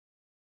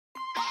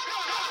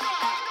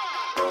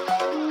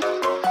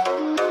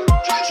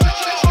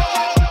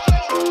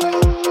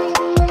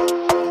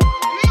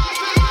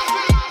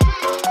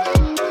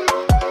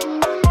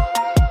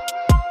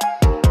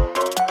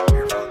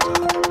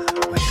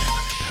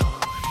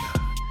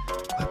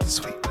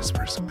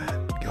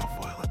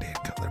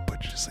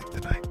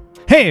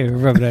Hey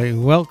everybody,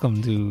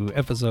 welcome to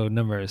episode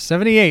number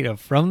 78 of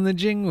From the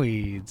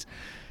Jingweeds.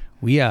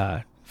 We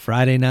are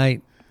Friday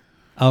night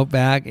out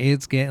back.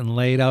 It's getting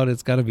late out.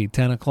 It's got to be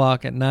 10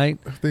 o'clock at night.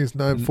 I think it's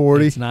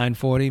 9:40. It's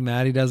 9:40.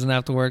 Maddie doesn't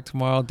have to work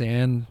tomorrow.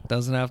 Dan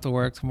doesn't have to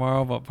work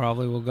tomorrow, but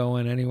probably will go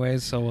in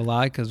anyways. So will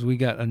I, because we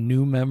got a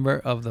new member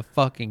of the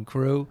fucking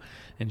crew,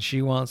 and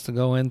she wants to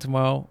go in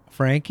tomorrow.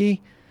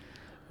 Frankie,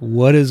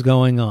 what is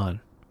going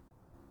on?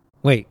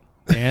 Wait,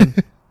 Dan?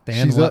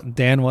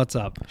 Dan, what's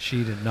up?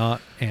 She did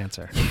not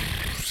answer.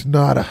 It's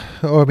not a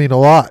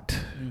lot.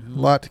 A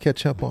lot to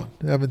catch up on.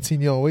 I haven't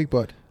seen you all week,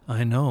 but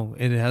I know.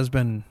 It has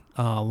been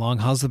long.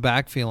 How's the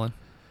back feeling?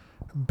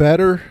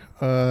 better.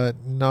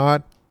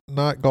 Not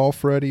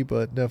golf ready,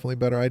 but definitely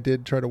better. I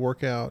did try to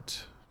work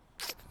out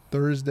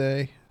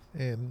Thursday,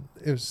 and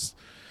it's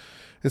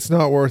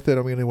not worth it.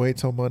 I'm going to wait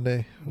till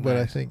Monday, but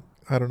Nice.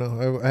 I don't know.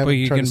 I haven't But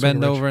you tried can to swing a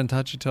bend wrench. over and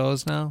touch your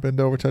toes now? Bend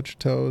over, touch your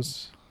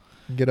toes,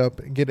 get up,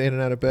 get in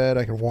and out of bed.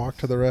 I can walk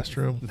to the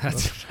restroom.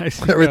 That's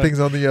nice. Everything's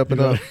on the up and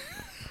up.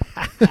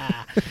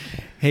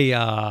 Hey,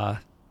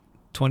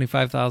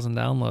 25,000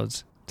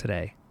 downloads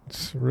today.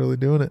 It's really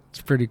doing it.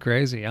 It's pretty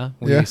crazy, huh?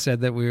 We Yeah.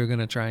 said that we were going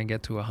to try and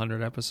get to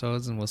 100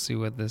 episodes, and we'll see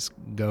what this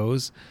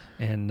goes.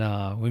 And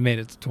we made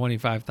it to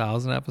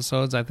 25,000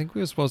 episodes. I think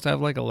we were supposed to have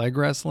like a leg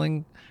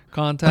wrestling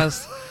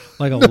contest,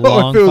 like a No,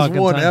 long if it was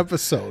fucking one time.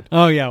 episode.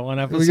 Oh, yeah, one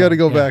episode. We got to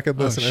go Yeah. back and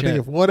Oh, listen. I shit. think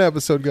if one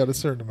episode got a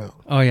certain amount.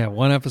 Oh yeah,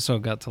 one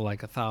episode got to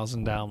like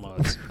 1,000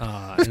 downloads,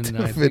 and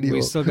I think Video.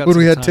 we still got When some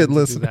we had time 10 to do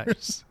that.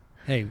 listeners.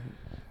 Hey,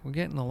 we're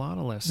getting a lot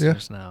of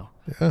listeners now.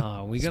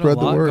 Yeah. We got Spread a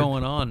the lot word.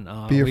 going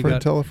on. Be a we friend,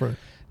 got, tell a friend.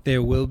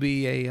 there will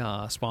be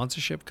a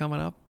sponsorship coming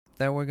up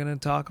that we're going to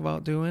talk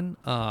about doing.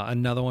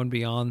 Another one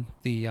beyond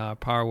the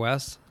Par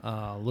West,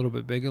 a little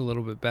bit bigger, a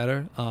little bit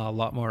better, a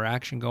lot more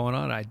action going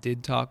on. I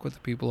did talk with the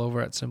people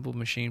over at Simple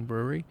Machine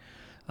Brewery.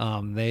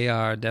 They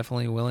are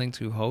definitely willing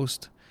to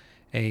host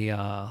a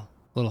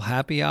little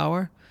happy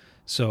hour.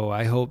 So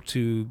I hope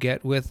to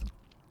get with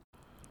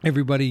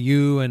everybody,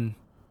 you and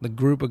the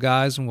group of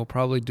guys, and we'll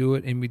probably do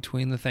it in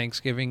between the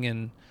Thanksgiving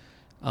and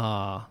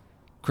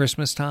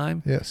Christmas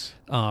time. Yes.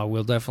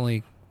 We'll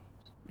definitely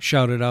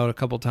shout it out a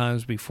couple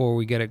times before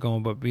we get it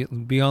going, but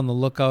be on the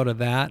lookout of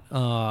that,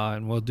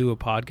 and we'll do a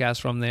podcast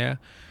from there.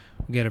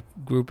 We'll get a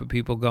group of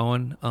people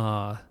going,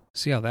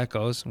 see how that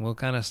goes, and we'll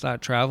kind of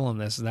start traveling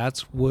this.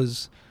 That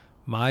was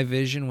my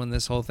vision when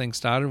this whole thing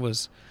started,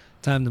 was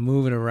time to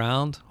move it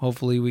around.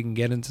 Hopefully we can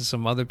get into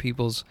some other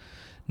people's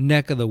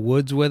neck of the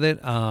woods with it.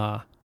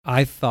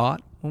 I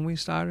thought when we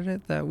started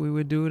it that we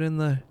would do it in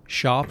the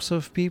shops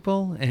of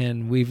people,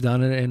 and we've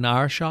done it in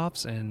our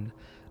shops, and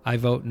I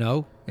vote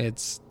no.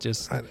 It's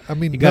just I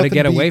mean, you got to nothing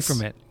get away beats-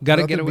 from it. Got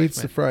to get away beats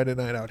from the it. Friday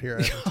night out here.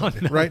 Oh,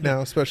 no. Right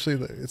now, especially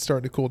it's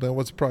starting to cool down.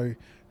 What's probably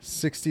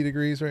 60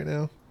 degrees right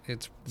now?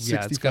 It's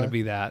got to 65.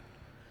 be that.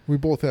 We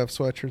both have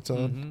sweatshirts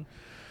on. Mhm.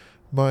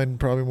 Mine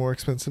probably more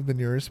expensive than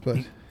yours, but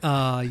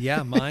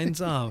Yeah, mine's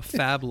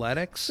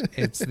Fabletics.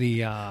 It's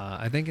the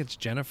I think it's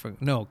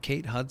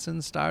Kate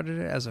Hudson started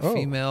it as a Oh.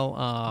 female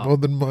well,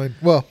 then mine.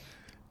 Well,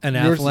 an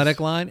yours athletic is-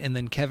 line, and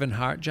then Kevin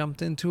Hart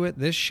jumped into it.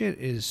 This shit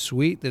is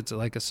sweet. It's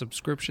like a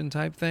subscription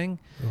type thing.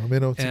 I'm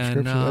in on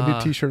subscription. I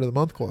do T-shirt of the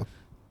month club.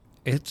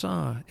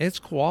 It's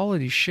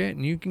quality shit,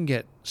 and you can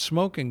get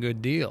smoking good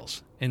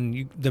deals.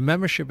 And the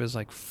membership is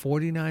like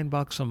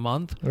 $49 a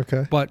month,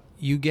 Okay. but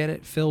you get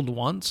it filled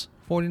once,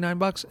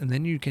 $49, and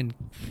then you can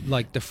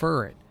like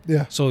defer it.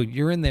 Yeah. So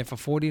you're in there for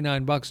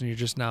 $49, and you're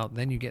just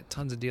then you get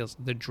tons of deals.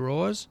 The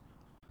drawers,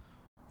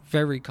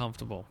 very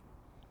comfortable,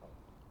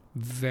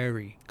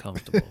 very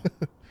comfortable.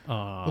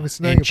 Let me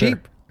snag and a pair.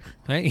 cheap.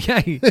 Right?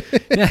 Yeah,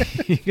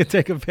 you can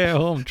take a pair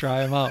home,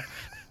 try them out.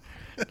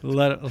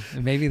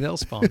 Maybe they'll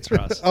sponsor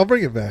us. I'll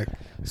bring it back.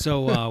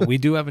 So we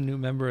do have a new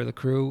member of the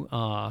crew,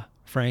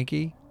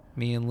 Frankie.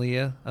 Me and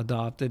Leah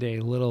adopted a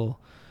little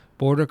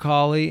border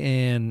collie,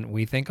 and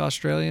we think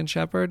Australian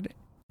Shepherd.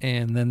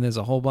 And then there's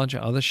a whole bunch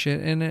of other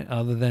shit in it,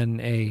 other than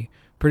a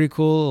pretty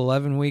cool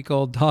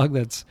 11-week-old dog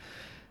that's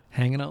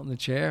hanging out in the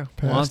chair.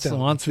 Passed out.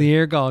 Wants the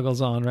ear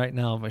goggles on right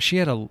now. But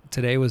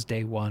today was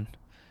day one.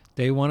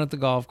 Day one at the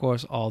golf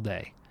course all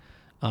day.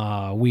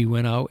 We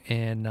went out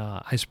and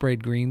I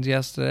sprayed greens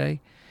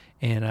yesterday,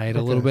 and I had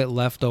a little Okay. bit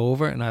left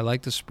over, and I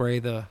like to spray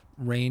the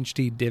range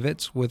tee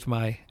divots with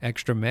my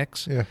extra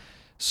mix. Yeah.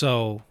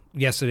 So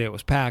yesterday it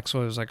was packed,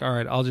 so I was like, all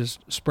right, I'll just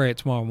spray it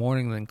tomorrow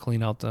morning and then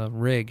clean out the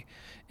rig.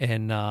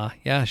 And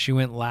she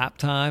went lap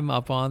time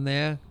up on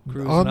there.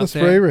 cruising On the up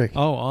spray there. rig?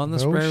 Oh, on the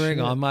No spray rig,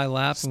 shit. on my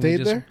lap. and we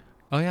Stayed there?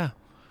 Oh, yeah.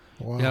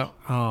 Wow.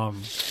 Yeah.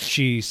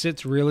 She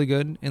sits really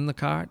good in the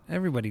cart.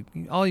 Everybody,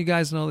 all you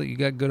guys know that you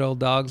got good old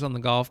dogs on the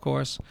golf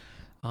course.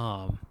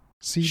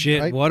 See,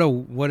 Shit, what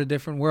a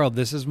different world.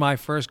 This is my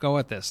first go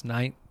at this.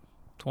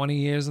 20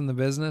 years in the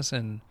business,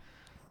 and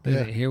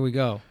Yeah. here we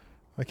go.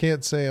 I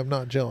can't say I'm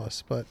not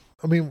jealous, but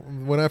I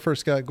mean, when I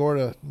first got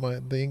Gorda,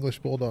 the English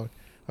Bulldog,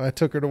 I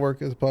took her to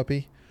work as a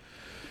puppy,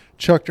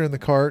 chucked her in the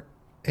cart,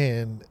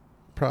 and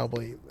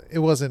it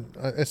wasn't,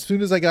 as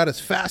soon as I got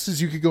as fast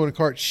as you could go in a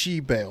cart, she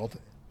bailed.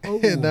 Oh.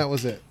 And that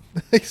was it.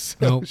 So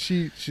Nope.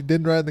 she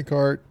didn't ride in the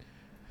cart.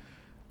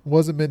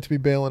 Wasn't meant to be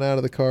bailing out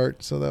of the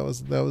cart. So that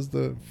was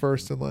the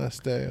first and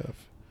last day of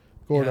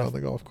going Yeah. on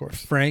the golf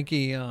course.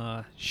 Frankie,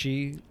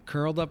 she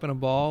curled up in a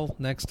ball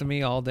next to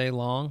me all day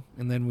long,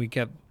 and then we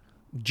kept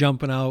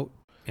jumping out,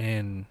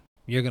 and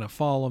you're going to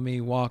follow me,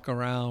 walk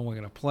around, we're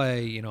going to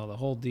play, the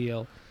whole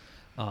deal.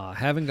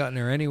 Haven't gotten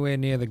her anywhere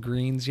near the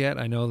greens yet.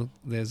 I know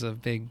there's a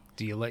big,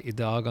 do you let your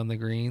dog on the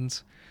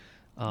greens?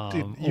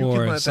 Dude, you or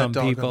can let some that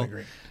dog people. on the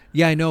green.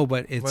 Yeah, I know,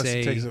 but it's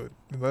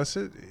Unless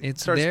it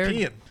it's starts there.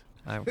 peeing.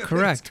 I'm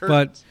correct,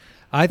 but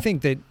I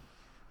think that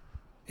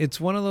it's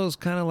one of those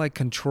kind of like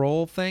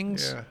control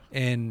things, Yeah.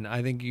 and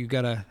I think you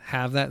got to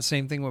have that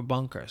same thing with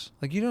bunkers.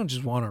 Like, you don't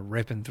just want to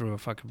ripping through a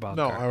fucking bunker.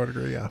 No, I would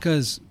agree, yeah.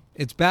 Because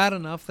it's bad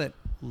enough that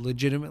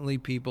legitimately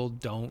people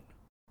don't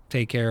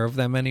take care of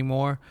them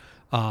anymore.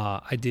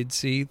 I did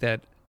see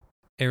that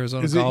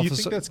Arizona Golf You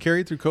think that's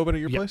carried through COVID at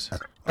your Yeah. place?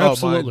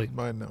 Absolutely. Oh,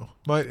 mine no.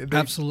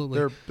 Absolutely.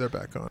 They're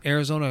back on.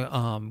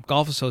 Arizona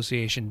Golf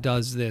Association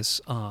does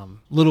this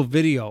little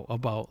video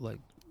about, like,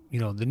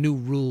 the new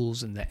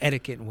rules and the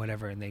etiquette and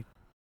whatever, and they're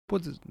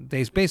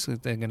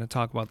going to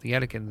talk about the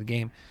etiquette of the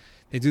game.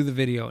 They do the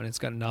video, and it's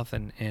got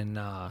nothing. And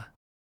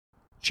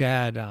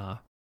Chad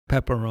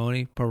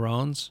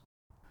Perrones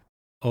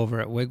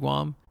over at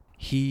Wigwam,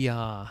 he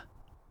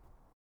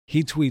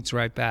tweets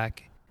right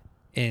back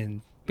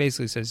and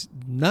basically says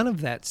none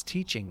of that's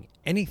teaching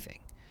anything.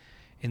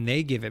 And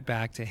they give it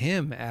back to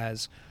him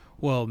as,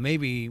 well,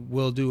 maybe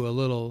we'll do a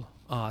little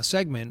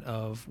segment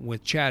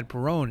with Chad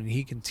Perrone, and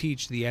he can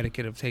teach the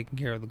etiquette of taking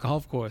care of the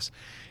golf course.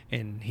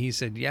 And he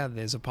said, yeah,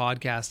 there's a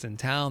podcast in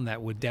town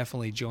that would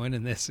definitely join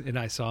in this. And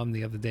I saw him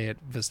the other day at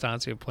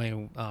Vistancia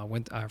playing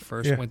went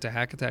to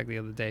Hack Attack the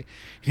other day.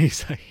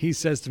 He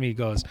says to me, he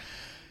goes,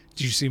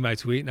 did you see my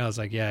tweet? And I was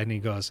like, yeah. And he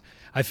goes,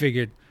 I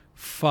figured,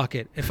 fuck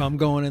it. If I'm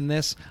going in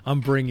this, I'm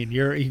bringing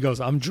he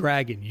goes, I'm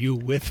dragging you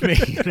with me.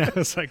 And I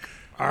was like,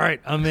 all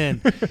right, I'm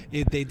in.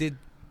 They did,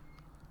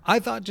 I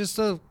thought, just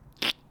a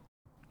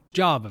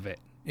job of it.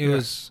 It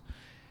was,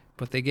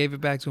 but they gave it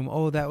back to him.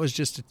 Oh, that was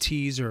just a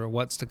teaser of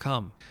what's to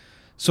come.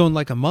 So in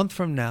like a month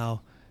from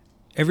now,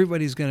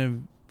 everybody's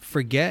going to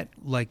forget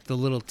like the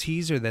little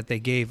teaser that they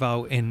gave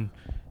out, and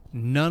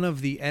none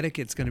of the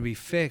etiquette's going to be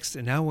fixed.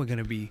 And now we're going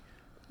to be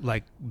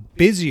like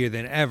busier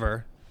than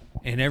ever.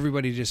 And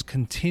everybody just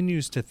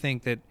continues to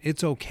think that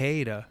it's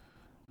okay to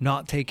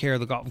not take care of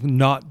the golf,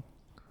 not,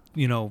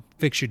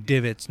 fix your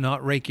divots,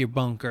 not rake your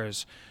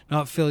bunkers,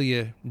 not fill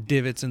your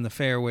divots in the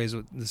fairways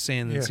with the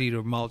sand and seed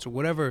or mulch or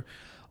whatever,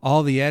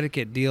 all the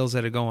etiquette deals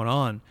that are going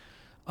on,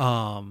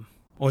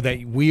 or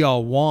that we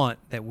all want,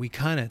 that we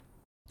kind of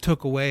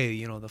took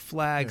away, the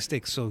flag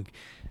stick. So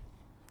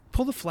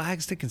pull the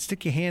flag stick and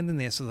stick your hand in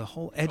there so the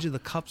whole edge of the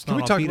cup's not all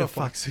beat up. Can we talk about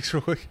flag sticks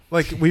real quick?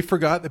 Like, we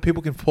forgot that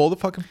people can pull the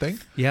fucking thing?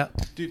 Yeah.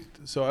 Dude,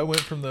 so I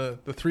went from the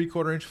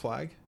 3/4 inch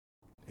flag,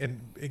 and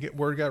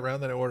word got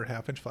around that I ordered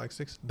 1/2 inch flag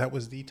sticks. That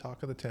was the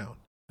talk of the town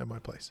at my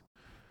place.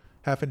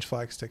 1/2 inch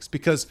flag sticks,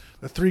 because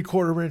the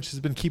 3/4 inch has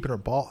been keeping our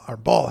ball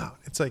out.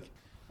 It's like,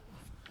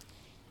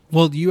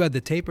 well, you had the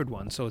tapered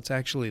one, so it's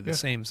actually the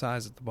same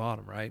size at the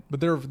bottom, right?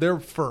 but they're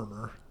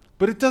firmer.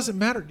 But it doesn't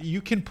matter.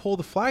 You can pull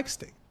the flag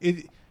stick.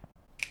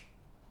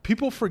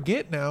 People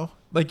forget now.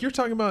 Like, you're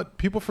talking about,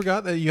 people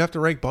forgot that you have to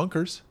rake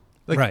bunkers.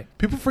 Like, right.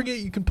 People forget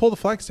you can pull the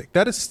flag stick.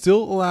 That is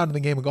still allowed in the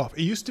game of golf.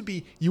 It used to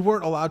be you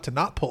weren't allowed to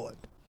not pull it.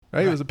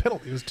 Right? It was a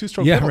penalty. It was a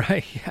 2-stroke penalty. Yeah,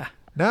 right. Yeah.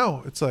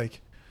 Now it's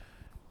like,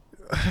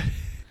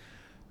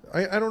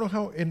 I don't know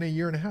how in a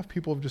year and a half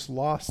people have just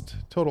lost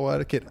total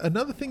etiquette.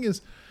 Another thing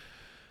is,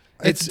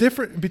 it's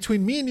different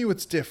between me and you.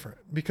 It's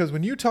different because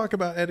when you talk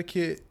about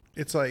etiquette,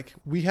 it's like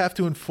we have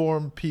to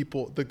inform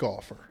people, the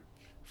golfer.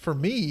 For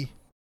me,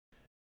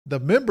 the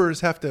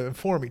members have to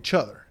inform each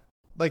other.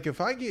 Like,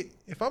 if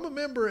I'm a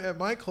member at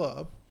my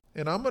club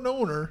and I'm an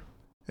owner,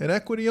 an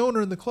equity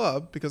owner in the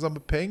club, because I'm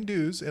paying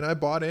dues and I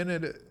bought in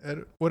at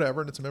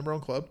whatever, and it's a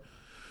member-owned club,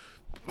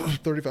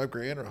 $35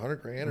 grand or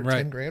 $100 grand or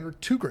 $10 grand or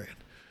 $2 grand.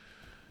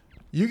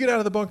 You get out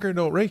of the bunker and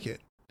don't rake it.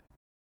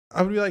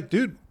 I would be like,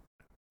 dude,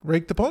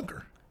 rake the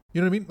bunker.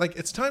 You know what I mean? Like,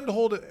 it's time to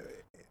hold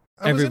it.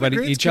 Everybody,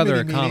 each other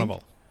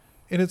accountable.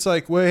 And it's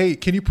like, well, hey,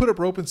 can you put up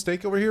rope and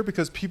stake over here?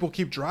 Because people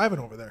keep driving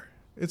over there.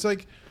 It's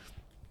like,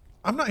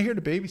 I'm not here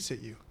to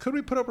babysit you. Could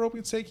we put up rope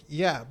and stake?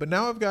 Yeah, but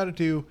now I've got to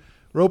do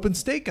rope and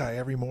stake guy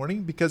every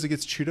morning because it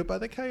gets chewed up by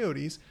the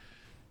coyotes.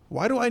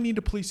 Why do I need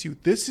to police you?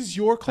 This is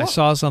your club. I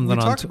saw something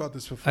we talked about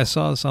this before. I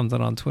saw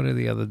something on Twitter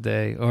the other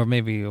day, or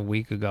maybe a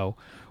week ago,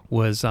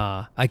 was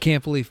I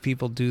can't believe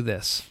people do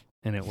this.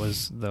 And it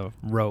was the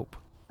rope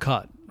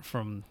cut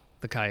from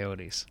the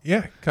coyotes.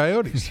 Yeah,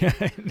 coyotes.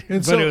 But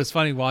it was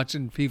funny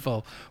watching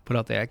people put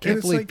out there, I can't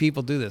believe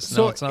people do this.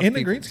 So no, it's not in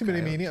the Greens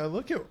Committee meeting, I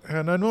look at,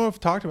 and I know I've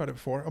talked about it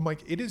before, I'm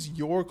like, it is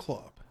your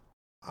club.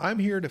 I'm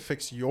here to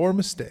fix your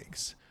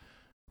mistakes.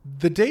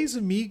 The days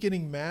of me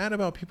getting mad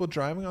about people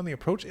driving on the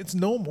approach, it's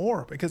no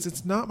more because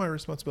it's not my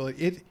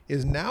responsibility. It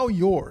is now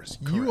yours.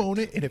 Correct. You own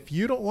it. And if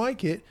you don't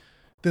like it,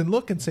 then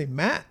look and say,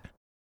 Matt,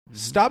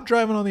 stop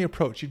driving on the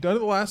approach. You've done it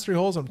the last 3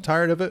 holes. I'm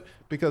tired of it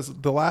because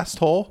the last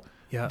hole,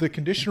 Yeah. The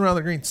condition around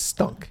the green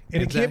stunk.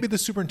 And it can't be the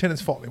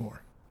superintendent's fault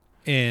anymore.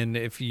 And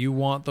if you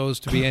want those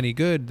to be any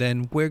good,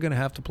 then we're going to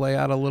have to play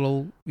out a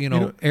little,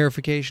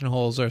 aerification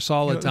holes or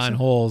solidine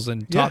holes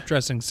and top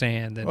dressing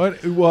sand.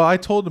 And well, I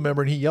told him,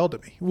 remember, and he yelled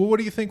at me. Well, what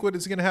do you think what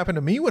is going to happen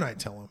to me when I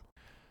tell him?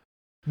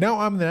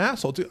 Now I'm an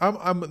asshole too.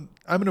 I'm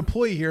an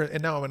employee here,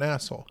 and now I'm an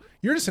asshole.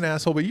 You're just an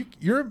asshole, but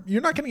you're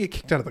not going to get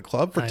kicked out of the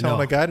club for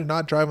telling a guy to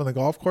not drive on the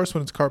golf course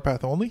when it's cart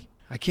path only.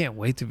 I can't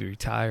wait to be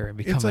retired and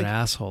become an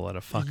asshole at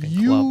a fucking club.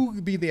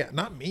 You be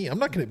not me. I'm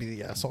not going to be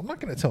the asshole. I'm not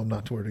going to tell him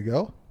not to where to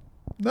go.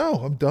 No,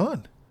 I'm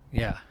done.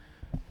 Yeah.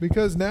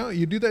 Because now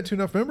you do that to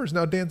enough members.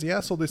 Now Dan's the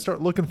asshole. They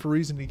start looking for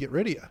reason to get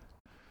rid of you.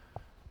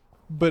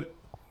 But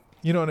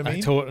you know what I mean?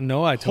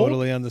 I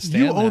totally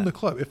understand. You own the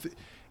club.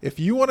 If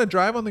you want to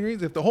drive on the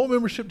greens, if the whole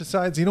membership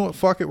decides, you know what,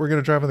 fuck it, we're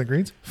going to drive on the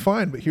greens,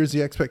 fine. But here's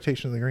the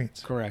expectation of the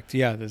greens. Correct.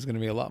 Yeah, there's going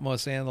to be a lot more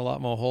sand, a lot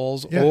more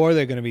holes, or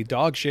they're going to be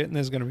dog shit, and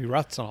there's going to be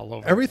ruts all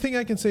over. Everything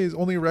I can say is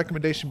only a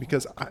recommendation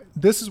because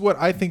this is what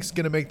I think is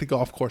going to make the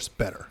golf course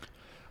better.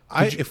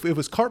 If it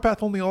was cart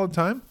path only all the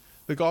time,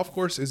 the golf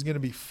course is going to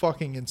be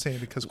fucking insane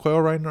because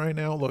quail riding right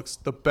now looks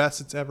the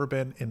best it's ever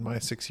been in my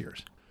 6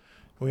 years.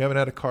 We haven't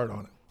had a cart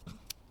on it.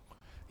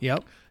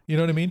 Yep. You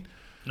know what I mean?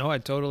 No, I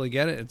totally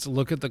get it. It's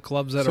look at the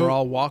clubs that are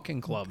all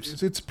walking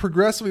clubs. It's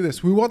progressively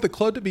this. We want the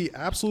club to be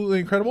absolutely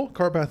incredible,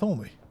 cart path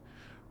only.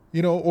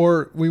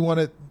 Or we want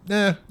it,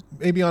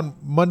 maybe on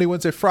Monday,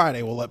 Wednesday,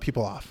 Friday, we'll let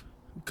people off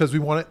because we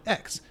want it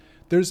X.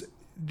 There's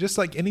just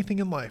like anything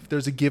in life,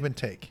 there's a give and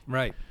take.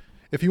 Right.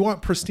 If you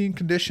want pristine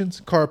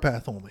conditions, cart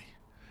path only.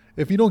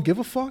 If you don't give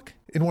a fuck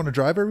and want to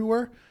drive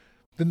everywhere,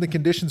 then the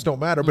conditions don't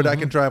matter, but I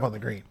can drive on the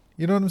green.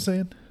 You know what I'm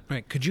saying?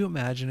 Right. Could you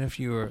imagine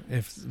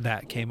if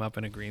that came up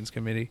in a greens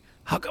committee?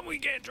 How come we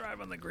can't drive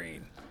on the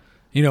green?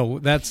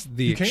 That's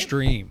the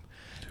extreme.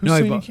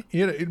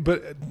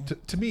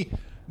 But to me,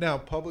 now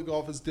public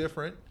golf is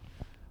different.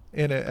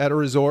 And at a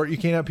resort, you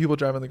can't have people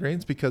drive on the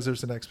greens because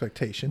there's an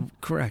expectation.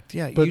 Correct.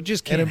 Yeah. But, you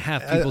just can't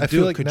have people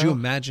do it. Could you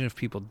imagine if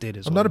people did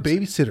as well? I'm not a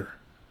babysitter.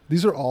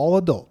 These are all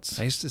adults.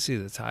 I used to see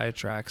the tire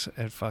tracks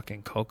at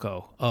fucking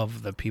Coco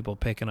of the people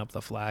picking up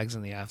the flags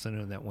in the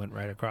afternoon that went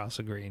right across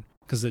the green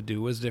because the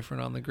dew was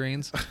different on the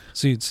greens.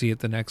 So you'd see it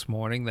the next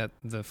morning that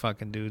the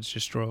fucking dudes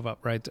just drove up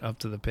right up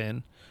to the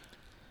pin.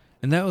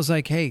 And that was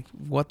like, hey,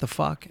 what the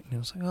fuck? And he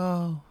was like,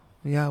 oh,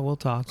 yeah, we'll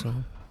talk to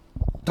him.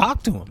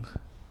 Talk to him.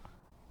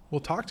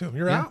 We'll talk to him.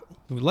 You're out.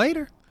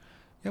 Later.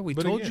 Yeah, we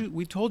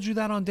told you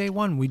that on day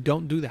one. We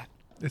don't do that.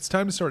 It's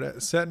time to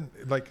start setting,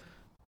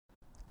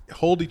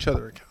 hold each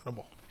other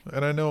accountable.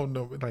 And I know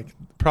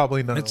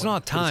probably not. It's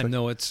not time.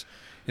 No, it's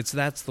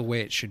that's the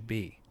way it should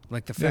be.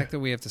 Like the fact that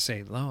we have to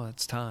say, "No,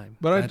 it's time."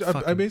 But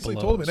I basically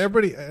told him, and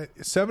everybody,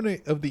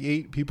 7 of the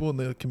 8 people in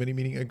the committee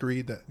meeting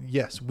agreed that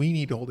yes, we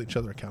need to hold each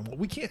other accountable.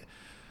 We can't.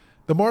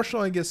 The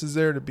marshal, I guess, is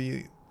there to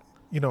be,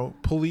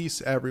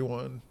 police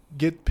everyone,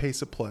 get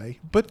pace of play,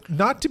 but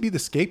not to be the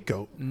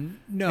scapegoat.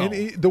 No.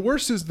 And the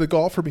worst is the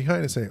golfer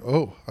behind is saying,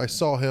 "Oh, I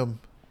saw him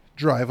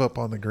drive up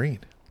on the green."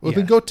 Well,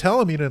 then go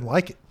tell him you didn't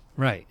like it.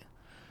 Right.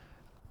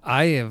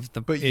 I have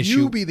the issue.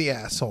 You be the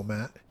asshole,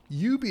 Matt.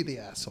 You be the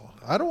asshole.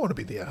 I don't want to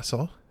be the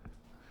asshole.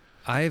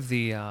 I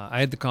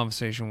had the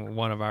conversation with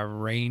one of our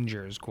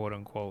rangers, quote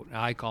unquote.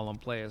 I call them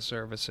player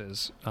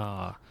services.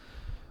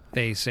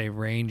 They say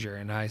ranger,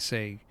 and I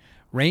say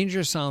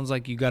ranger sounds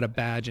like you got a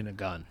badge and a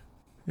gun.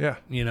 Yeah.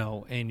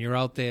 And you're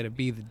out there to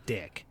be the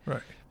dick.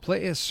 Right.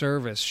 Player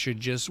service should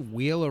just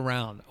wheel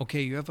around.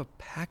 Okay, you have a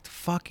packed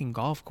fucking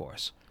golf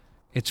course.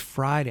 It's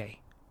Friday.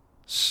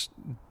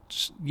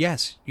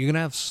 Yes, you're going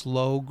to have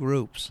slow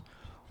groups,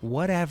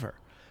 whatever.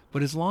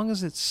 But as long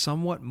as it's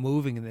somewhat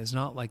moving and there's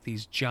not like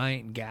these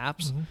giant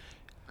gaps,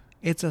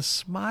 it's a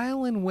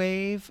smile and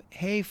wave.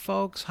 Hey,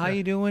 folks, how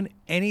you doing?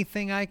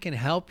 Anything I can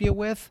help you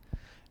with?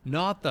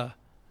 Not the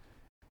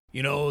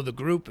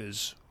group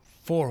is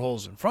 4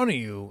 holes in front of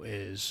you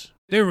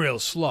they're real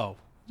slow.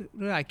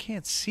 I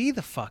can't see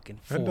the fucking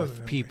 4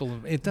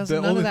 people. It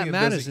doesn't. None of that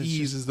matters. The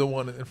ease is the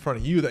one in front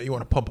of you that you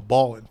want to pump a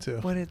ball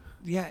into. But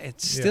it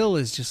still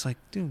is just like,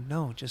 dude,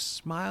 no, just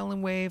smile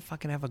and wave.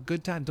 Fucking have a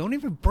good time. Don't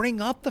even bring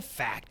up the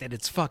fact that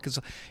it's fucking.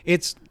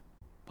 It's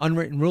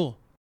unwritten rule.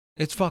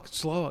 It's fucking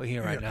slow out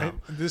here right now.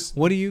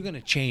 What are you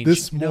gonna change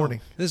this morning?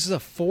 This is a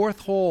 4th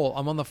hole.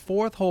 I'm on the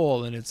 4th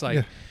hole, and it's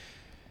like,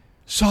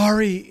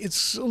 sorry,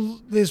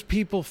 there's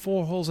people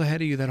 4 holes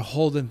ahead of you that are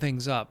holding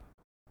things up.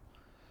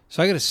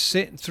 So I got to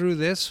sit through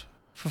this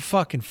for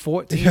fucking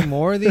 14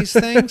 more of these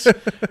things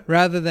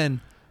rather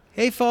than,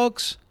 hey,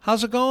 folks,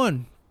 how's it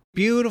going?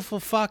 Beautiful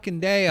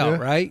fucking day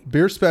out, right?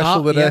 Beer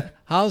special today.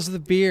 How's the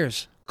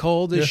beers?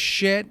 Cold as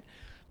shit.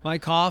 My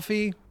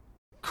coffee,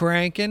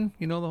 cranking.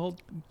 The whole,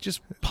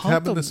 just pump them.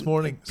 Happened this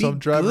morning. So I'm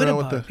driving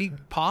around with be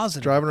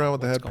positive. Driving around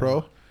with the Head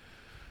Pro.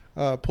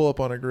 Pull up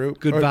on a group.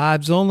 Good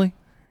vibes only.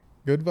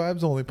 Good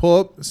vibes only. Pull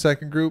up,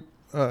 second group.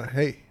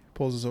 Hey,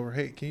 pulls us over.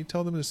 Hey, can you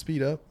tell them to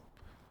speed up?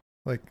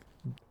 Like,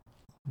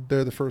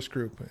 they're the first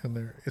group,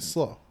 and it's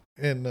slow.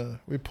 And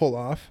we pull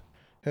off.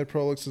 Head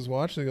Pro looks at his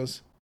watch, and he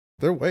goes,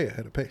 they're way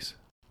ahead of pace.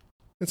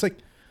 It's like,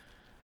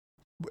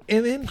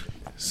 And then,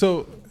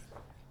 so,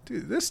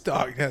 dude, this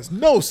dog has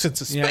no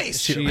sense of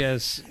space. Yeah,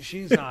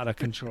 she's out of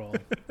control.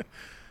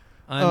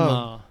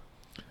 I'm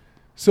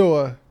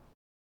So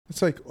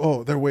it's like,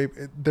 oh,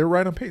 they're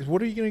right on pace.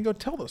 What are you going to go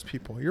tell those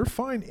people? You're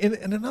fine. And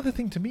another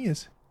thing to me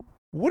is,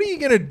 what are you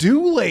going to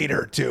do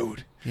later,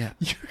 dude? Yeah.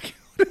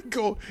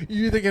 You're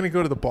either going to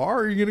go to the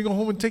bar or you're going to go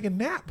home and take a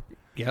nap.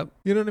 Yep.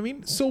 You know what I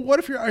mean? So what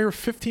if you're out here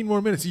 15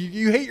 more minutes?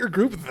 You hate your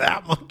group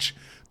that much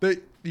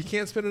that you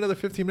can't spend another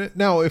 15 minutes?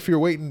 Now, if you're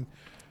waiting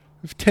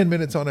 10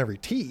 minutes on every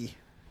tee,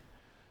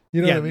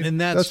 you know what I mean?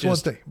 And that's one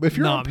thing. But if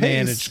you're not on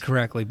pace, managed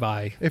correctly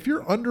by... If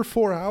you're under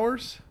 4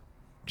 hours,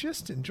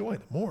 just enjoy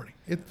the morning.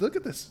 Look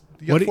at this.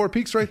 You got Four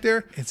Peaks right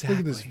there. Exactly. Look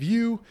at this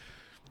view.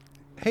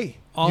 Hey,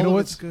 all you know of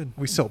what's it's good?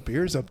 We sell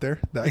beers up there.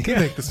 That can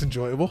make this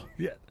enjoyable.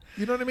 Yeah.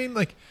 You know what I mean?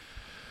 Like,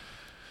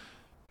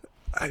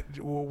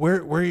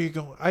 where are you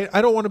going?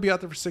 I don't want to be out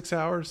there for 6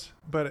 hours,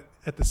 but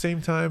at the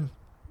same time,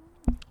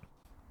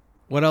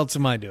 what else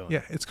am I doing?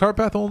 yeah, it's cart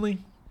path only.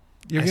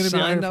 You're going to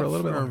be out here for a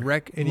little bit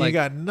longer. And you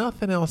got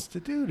nothing else to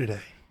do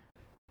today.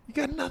 You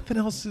got nothing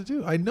else to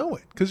do. I know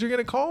it because you're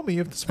going to call me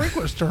if the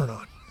sprinklers turn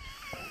on.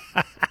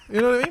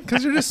 You know what I mean?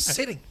 Because you're just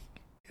sitting.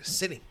 You're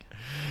sitting.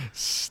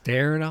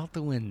 Staring out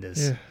the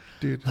windows. Yeah,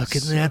 dude.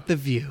 Looking at the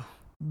view.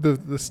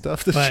 The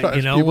stuff that But drives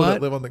you know people what?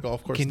 that live on the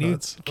golf course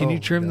nuts. Can you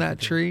trim that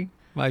tree?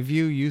 My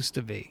view used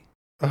to be.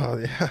 Oh,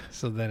 yeah.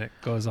 So then it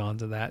goes on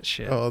to that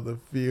shit. Oh, the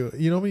view.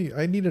 You know me,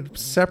 I needed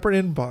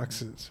separate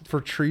inboxes for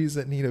trees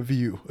that need a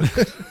view.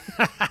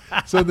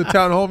 So in the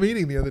town hall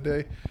meeting the other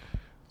day,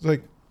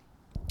 it's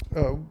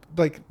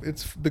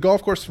it's the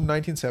golf course from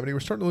 1970.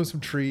 We're starting to lose some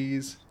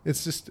trees.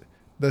 That's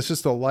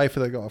just the life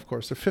of the golf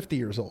course. They're 50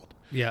 years old.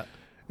 Yeah.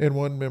 And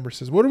one member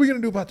says, "What are we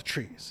going to do about the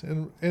trees?"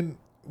 And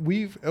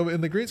we've in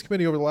the Greens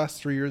Committee over the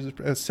last 3 years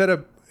has set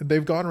up.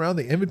 They've gone around.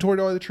 They inventoried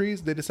all the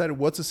trees. They decided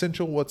what's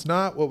essential, what's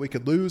not, what we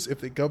could lose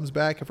if it comes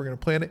back, if we're going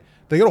to plant it.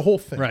 They got a whole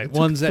thing. Right.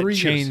 Ones that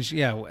change.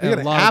 Yeah. They got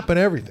an app and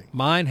everything.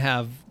 Mine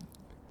have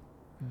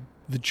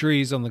the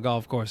trees on the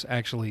golf course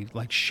actually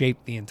like shape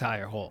the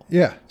entire hole.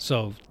 Yeah.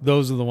 So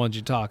those are the ones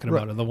you're talking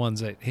about are the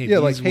ones that, hey,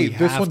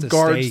 this one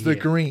guards the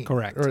green.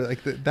 Correct. Or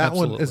like that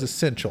one is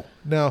essential.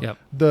 Now, Yep.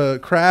 the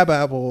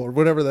crabapple or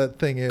whatever that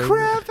thing is.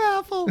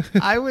 Crabapple.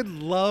 I would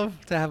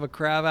love to have a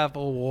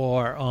crabapple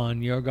war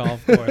on your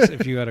golf course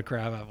if you had a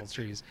crabapple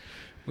trees.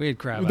 We had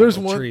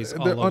crabapple trees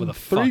all over on the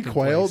Three fucking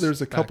Quail, place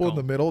there's a couple in home.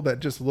 the middle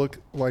that just look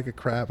like a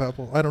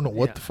crabapple. I don't know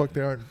what the fuck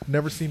they are.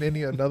 Never seen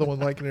another one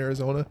like in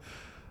Arizona.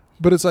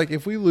 But it's like,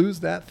 if we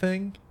lose that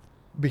thing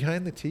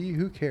behind the tee,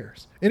 who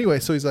cares? Anyway,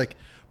 so he's like,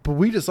 but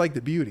we just like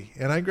the beauty.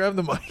 And I grabbed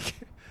the mic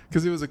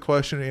because it was a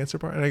question and answer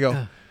part. And I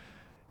go,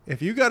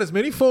 if you got as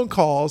many phone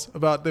calls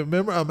about the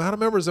amount of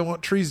members that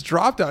want trees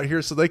dropped out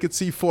here so they could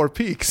see Four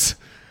Peaks,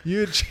 you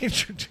would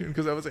change your tune,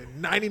 because I was like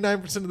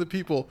 99% of the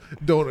people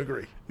don't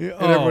agree. And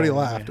everybody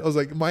laughed. Man. I was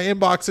like, my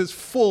inbox is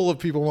full of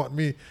people wanting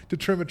me to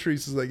trim a tree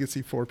so they could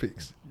see Four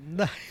Peaks.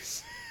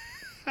 Nice.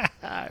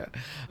 I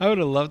would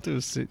have loved to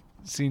have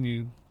seen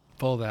you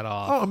pull that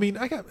off. Oh, I mean,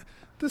 I got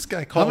this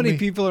guy called me. How many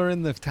people are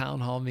in the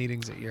town hall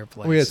meetings at your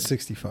place? We had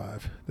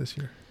 65 this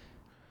year.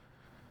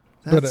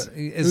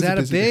 Is that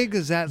a big?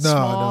 Is that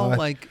small? No.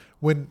 Like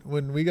when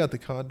we got the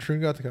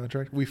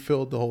contract, we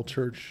filled the whole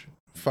church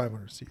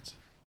 500 seats.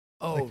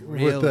 Oh,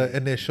 really? With the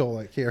initial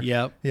here.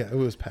 Yep. Yeah, it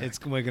was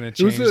packed. We're going to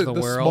change the world.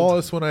 It was the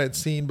smallest one I had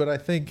seen, but I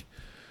think,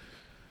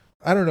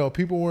 I don't know,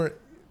 people weren't,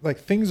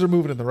 things are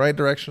moving in the right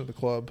direction of the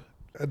club.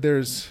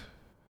 Things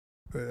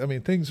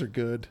are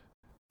good.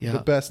 Yeah. The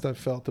best I've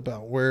felt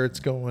about where it's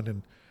going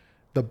and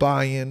the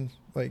buy-in.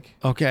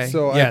 Okay.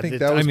 So I think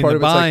that was part the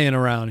of it. Buy-in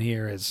around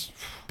here is...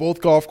 Both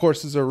golf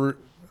courses are,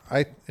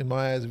 in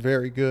my eyes,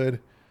 very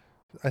good.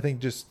 I think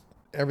just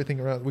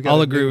everything around.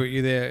 I'll agree with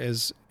you there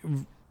is,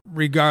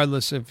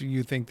 regardless if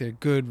you think they're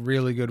good,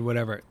 really good,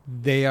 whatever,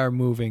 they are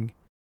moving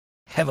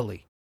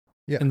heavily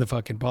in the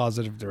fucking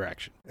positive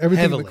direction.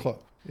 Everything in the club.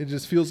 It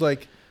just feels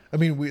like,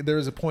 there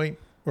was a point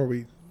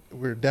where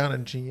we're down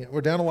in GM.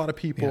 We're down a lot of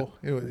people.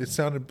 Yeah. It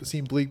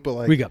seemed bleak,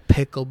 but we got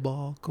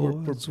pickleball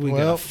courts. We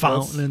got a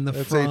fountain in the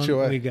front.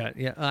 HOA. We got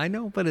I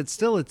know, but it's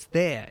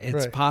there.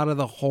 It's part of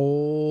the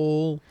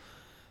whole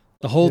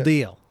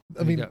deal.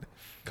 A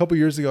couple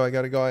years ago, I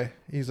got a guy.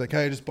 He's like,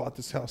 "Hey, I just bought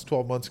this house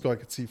 12 months ago. I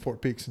could see Four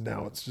Peaks, and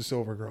now it's just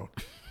overgrown."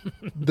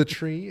 The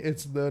tree,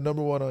 it's the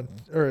number one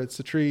it's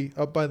the tree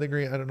up by the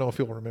green. I don't know if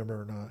you'll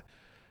remember or not.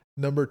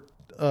 Number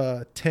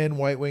 10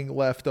 white wing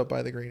left up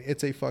by the green.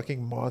 It's a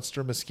fucking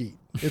monster mesquite.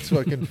 It's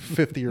fucking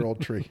 50-year-old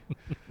tree.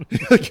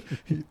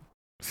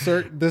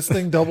 Sir, this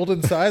thing doubled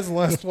in size in the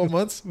last 12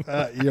 months?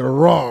 You're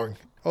wrong.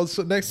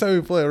 Also, next time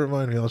we play,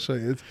 remind me. I'll show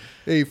you. It's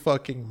a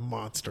fucking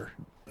monster.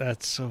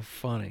 That's so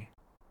funny.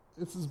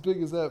 It's as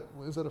big as that.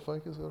 Is that a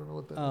ficus? I don't know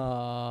what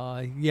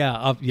that is.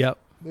 Yeah. Yep.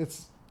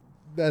 It's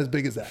as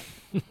big as that.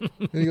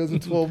 And he goes, in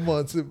 12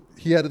 months,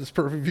 he had this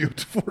perfect view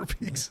to Four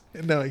Peaks,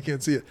 and now he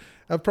can't see it.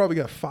 I've probably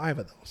got 5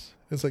 of those.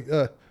 It's like,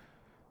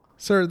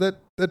 sir,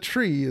 that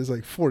tree is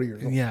 40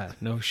 years old. Yeah,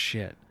 no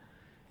shit.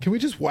 Can we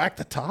just whack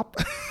the top?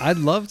 I'd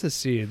love to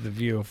see the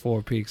view of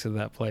Four Peaks of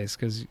that place,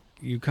 because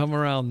you come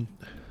around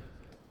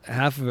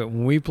half of it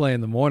when we play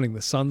in the morning,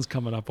 the sun's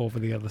coming up over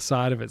the other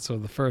side of it, so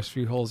the first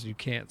few holes you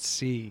can't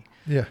see.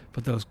 Yeah.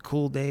 But those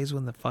cool days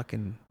when the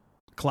fucking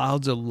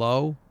clouds are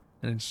low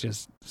and it's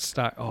just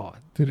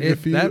Dude,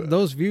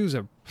 those views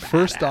are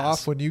first badass.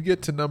 off, when you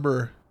get to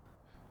number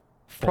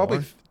 4.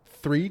 probably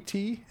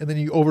 3T and then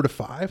you over to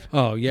 5.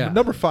 Oh yeah.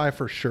 Number 5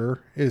 for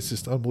sure is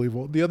just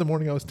unbelievable. The other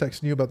morning I was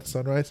texting you about the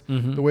sunrise.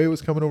 Mhm. The way it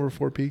was coming over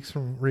Four Peaks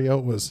from Rio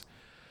was,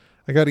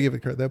 I got to give it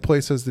credit. That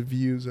place has the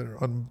views that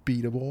are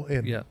unbeatable,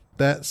 and Yeah.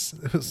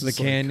 the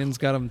Canyon's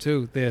got them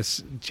too.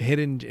 It's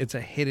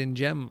a hidden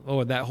gem.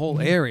 Oh, that whole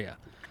area.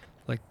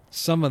 Like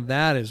some of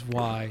that is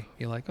why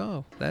you're like,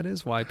 oh, that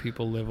is why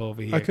people live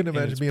over here. I couldn't And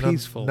imagine it's being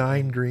peaceful. on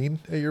 9 Green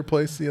at your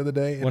place the other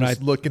day and When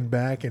just looking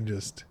back and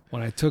just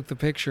When I took the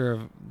picture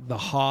of the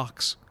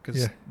hawks, because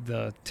Yeah.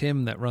 the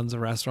Tim that runs the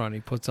restaurant,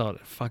 he puts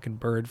out fucking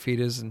bird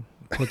feeders and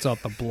puts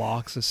out the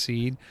blocks of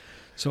seed.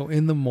 So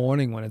in the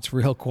morning when it's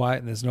real quiet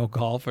and there's no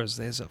golfers,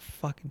 there's a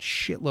fucking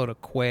shitload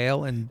of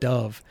quail and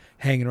dove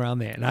hanging around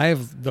there. And I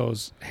have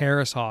those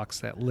Harris hawks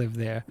that live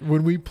there.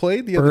 when we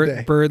played the other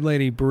day. Bird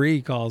Lady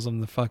Bree calls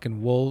them the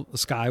fucking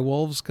sky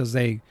wolves because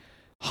they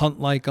hunt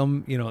like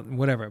them,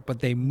 whatever. But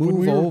they move When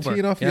we were over.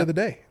 teeing off the Yep. other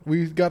day,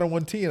 we got on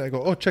one tee and I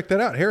go, oh, check that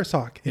out, Harris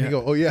Hawk. And Yeah. you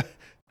go, oh yeah,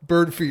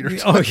 bird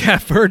feeders. Oh yeah,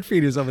 bird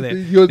feeders over there.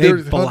 You go, They they're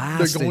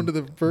going to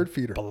the bird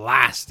feeder.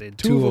 blasted.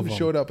 Two Two of them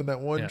showed up in that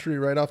one Yeah. tree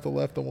right off the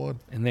left of one.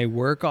 And they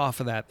work off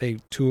of that.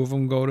 Two of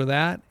them go to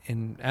that,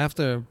 and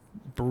after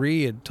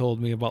Bree had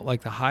told me about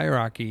like the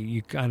hierarchy,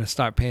 you kind of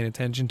start paying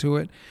attention to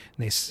it.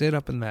 And they sit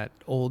up in that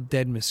old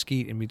dead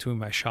mesquite in between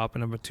my shop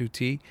and number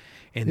 2T,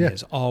 and Yeah.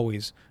 there's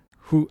always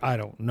I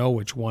don't know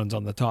which one's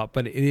on the top,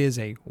 but it is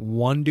a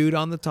one dude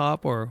on the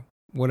top or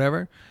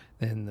whatever,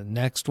 then the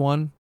next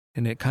one,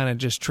 and it kind of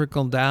just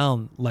trickled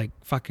down like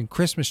fucking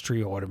Christmas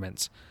tree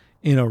ornaments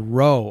in a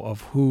row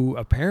of who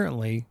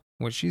apparently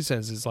what she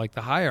says is like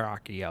the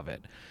hierarchy of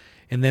it.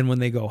 And then when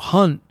they go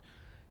hunt,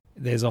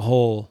 there's a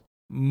whole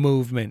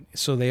movement.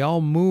 So they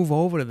all move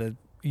over to the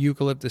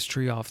eucalyptus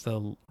tree off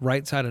the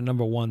right side of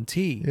number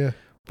 1T. Yeah.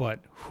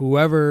 But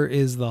whoever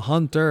is the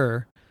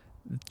hunter,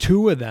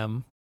 2 of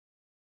them,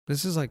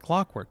 this is like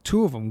clockwork,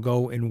 2 of them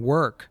go and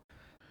work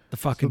the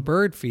fucking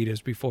bird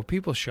feeders before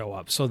people show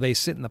up. So they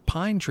sit in the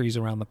pine trees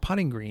around the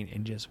putting green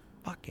and just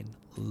fucking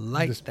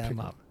light Just them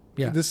pick- up.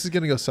 Yeah. This is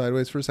going to go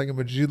sideways for a second,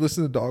 but did you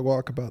listen to Dog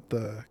Walk about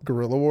the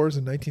guerrilla wars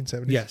in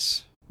 1970s?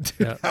 Yes. Dude,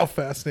 Yeah. how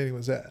fascinating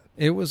was that?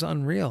 It was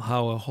unreal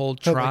how a whole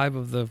How, like- tribe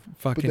of the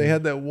fucking... But they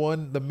had that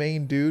one, the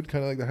main dude,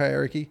 kind of like the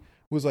hierarchy,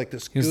 was like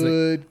this He's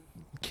good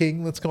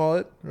king, let's call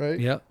it, right?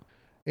 Yeah.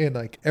 And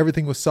like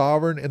everything was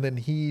sovereign, and then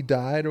he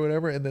died or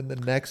whatever, and then the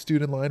next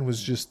dude in line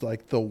was just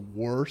like the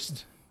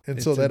worst.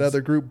 And so It's that ins-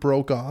 other group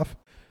broke off.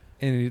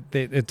 And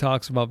it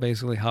talks about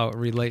basically how it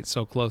relates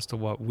so close to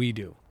what we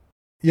do.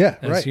 Yeah,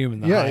 As right. human,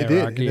 the yeah, it did.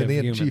 hierarchy And then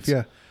of the chief, humans.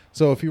 yeah.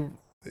 So if you,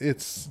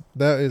 it's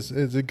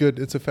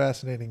a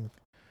fascinating,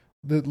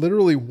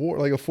 literally war,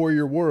 like a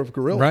 4-year war of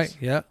guerrillas, Right,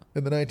 yeah.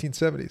 in the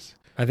 1970s.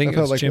 I think I it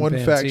felt was like one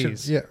faction.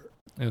 chimpanzees. Yeah,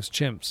 It was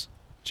chimps.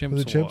 Chimps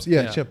was it war. chimps?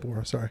 Yeah, chimp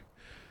war. Sorry,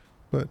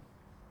 but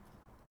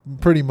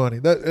pretty money.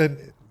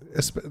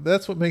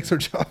 That's what makes our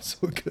job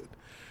so good.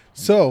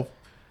 So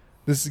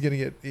this is gonna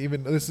get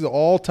even. This is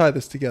all tie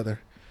this together.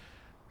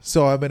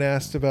 So I've been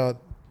asked about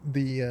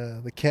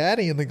the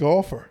caddy and the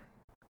golfer.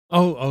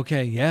 Oh,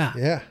 okay, yeah.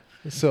 Yeah.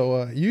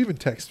 So you even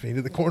text me,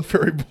 did the Corn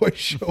Ferry Boys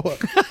show up?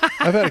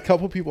 I've had a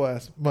couple people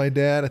ask. My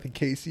dad, I think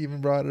Casey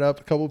even brought it up.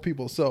 A couple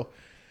people. So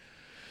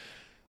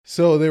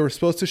they were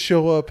supposed to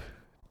show up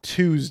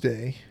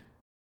Tuesday.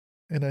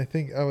 And I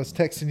think I was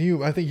texting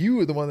you. I think you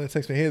were the one that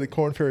texted me, hey, the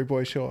Corn Ferry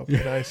Boys show up.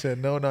 And I said,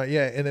 no, not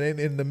yet. And then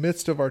in the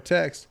midst of our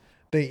text,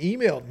 they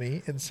emailed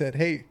me and said,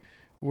 hey,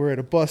 we're at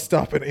a bus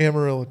stop in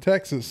Amarillo,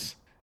 Texas.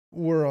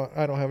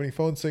 I don't have any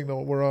phone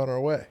signal. We're on our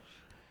way.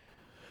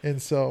 And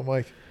so I'm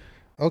like,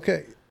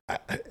 okay.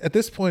 At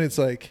this point, it's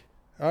like,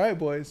 all right,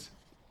 boys.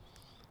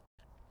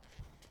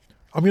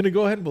 I'm going to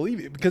go ahead and believe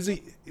you because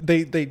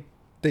they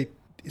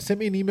sent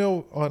me an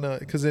email on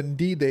because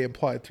Indeed they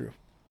applied through.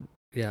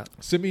 Yeah.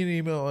 Send me an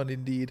email on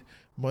Indeed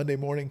Monday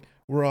morning.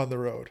 We're on the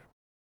road,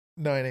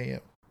 9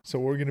 a.m. So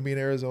we're going to be in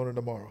Arizona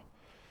tomorrow.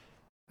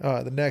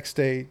 The next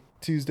day,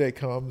 Tuesday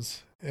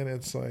comes, and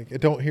it's like, I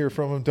don't hear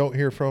from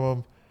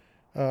them.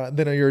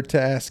 Then you're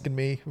asking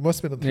me. It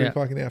must have been at 3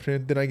 o'clock in the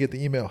afternoon. Then I get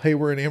the email. Hey,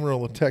 we're in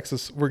Amarillo,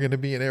 Texas. We're going to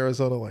be in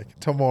Arizona like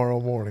tomorrow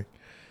morning.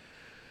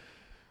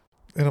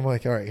 And I'm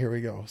like, all right, here we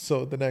go.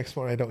 So the next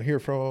one, I don't hear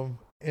from them.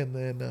 And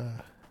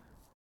then,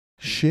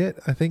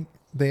 I think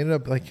they ended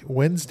up like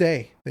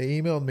Wednesday. They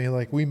emailed me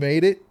like, we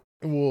made it.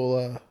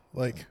 We'll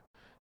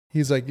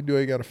he's like, do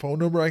I got a phone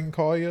number I can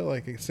call you?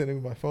 Like, I send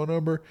him my phone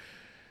number.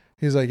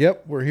 He's like,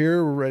 yep, we're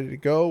here. We're ready to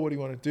go. What do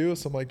you want to do?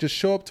 So I'm like, just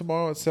show up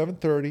tomorrow at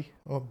 7:30.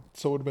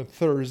 So it would have been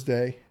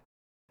Thursday.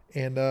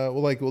 And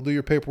we'll do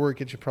your paperwork,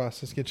 get you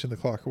processed, get you in the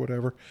clock or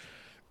whatever.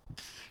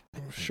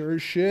 Sure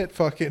as shit,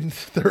 fucking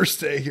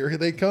Thursday, here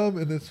they come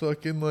in this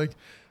fucking like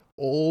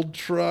old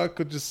truck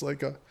with just like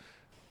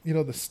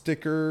the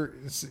sticker.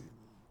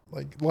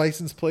 like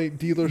license plate,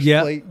 dealer's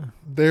Yep. plate.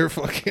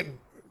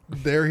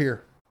 They're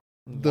here.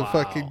 The Wow.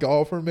 fucking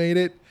golfer made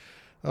it.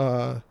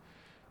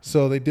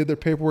 So they did their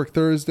paperwork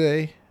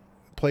Thursday,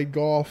 played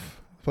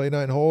golf, played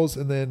 9 holes,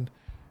 and then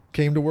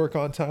came to work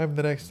on time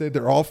the next day.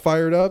 They're all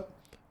fired up.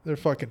 They're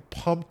fucking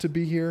pumped to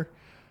be here.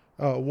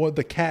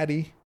 The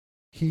caddy,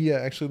 he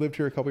actually lived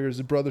here a couple years.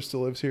 His brother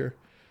still lives here.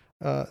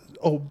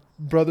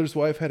 Brother's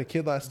wife had a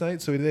kid last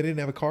night, so they didn't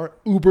have a car.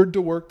 Ubered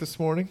to work this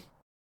morning.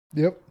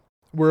 Yep.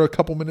 We're a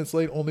couple minutes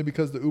late only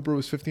because the Uber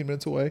was 15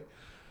 minutes away.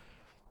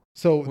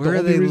 So Where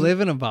are they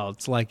living about?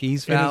 It's like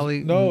East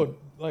Valley? No,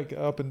 like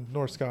up in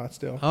North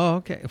Scottsdale. Oh,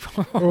 okay.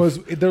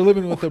 They're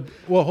living with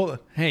hold on.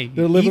 Hey,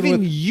 they're living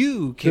even with,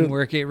 you can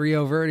work at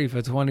Rio Verde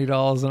for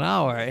 $20 an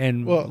hour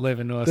and live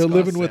in North Scottsdale. They're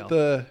living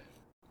with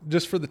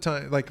just for the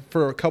time, like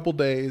for a couple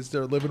days,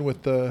 they're living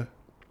with the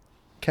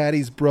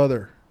caddy's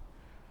brother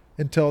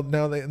until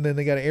now. And then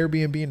they got an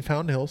Airbnb in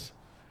Fountain Hills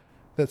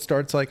that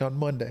starts like on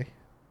Monday.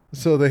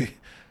 So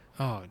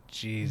oh,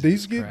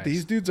 Jesus Christ.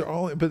 These dudes are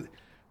all in. But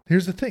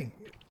here's the thing.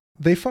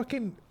 They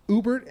fucking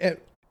Ubered at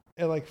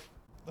like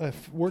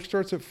work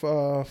starts at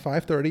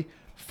 5:30,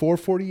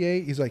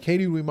 4:48. He's like, hey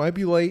dude, we might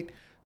be late.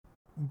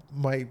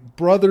 My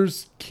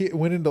brother's wife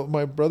went into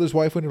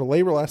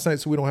labor last night,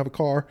 so we don't have a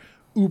car.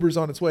 Uber's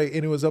on its way,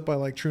 and it was up by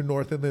like True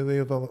North, and then they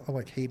have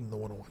like Hayden the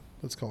 101,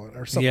 let's call it,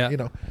 or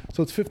something,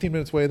 So it's 15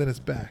 minutes away, then it's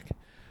back.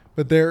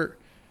 But they're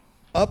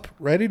up,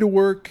 ready to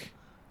work,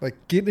 like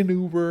getting an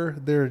Uber.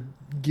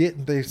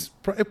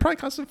 It probably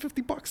cost them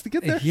 $50 to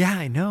get there. Yeah,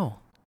 I know.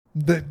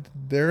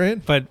 They're in.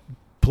 But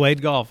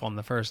played golf on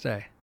the first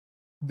day.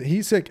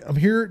 He's like, I'm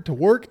here to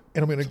work,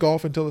 and I'm going to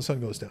golf until the sun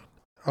goes down.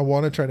 I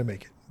want to try to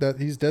make it.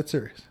 He's dead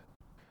serious.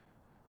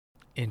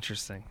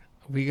 Interesting.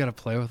 We got to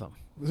play with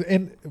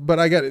him. But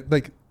I got it.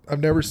 Like, I've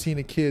never seen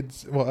a kid,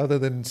 other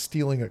than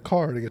stealing a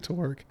car to get to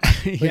work.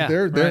 Like yeah,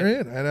 they're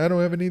in, and I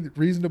don't have any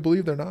reason to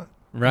believe they're not.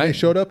 Right. They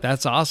showed up.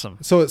 That's awesome.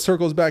 So it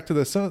circles back to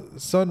the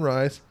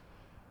sunrise.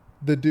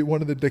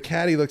 One of the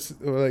caddy looks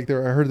like I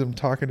heard them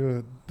talking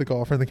to the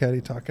golfer and the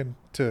caddy talking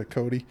to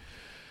Cody,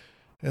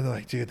 and they're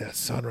like, "Dude, that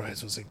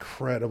sunrise was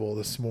incredible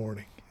this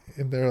morning."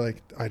 And they're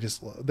like, "I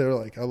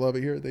love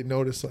it here." They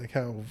notice like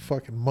how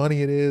fucking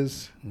money it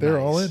is. They're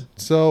all in.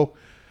 So,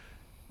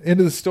 end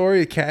of the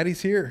story. A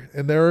caddy's here,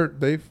 and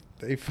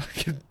they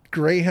fucking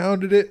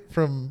greyhounded it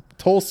from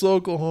Tulsa,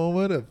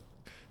 Oklahoma to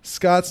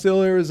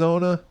Scottsdale,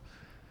 Arizona.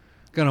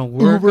 Gonna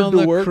work Ubered on to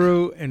the work.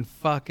 crew and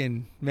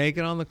fucking make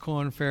it on the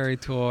Corn Ferry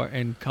tour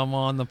and come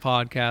on the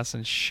podcast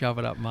and shove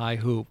it up my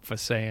hoop for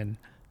saying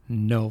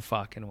no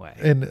fucking way.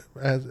 And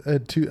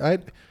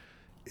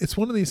it's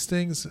one of these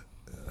things.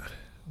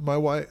 My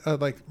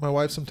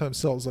wife sometimes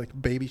sells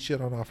like baby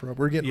shit on OfferUp.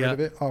 We're getting rid of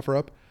it.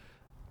 OfferUp.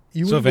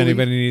 So if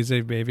anybody needs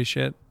a baby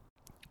shit,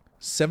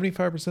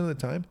 75% of the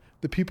time,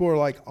 the people are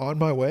like on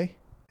my way,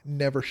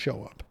 never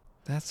show up.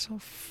 That's so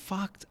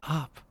fucked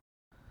up.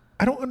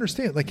 I don't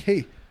understand. Like,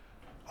 hey,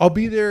 I'll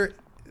be there.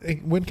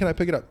 When can I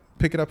pick it up?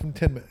 Pick it up in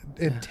 10 minutes.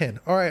 In 10.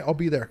 All right, I'll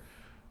be there.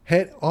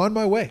 Head on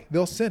my way.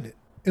 They'll send it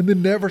and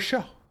then never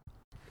show.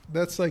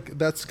 That's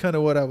kind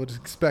of what I was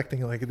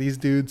expecting. Like these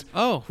dudes.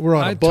 Oh, were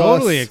on a bus. I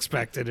totally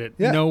expected it.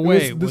 Yeah, no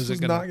way this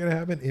was not going to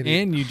happen.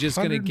 And you're just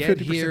going to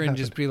get here and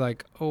just happened. be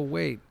like, oh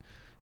wait,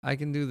 I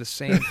can do the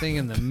same thing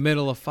in the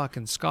middle of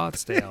fucking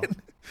Scottsdale.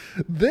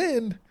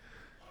 Then,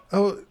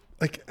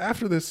 like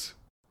after this,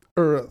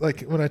 or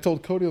like when I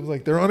told Cody, I was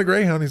like, they're on a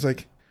Greyhound. He's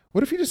like,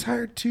 what if you just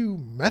hired 2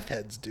 meth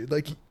heads, dude?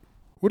 Like,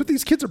 what if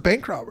these kids are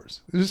bank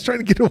robbers? They're just trying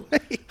to get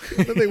away.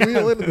 And then they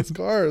wheel into this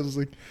car. I was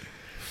like,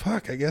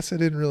 fuck, I guess I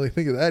didn't really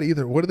think of that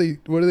either. What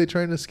are they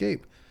trying to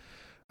escape?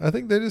 I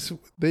think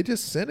they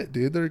just sent it,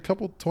 dude. They're a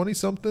couple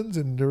 20-somethings,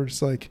 and they're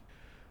just like,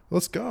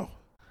 let's go.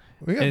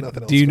 We got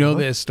nothing else. Do you know going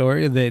on. their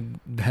story?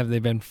 Have they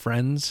been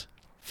friends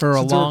for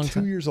a long Since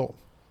time? they're 2 years old.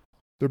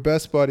 They're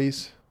best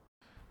buddies.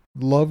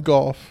 Love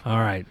golf. All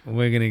right,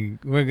 we're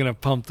gonna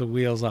pump the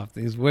wheels off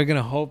these. We're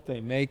gonna hope they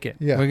make it.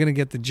 Yeah. We're gonna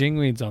get the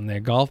jingweeds on their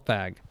golf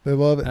bag. They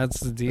love it. That's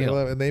the They deal.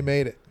 love it, and they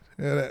made it.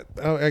 And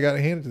I got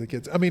to hand it to the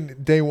kids. I mean,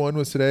 day one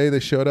was today. They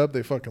showed up.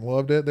 They fucking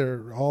loved it.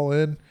 They're all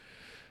in.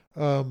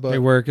 But They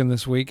working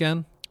this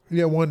weekend?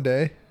 yeah, one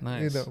day.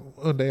 Nice.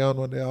 One day on,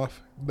 one day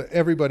off. But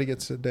everybody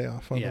gets a day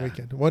off on the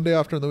weekend. One day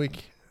off during the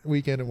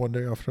weekend, and one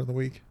day off during the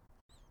week.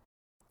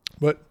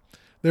 But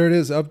there it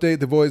is. Update.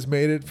 The boys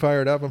made it.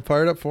 Fired up. I'm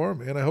fired up for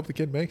them, and I hope the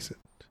kid makes it.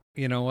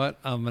 You know what?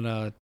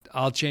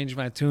 I'll change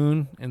my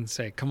tune and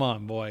say, come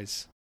on,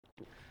 boys.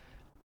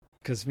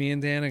 Because me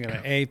and Dan are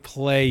going to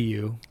play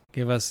you.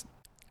 Give us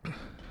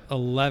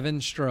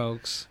 11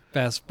 strokes,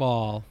 best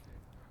ball.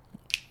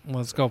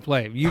 Let's go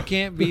play. You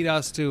can't beat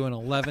us to an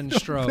 11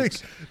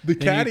 strokes. The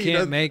caddy you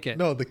can't make it.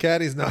 No, the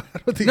caddy's not. I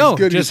don't think No, he's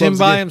good. just him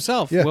by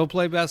himself. Yeah. We'll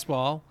play best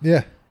ball.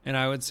 Yeah. And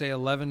I would say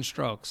 11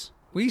 strokes.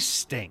 We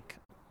stink.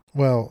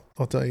 Well,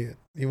 I'll tell you.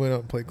 He went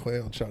out and played clay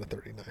and shot a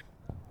 39.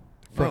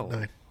 Front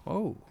 9.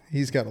 Oh.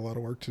 He's got a lot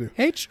of work to do.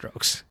 8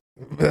 strokes.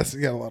 He's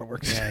got a lot of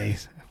work to do. Yeah,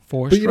 he's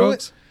 4 But you know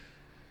strokes.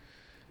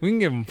 We can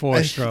give him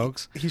 4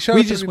 strokes. He shot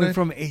We a just 39. went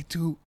from 8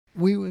 to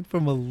We went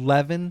from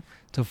 11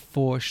 to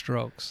 4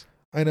 strokes.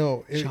 I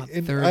know. Shot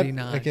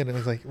 39. Again, it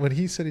was like when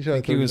he said he shot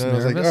Think he 39, was I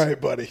was like, nervous? all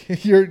right, buddy,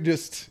 you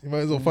might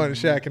as well find a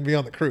shack and be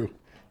on the crew.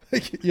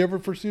 Like, you ever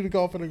pursued a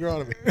golf in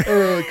agronomy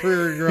or a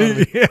career in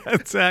agronomy? Yeah,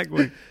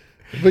 exactly.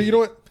 But you know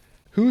what?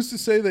 Who's to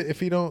say that if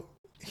he don't?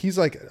 He's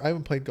like, I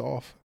haven't played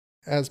golf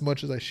as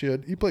much as I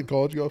should. He played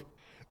college golf.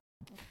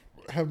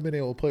 Haven't been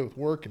able to play with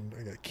work and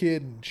I got a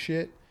kid and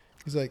shit.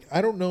 He's like,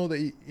 I don't know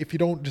that if you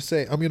don't just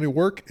say I'm going to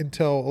work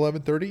until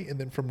 11:30 and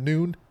then from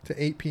noon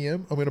to 8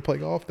 p.m. I'm going to play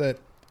golf, that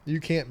you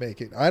can't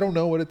make it. I don't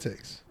know what it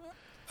takes.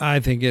 I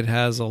think it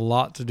has a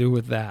lot to do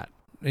with that.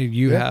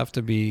 You have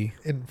to be.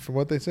 And from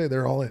what they say,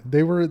 they're all in.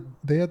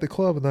 They had the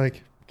club and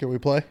like, can we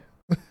play?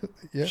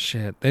 Yeah.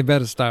 Shit. They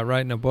better start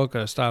writing a book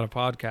or start a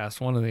podcast,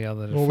 one or the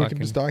other. Well, we can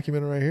just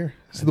document it right here.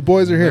 So the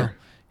boys are here.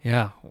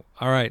 Yeah.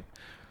 All right.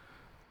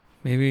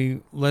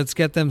 Maybe let's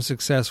get them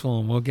successful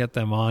and we'll get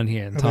them on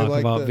here and talk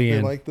about being.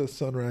 They like the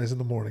sunrise in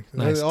the morning.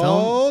 Nice. It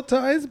all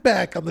ties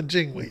back on the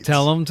jingweeds.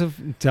 Tell them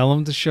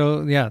to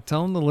show. Yeah.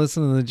 Tell them to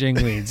listen to the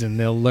jingweeds and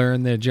they'll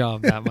learn their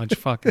job that much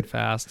fucking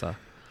faster.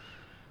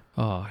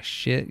 Oh,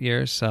 shit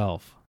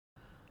yourself.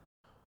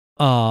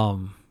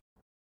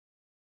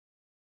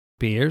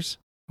 Beers?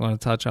 Want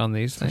to touch on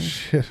these things?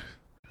 Shit.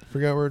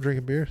 Forgot we were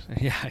drinking beers.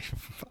 Yeah,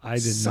 I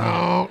did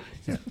not.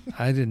 Yeah,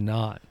 I did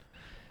not.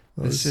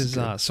 Oh, this is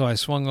so I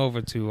swung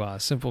over to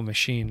Simple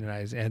Machine, and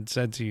I had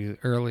said to you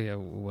earlier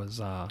was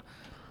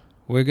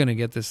we're going to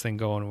get this thing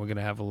going. We're going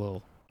to have a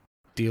little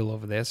deal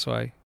over there. So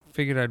I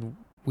figured I'd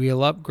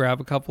wheel up,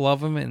 grab a couple of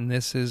them, and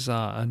this is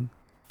a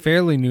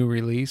fairly new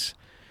release.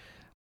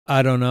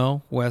 I don't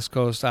know, West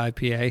Coast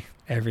IPA.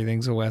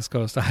 Everything's a West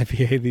Coast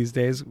IPA these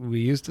days.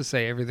 We used to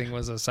say everything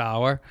was a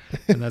sour,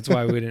 and that's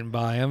why we didn't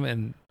buy them.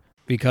 And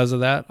because of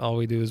that, all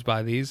we do is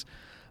buy these.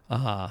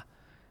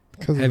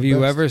 Have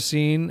you ever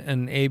seen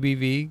an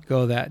ABV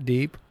go that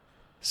deep?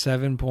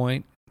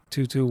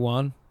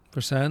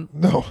 7.221%?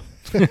 No.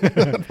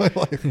 Not in my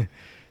life.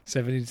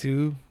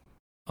 72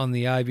 on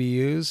the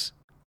IBUs.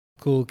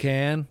 Cool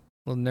can.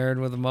 Little nerd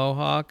with a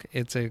mohawk.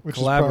 It's a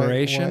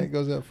collaboration why it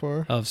goes that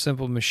far. of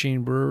Simple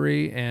Machine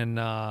Brewery and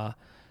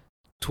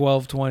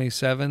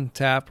 1227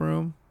 Tap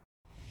Room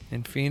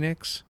in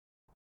Phoenix.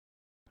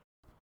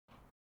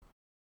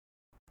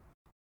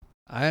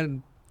 I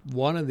had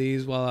one of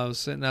these while I was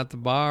sitting at the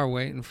bar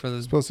waiting for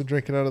this. Supposed to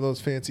drink it out of those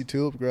fancy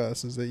tulip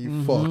glasses that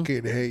you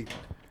fucking hate.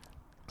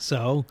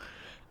 So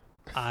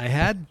I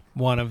had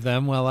one of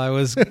them while I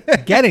was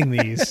getting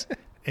these,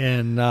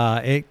 and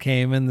it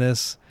came in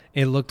this.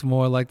 It looked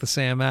more like the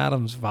Sam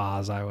Adams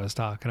vase I was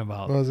talking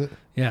about. Was it?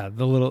 Yeah,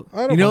 the little.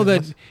 I don't You know mind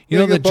that. those. You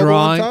know Like the a bubble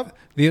on drawing. top?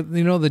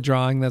 You know the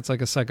drawing that's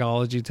like a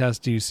psychology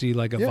test. Do you see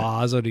like a Yeah.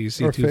 vase or do you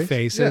see Or two face?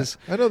 faces?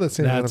 Yeah, I know that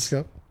Sam Adams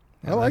That's- cup.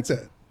 Yeah, I like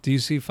that's- that. Do you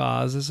see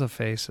vases or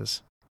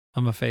faces?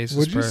 I'm a faces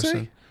What'd you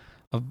person.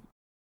 say?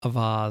 A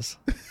vase.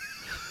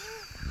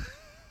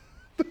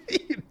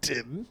 You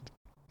didn't.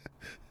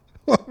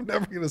 Well, I'm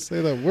never going to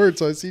say that word,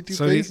 so I see two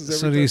faces every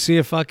So do time. you see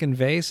a fucking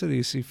vase or do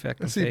you see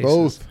fucking I see faces?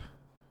 both.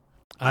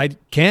 I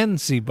can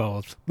see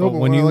both. No, but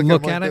when you I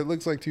look I'm at like, it,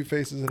 looks like two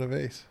faces in a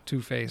vase.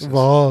 two faces.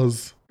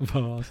 Vase.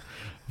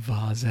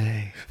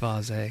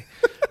 Vase.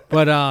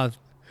 But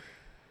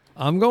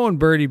I'm going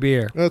Birdie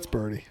beer. That's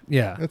Birdie.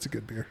 Yeah. That's a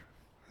good beer.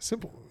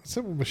 Simple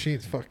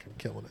Machine's fucking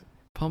killing it.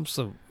 Pumps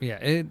the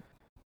it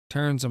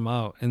turns them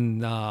out.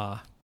 And the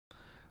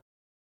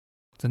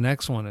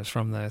next one is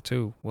from there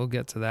too. We'll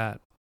get to that.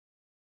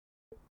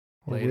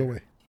 Or Later. will we?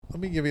 Let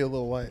me give you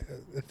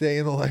a day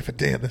in the life of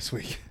Dan this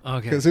week.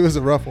 Okay. Because it was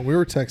a rough one. We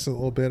were texting a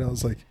little bit. I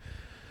was like,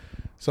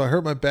 so I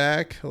hurt my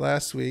back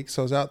last week,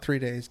 so I was out 3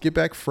 days. Get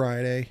back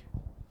Friday,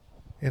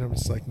 and I'm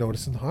just like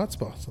noticing the hot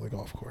spots on the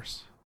golf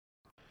course.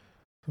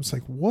 I'm just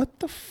like, what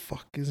the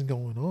fuck is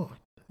going on?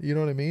 You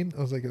know what I mean?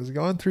 I was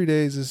gone 3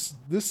 days.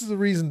 This is the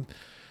reason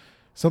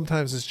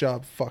sometimes this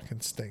job fucking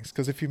stinks.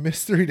 Because if you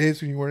miss 3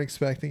 days when you weren't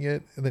expecting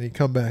it, and then you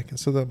come back, and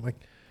so then I'm like,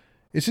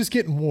 it's just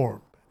getting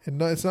warm,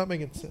 and it's not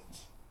making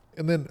sense.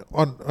 And then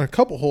on a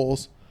couple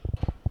holes,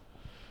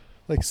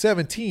 like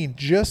 17,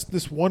 just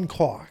this one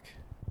clock.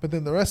 But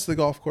then the rest of the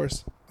golf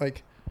course,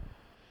 like,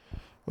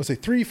 let's say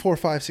 3, 4,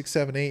 5, 6,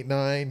 7, 8,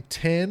 9,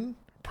 10,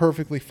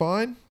 perfectly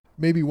fine.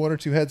 Maybe one or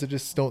two heads that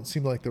just don't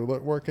seem like they're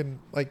working.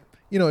 Like,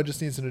 you know, it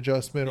just needs an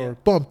adjustment or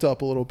bumped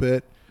up a little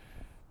bit.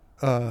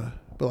 But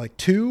like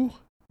 2,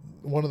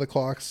 one of the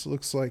clocks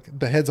looks like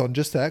the heads on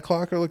just that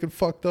clock are looking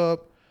fucked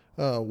up.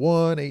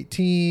 1,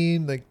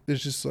 18, like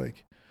there's just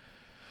like.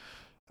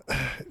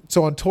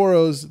 So on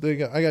Toros, I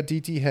got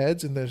DT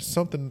heads, and there's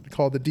something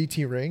called the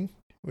DT ring,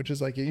 which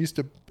is like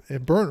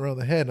it burnt around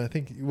the head. And I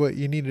think what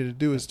you needed to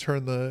do is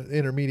turn the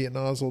intermediate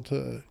nozzle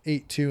to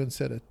 8.2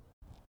 instead of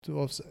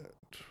 12.6.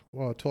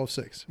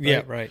 Right?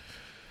 Yeah, right.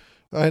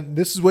 And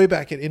this is way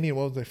back at Indian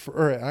Wells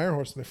or at Iron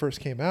Horse when they first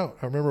came out.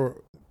 I remember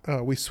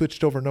we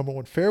switched over number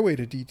 1 fairway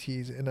to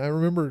DTs, and I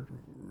remember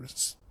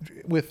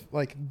with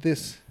like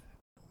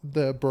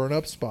the burn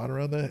up spot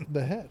around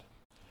the head.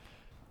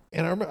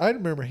 And I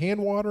remember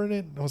hand watering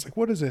it. And I was like,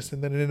 what is this?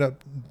 And then it ended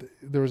up,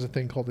 there was a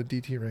thing called the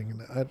DT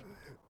ring. And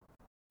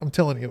I'm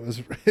telling you,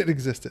 it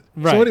existed.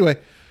 Right. So anyway,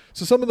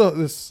 so some of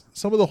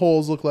the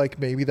holes look like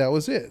maybe that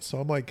was it. So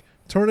I'm like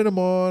turning them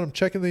on. I'm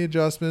checking the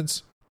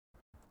adjustments.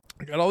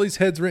 I got all these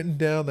heads written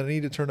down that I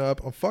need to turn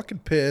up. I'm fucking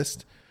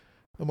pissed.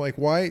 I'm like,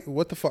 why?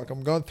 What the fuck?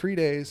 I'm gone 3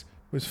 days.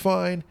 It was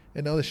fine,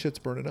 and now this shit's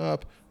burning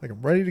up. Like,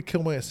 I'm ready to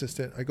kill my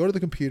assistant. I go to the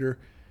computer.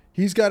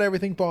 He's got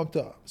everything bumped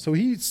up. So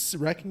he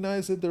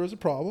recognized that there was a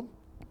problem.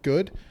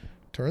 Good.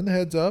 Turn the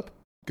heads up.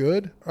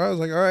 Good. I was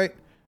like, all right.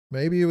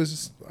 Maybe it was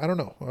just, I don't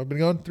know. I've been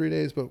gone 3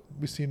 days, but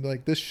we seemed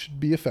like this should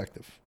be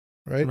effective.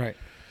 Right? Right.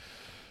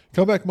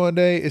 Come back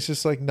Monday. It's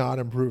just like not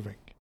improving.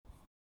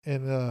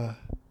 And I'm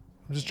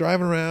just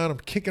driving around. I'm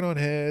kicking on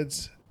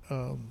heads.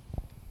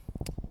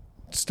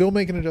 Still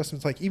making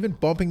adjustments, like even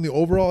bumping the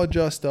overall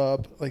adjust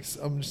up. Like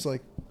I'm just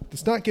like,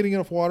 it's not getting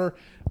enough water.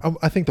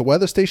 I think the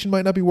weather station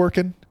might not be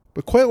working,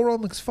 but coil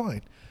run looks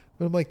fine.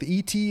 But I'm like, the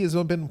ET has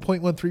been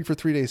 0.13 for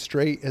 3 days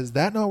straight. Is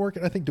that not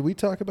working? I think, did we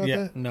talk about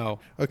that? No.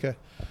 Okay.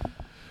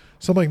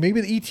 So I'm like,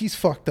 maybe the ET's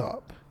fucked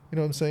up. You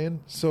know what I'm saying?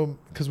 So,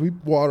 because we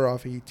water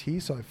off ET,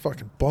 so I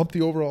fucking bumped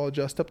the overall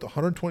adjust up to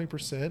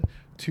 120%.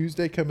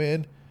 Tuesday come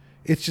in.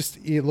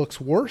 It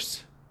looks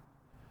worse.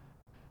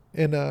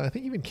 And I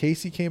think even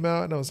Casey came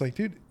out, and I was like,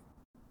 dude,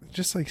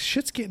 just like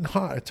shit's getting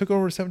hot. I took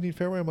over 17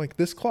 fairway. I'm like,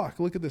 this clock,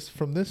 look at this.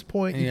 From this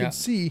point, you can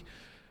see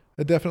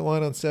a definite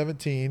line on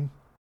 17.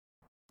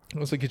 I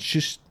was like,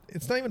 it's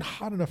not even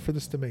hot enough for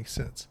this to make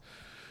sense.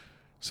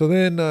 So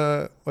then,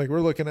 like, we're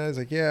looking at it. It's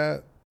like, yeah.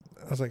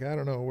 I was like, I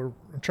don't know.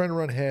 I'm trying to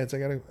run heads. I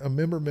got a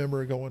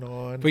member going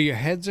on. But your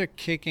heads are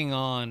kicking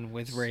on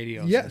with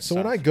radios. Yeah. So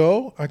when I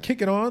go, I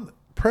kick it on.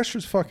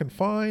 Pressure's fucking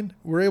fine.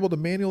 We're able to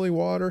manually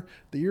water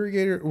the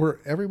irrigator. Where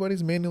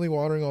everybody's manually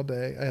watering all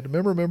day. I had a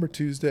member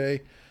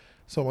Tuesday,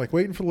 so I'm like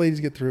waiting for the ladies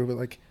to get through. But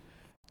like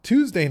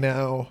Tuesday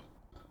now,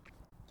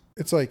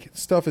 it's like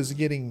stuff is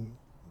getting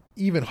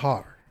even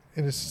hotter,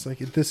 and it's just like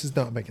this is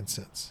not making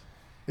sense.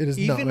 It is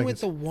not even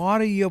with the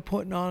water you're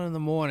putting on in the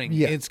morning.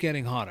 Yeah. It's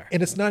getting hotter,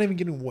 and it's not even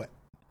getting wet.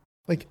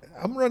 Like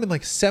I'm running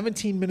like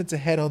 17 minutes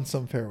ahead on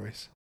some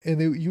fairways, and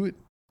you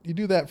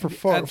do that for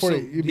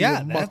 40.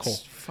 Yeah,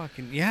 that's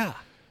fucking yeah.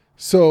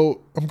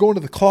 So I'm going to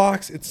the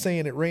clocks. It's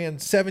saying it ran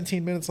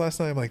 17 minutes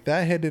last night. I'm like,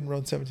 that head didn't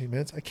run 17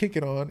 minutes. I kick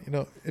it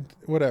on,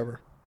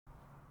 whatever.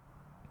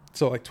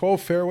 So like 12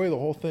 fairway, the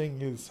whole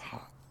thing is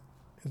hot.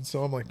 And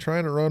so I'm like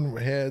trying to run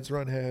heads.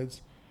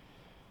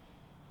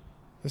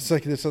 It's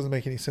like, this doesn't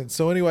make any sense.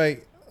 So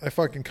anyway, I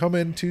fucking come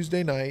in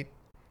Tuesday night.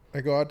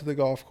 I go out to the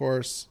golf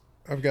course.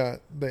 I've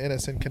got the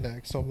NSN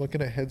Connect. So I'm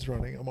looking at heads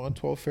running. I'm on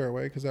 12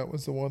 fairway because that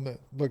was the one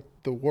that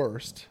looked the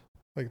worst.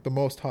 Like the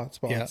most hot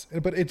spots.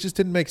 Yeah. But it just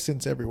didn't make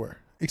sense everywhere.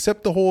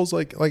 Except the holes,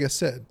 like I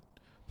said,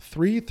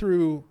 3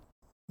 through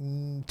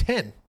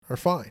 10 are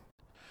fine.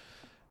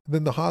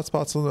 Then the hot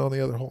spots are on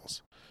the other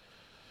holes.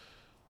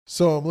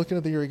 So I'm looking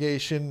at the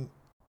irrigation.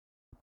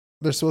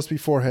 There's supposed to be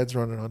 4 heads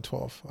running on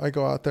 12. I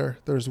go out there.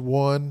 There's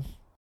one.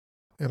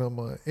 And I'm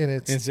like,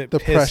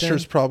 the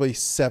pressure's probably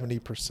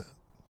 70%.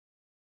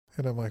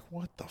 And I'm like,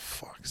 what the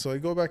fuck? So I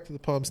go back to the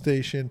pump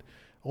station.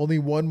 Only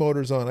one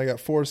motor's on. I got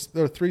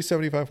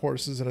 375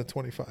 horses and a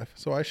 25.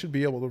 So I should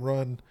be able to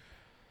run,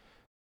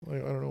 I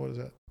don't know, what is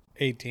that?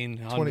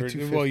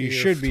 1,800. Well, you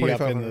should be up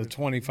in the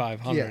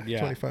 2,500. Yeah,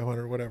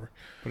 2,500, whatever.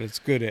 But it's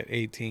good at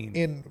 18.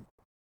 And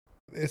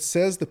it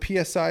says the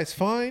PSI is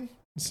fine.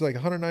 It's like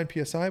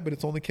 109 PSI, but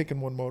it's only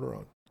kicking one motor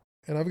on.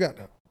 And I've got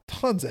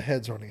tons of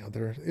heads running out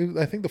there.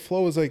 I think the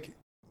flow is like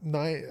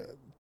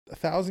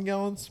 1,000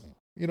 gallons.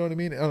 You know what I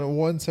mean? On a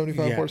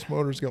 175 horse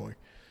motor's going.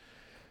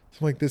 So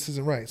I'm like, this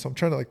isn't right. So I'm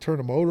trying to like turn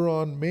the motor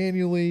on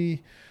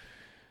manually.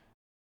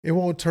 It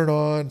won't turn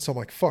on. So I'm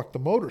like, fuck, the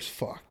motor's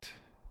fucked.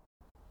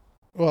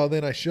 Well,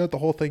 then I shut the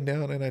whole thing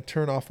down and I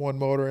turn off one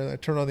motor and I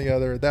turn on the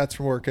other. That's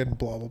working,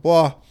 blah, blah,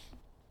 blah.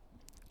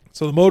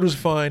 So the motor's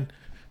fine.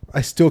 I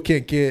still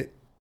can't get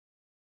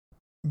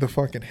the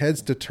fucking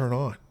heads to turn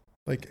on.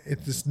 Like,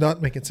 it's just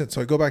not making sense.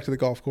 So I go back to the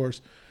golf course.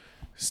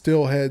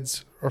 Still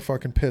heads are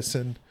fucking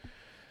pissing.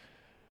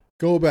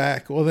 Go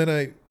back. Well, then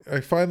I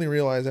finally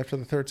realized after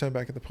the third time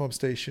back at the pump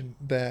station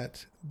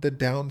that the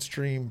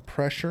downstream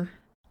pressure,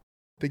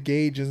 the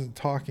gauge isn't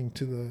talking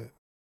to the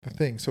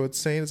thing. So it's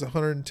saying it's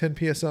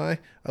 110 PSI.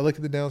 I look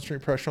at the downstream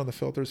pressure on the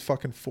filter, it's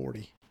fucking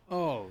 40.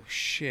 Oh,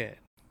 shit.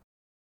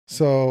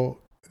 So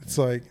it's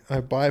like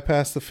I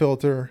bypass the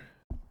filter.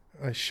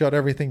 I shut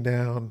everything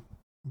down,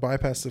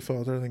 bypass the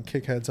filter, then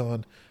kick heads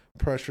on.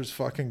 Pressure's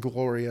fucking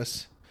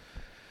glorious.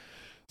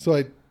 So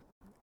I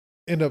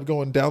end up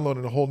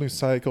downloading a whole new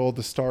cycle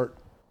to start.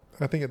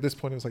 I think at this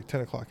point it was like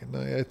 10 o'clock at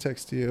night. I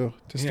text you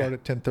to start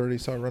at 10:30.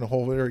 So I run a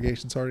whole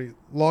irrigation. So already,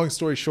 long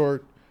story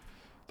short,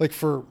 like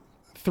for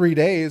 3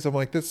 days, I'm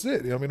like, that's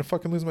it. I'm going to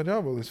fucking lose my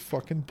job with this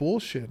fucking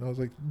bullshit. And I was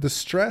like, the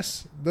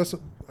stress, the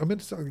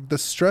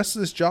stress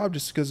of this job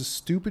just because of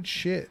stupid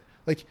shit.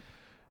 Like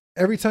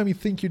every time you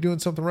think you're doing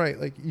something right,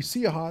 like you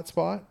see a hot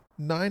spot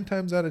 9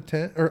 times out of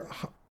 10 or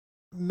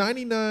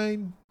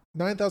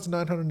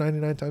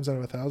 9,999 times out of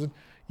 1,000.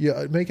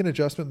 You make an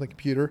adjustment in the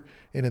computer,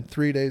 and in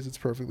 3 days, it's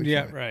perfectly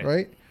fine.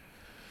 Right?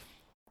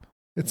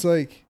 It's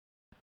like,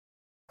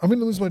 I'm going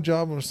to lose my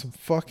job over some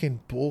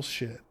fucking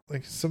bullshit.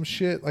 Like some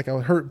shit, like I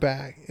would hurt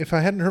back. If I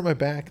hadn't hurt my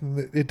back,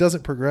 then it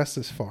doesn't progress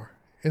this far.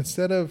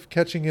 Instead of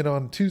catching it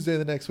on Tuesday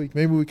the next week,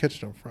 maybe we catch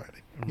it on Friday.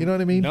 You know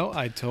what I mean? No,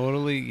 I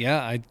totally,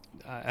 I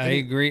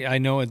agree. I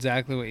know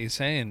exactly what you're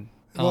saying.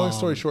 Long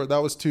story short,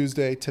 that was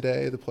Tuesday.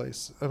 Today, the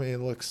place, I mean, it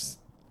looks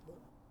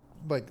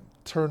like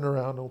turned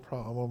around, no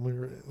problem. We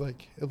were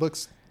like, it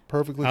looks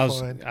perfectly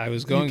fine. I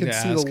was going to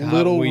ask,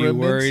 were you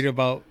worried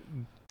about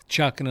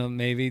chucking them?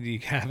 Maybe do you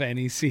have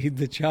any seed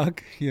to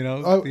chuck? You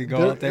know, you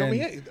go out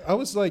there. I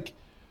was like,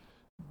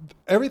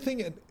 everything.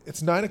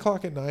 It's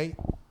 9:00 at night,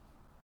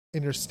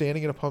 and you're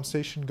standing at a pump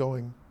station,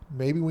 going,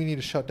 maybe we need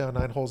to shut down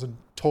 9 holes and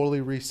totally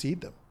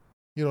reseed them.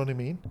 You know what I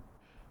mean?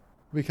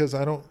 Because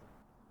I don't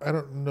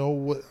know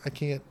what, I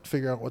can't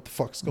figure out what the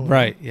fuck's going on.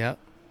 Right. Yeah.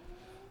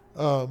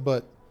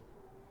 But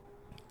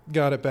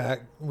got it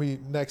back. We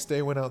next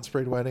day went out and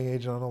sprayed wetting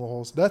agent on all the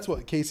holes. That's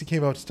what Casey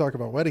came out to talk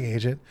about, wetting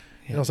agent.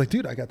 And I was like,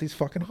 dude, I got these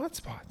fucking hot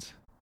spots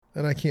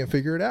and I can't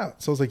figure it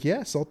out. So I was like,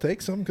 yes, I'll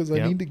take some because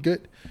I need to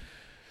get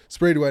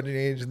sprayed wetting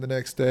agent the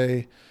next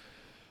day.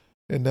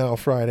 And now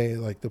Friday,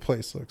 like the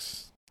place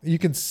looks, you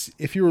can see,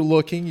 if you were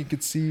looking, you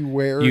could see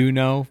where,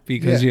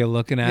 because you're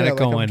looking at it, like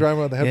going, I'm driving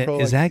around the head pro,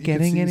 is that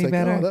getting any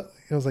better?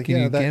 I was like,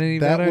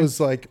 that was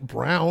like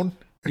brown.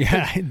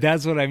 Yeah,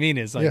 that's what I mean.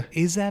 Is like,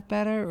 is that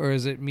better, or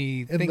is it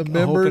me hoping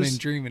and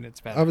dreaming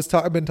it's better?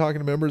 I've been talking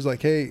to members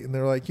like, hey, and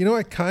they're like,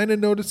 I kind of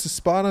noticed a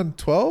spot on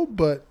 12,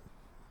 but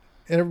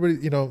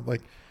everybody,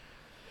 like,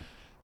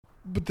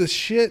 but the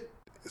shit,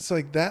 it's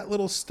like that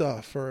little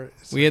stuff.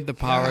 We had the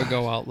power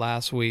go out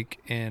last week,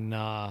 and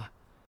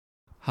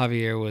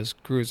Javier was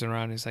cruising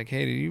around. He's like,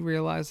 hey, did you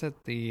realize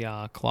that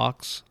the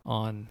clocks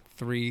on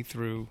 3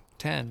 through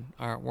 10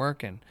 aren't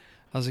working?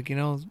 I was like,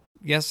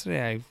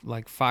 yesterday I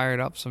like fired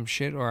up some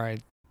shit, or I,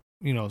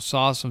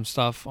 saw some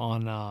stuff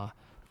on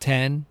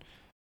 10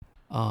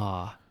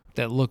 that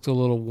looked a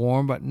little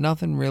warm, but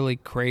nothing really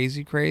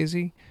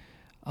crazy.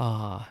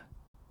 But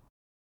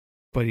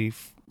he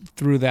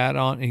threw that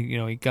on,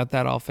 he got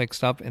that all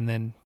fixed up, and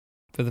then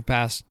for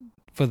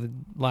the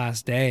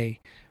last day,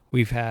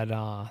 we've had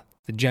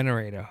the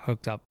generator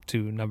hooked up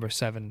to number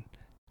 7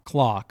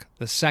 clock,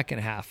 the second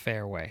half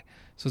fairway.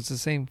 So it's the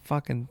same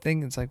fucking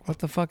thing. It's like, what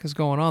the fuck is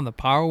going on? The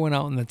power went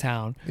out in the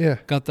town. Yeah.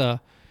 Got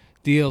the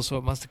deal, so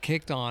it must have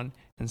kicked on,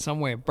 and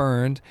somewhere it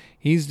burned.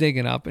 He's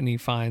digging up, and he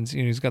finds,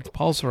 he's got the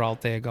pulsar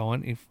out there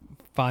going. He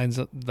finds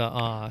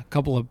the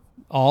couple of,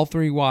 all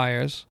 3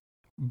 wires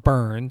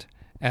burned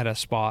at a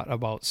spot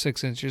about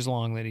 6 inches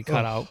long that he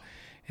cut out.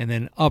 And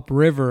then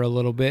upriver a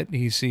little bit,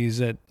 he sees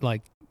that,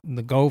 like,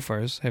 the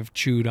gophers have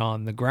chewed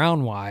on the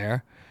ground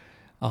wire.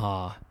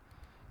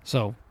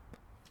 So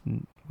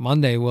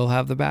Monday we'll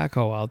have the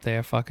backhoe out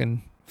there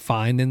fucking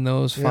finding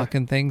those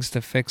fucking things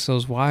to fix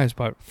those wires.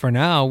 But for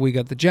now, we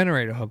got the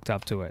generator hooked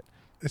up to it.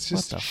 It's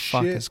just what the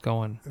fuck is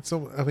going?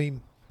 I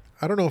mean,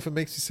 I don't know if it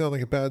makes you sound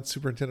like a bad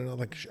superintendent. I'm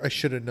like, I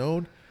should have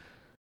known.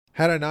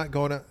 Had I not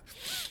gone out,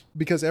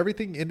 because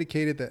everything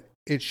indicated that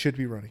it should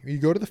be running. You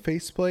go to the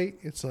faceplate,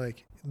 it's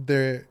like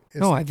there.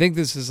 No, I think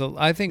this is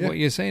what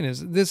you're saying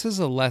is this is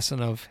a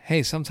lesson of,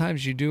 hey,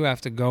 sometimes you do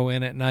have to go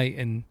in at night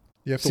and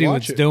you have to see watch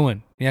what's it.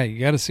 doing. Yeah, you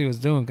got to see what's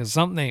doing because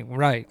something ain't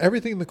right.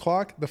 Everything in the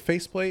clock, the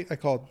faceplate, I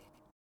called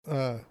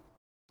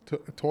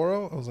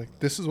Toro. I was like,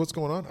 this is what's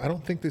going on. I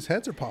don't think these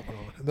heads are popping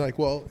on. And they're like,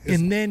 well,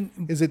 is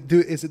it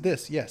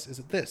this? Yes. Is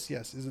it this?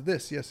 Yes. Is it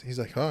this? Yes. He's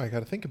like, I got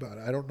to think about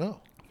it. I don't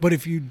know. But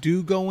if you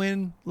do go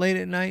in late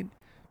at night,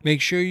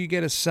 make sure you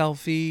get a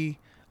selfie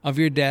of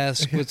your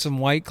desk with some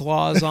White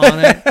Claws on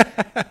it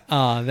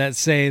that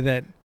say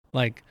that,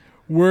 like,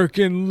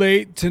 working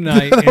late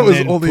tonight. That and was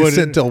then only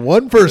sent to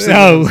one person.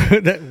 No,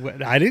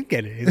 I didn't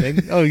get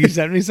anything. Oh, you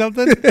sent me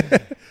something?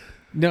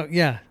 No,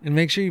 yeah. And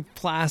make sure you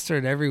plaster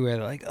it everywhere.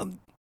 They're like, I'm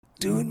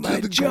doing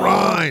my job.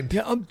 Grind.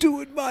 Yeah, I'm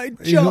doing my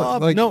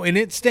job. No, and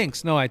it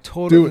stinks. No, I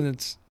totally.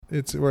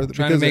 It's where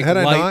trying to make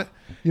light.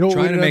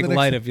 Trying to make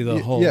light of you the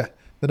whole. Yeah,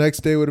 the next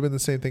day would have been the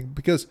same thing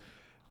because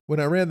when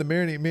I ran the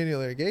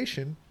manual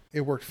irrigation,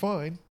 it worked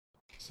fine.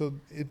 So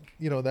it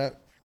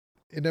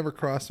never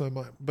crossed my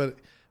mind. But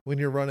when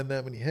you're running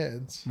that many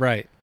heads,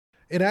 right?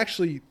 And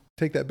actually,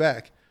 take that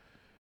back.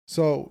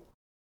 So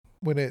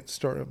when it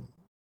started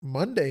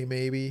Monday,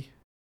 maybe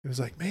it was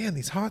like, man,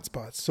 these hot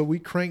spots. So we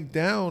cranked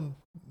down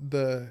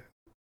the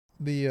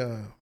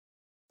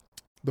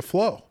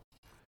flow.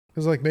 It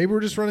was like, maybe we're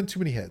just running too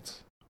many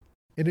heads,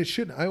 and it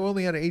shouldn't. I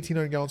only had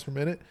 1,800 gallons per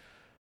minute.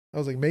 I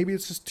was like, maybe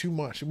it's just too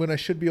much when I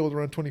should be able to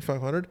run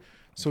 2,500.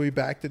 So we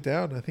backed it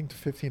down, I think, to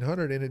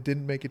 1,500, and it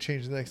didn't make a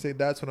change the next day.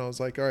 That's when I was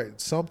like, all right,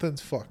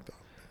 something's fucked up.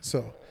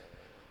 So,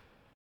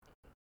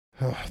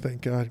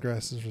 thank God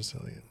grass is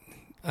resilient.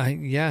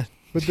 Yeah.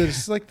 But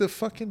there's like the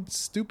fucking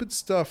stupid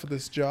stuff of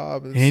this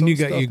job. And you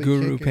got your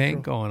Guru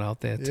paint going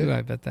out there, too. Yeah.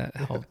 I bet that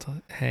helped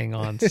hang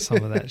on to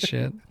some of that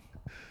shit.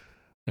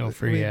 No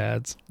free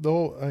ads.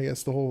 I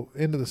guess the whole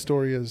end of the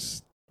story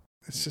is,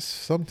 it's just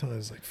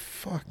sometimes like,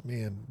 fuck,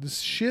 man. This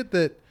shit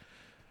that,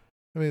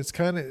 it's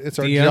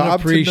our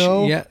job to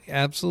know. Yeah,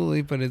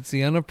 absolutely. But it's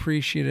the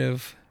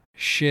unappreciative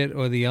shit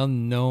or the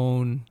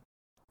unknown,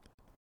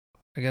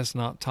 I guess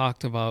not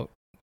talked about,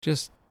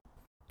 just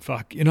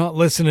fuck, you're not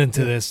listening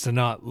to this to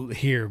not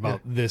hear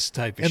about this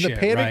type of and shit, the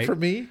panic right? for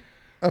me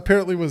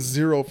apparently was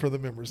zero for the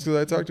members, because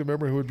I talked to a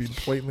member who would be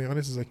blatantly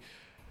honest. He's like,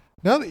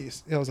 now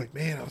that I was like,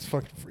 man, I was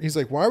fucking. He's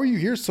like, why were you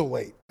here so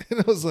late?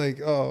 And I was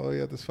like, oh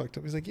yeah, this fucked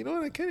up. He's like, you know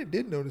what? I kind of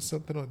did notice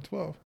something on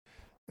 12.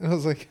 And I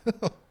was like,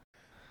 oh,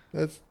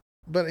 that's.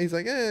 But he's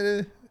like,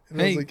 eh.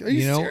 And I was like, are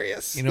you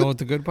serious? You know what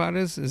the good part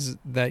is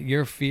that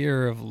your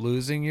fear of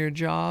losing your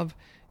job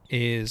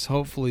is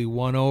hopefully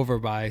won over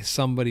by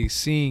somebody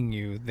seeing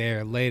you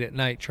there late at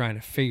night trying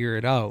to figure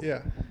it out.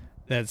 Yeah.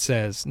 That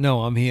says,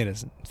 no, I'm here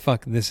to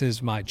fuck. This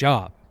is my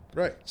job.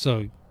 Right.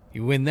 So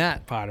you win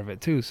that part of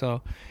it too.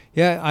 So,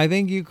 yeah, I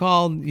think you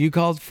called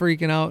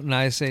freaking out, and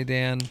I say,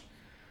 Dan,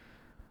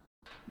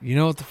 you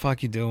know what the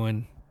fuck you're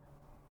doing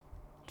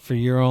for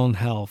your own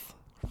health.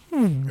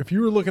 If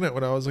you were looking at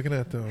what I was looking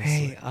at, though,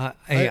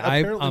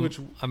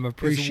 I'm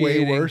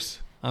appreciating. Way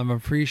worse. I'm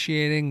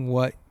appreciating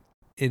what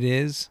it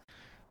is,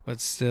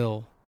 but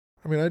still,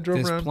 I mean, I drove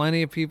there's around.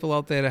 plenty of people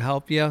out there to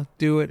help you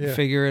do it,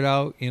 figure it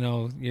out. You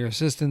know, your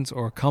assistants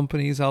or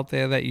companies out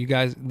there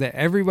that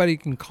everybody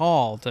can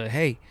call to,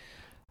 hey,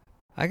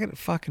 I got a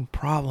fucking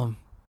problem.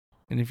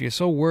 And if you're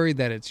so worried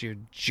that it's your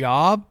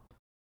job,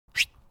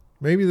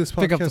 maybe this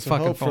pick up the podcast will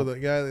fucking help phone. for the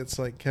guy that's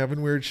like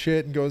having weird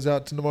shit and goes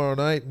out to tomorrow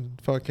night and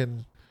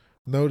fucking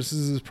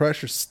notices his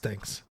pressure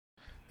stinks.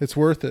 It's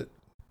worth it.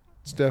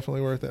 It's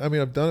definitely worth it. I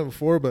mean, I've done it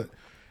before, but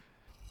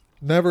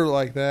never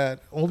like that.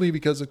 Only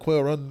because the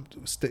Quail Run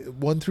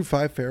 1 through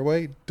 5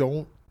 fairway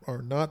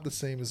are not the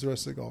same as the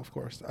rest of the golf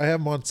course. I have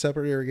them on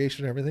separate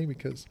irrigation and everything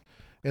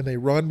and they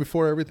run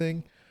before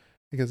everything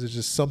because there's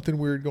just something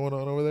weird going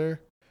on over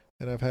there.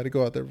 And I've had to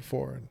go out there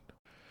before. And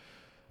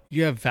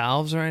you have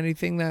valves or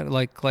anything that,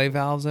 like clay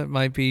valves that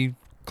might be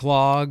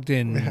clogged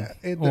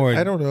or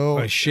I don't know.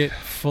 Or shit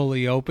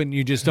fully open.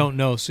 You just don't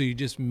know. So you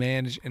just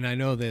manage. And I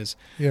know this.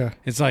 Yeah.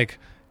 It's like,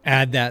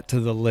 add that to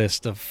the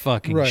list of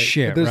fucking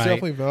shit, There's right?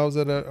 definitely valves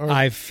that are.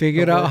 I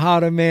figured out how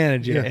to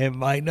manage it. Yeah. It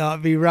might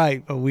not be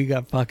right, but we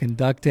got fucking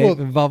duct tape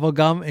and bubble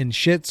gum and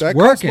shit's that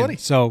costs working. money.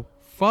 So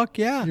fuck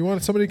yeah. You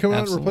want somebody to come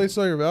out and replace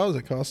all your valves?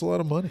 It costs a lot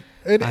of money.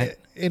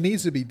 It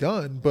needs to be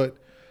done, but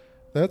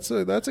that's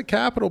a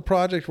capital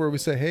project where we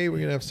say, hey, we're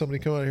gonna have somebody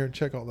come out here and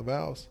check all the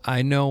valves.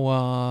 I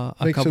know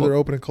make sure they're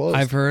open and closed.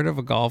 I've heard of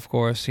a golf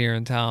course here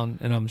in town,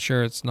 and I'm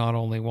sure it's not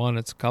only one;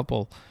 it's a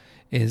couple.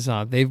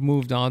 They've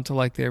moved on to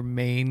like their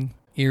main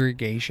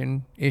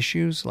irrigation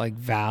issues, like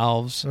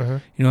valves. Uh-huh.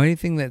 You know,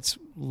 anything that's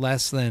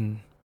less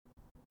than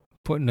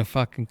putting a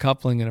fucking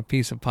coupling and a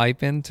piece of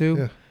pipe into.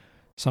 Yeah.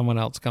 Someone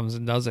else comes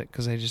and does it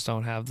because they just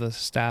don't have the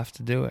staff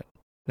to do it.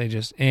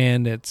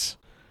 And it's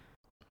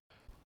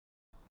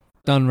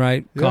done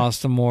right,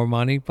 costs them more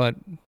money, but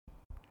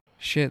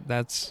shit,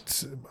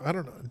 I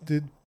don't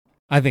know.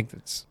 I think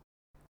that's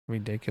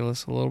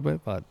ridiculous a little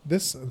bit, but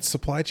this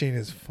supply chain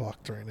is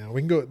fucked right now.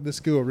 We can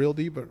go real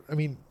deep, but I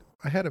mean,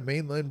 I had a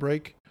main line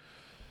break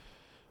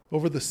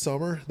over the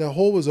summer. That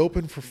hole was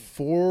open for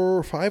 4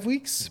 or 5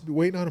 weeks,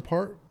 waiting on a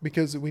part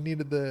because we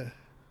needed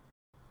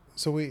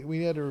so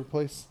we had to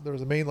replace, there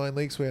was a main line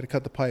leak, so we had to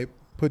cut the pipe,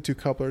 put 2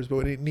 couplers,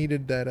 but it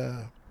needed that,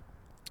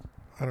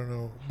 I don't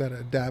know, that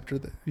adapter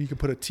that you could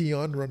put a T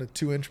on, run a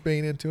 2-inch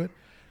main into it.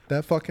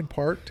 That fucking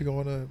part to go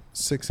on a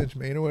 6-inch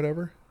main or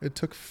whatever, it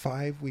took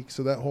 5 weeks.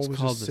 So that hole was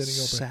just sitting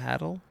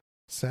open.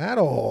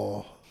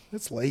 Saddle.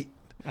 It's late.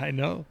 I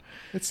know.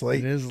 It's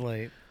late. It is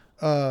late.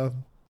 5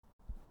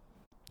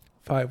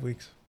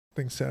 weeks.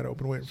 Things sat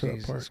open waiting for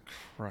that part. Jesus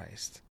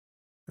Christ.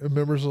 And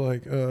members were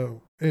like,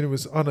 and it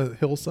was on a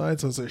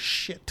hillside, so it was a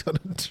shit ton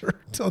of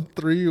dirt on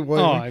 3.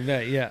 I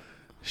bet, yeah.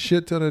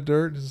 Shit ton of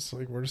dirt. It's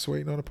like, we're just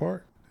waiting on a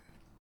part.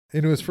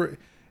 And it was for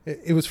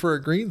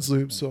a greens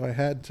loop, so I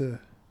had to,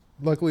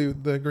 luckily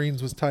the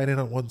greens was tied in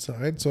on one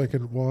side so I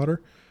could water,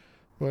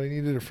 but I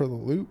needed it for the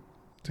loop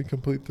to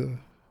complete the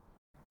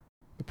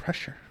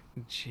pressure.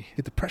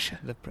 Get the pressure.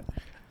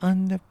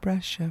 Under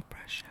pressure.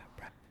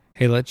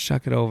 Hey, let's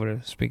chuck it over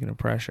to, speaking of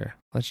pressure,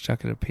 let's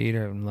chuck it to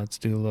Peter and let's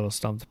do a little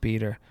stump to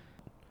Peter.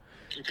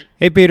 Okay.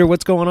 Hey, Peter,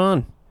 what's going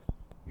on?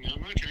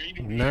 Not much. How you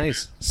doing?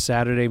 Nice.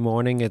 Saturday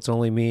morning. It's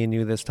only me and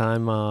you this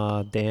time.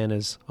 Dan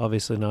is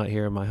obviously not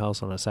here in my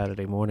house on a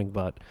Saturday morning,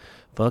 but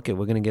fuck it.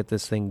 We're going to get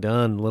this thing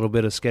done. A little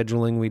bit of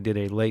scheduling. We did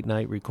a late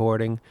night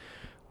recording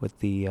with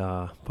the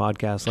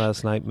podcast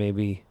last night.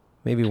 Maybe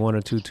 1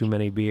 or 2 too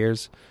many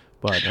beers,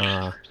 but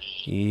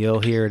you'll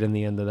hear it in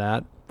the end of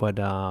that. But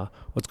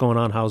what's going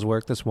on? How's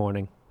work this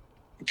morning?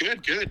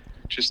 Good.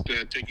 Just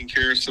taking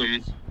care of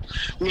some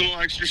little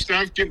extra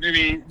stuff, getting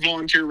any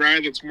volunteer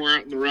ride that's more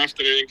out in the rough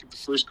that I didn't get the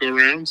first go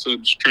around. So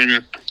just trying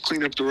to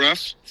clean up the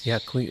rough. Yeah,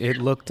 it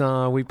looked,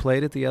 we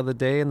played it the other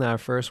day and our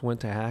first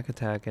went to Hack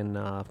Attack and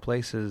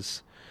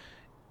places.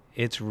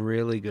 It's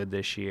really good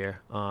this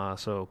year.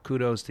 So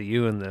kudos to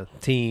you and the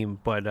team.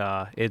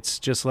 But it's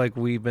just like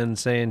we've been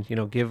saying,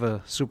 give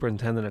a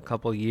superintendent a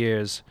couple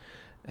years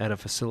at a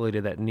facility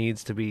that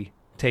needs to be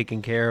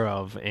taken care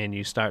of, and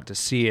you start to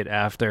see it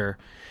after,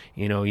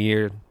 you know,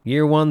 year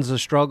one's a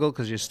struggle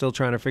because you're still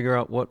trying to figure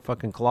out what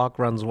fucking clock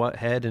runs what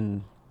head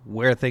and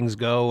where things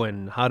go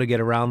and how to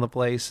get around the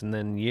place. And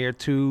then year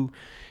two,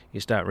 you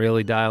start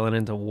really dialing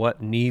into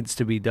what needs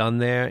to be done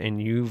there.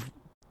 And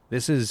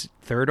this is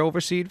third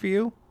overseed for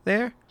you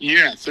there?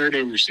 Yeah, third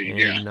overseed,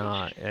 and,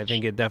 I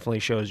think it definitely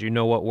shows you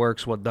know what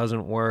works, what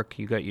doesn't work.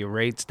 You got your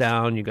rates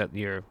down, you got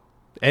your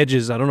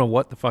edges. I don't know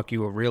what the fuck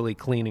you were really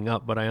cleaning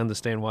up, but I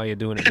understand why you're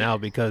doing it now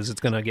because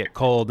it's going to get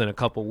cold in a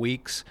couple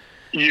weeks.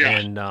 Yeah.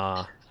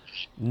 And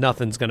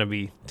nothing's going to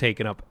be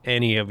taking up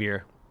any of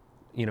your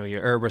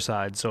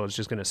herbicides, so it's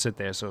just going to sit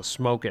there. So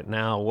smoke it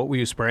now. What were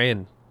you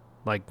spraying?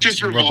 Like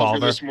just revolver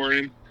this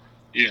morning.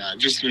 Yeah,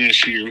 just an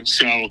issue.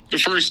 So the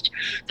first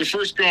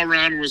go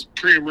around was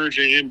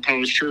pre-emergent in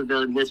post,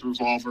 SureGuard with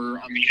revolver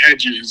on the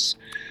edges.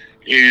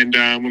 And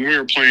when we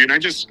were playing,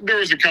 there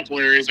was a couple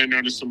areas I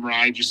noticed some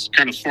rye just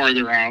kind of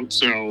farther out.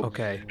 So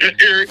okay,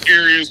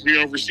 areas we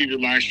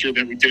overseeded last year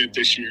that we did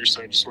this year.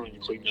 So I just wanted to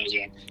clean those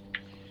up.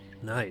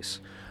 Nice.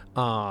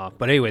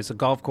 But anyways, the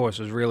golf course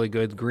was really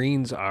good.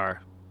 Greens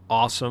are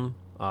awesome.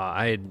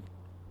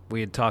 We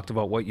had talked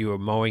about what you were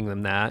mowing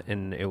them that,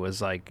 and it was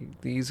like,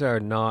 these are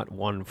not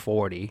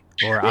 140,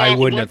 or well, I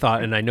wouldn't have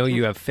thought, and I know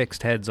you have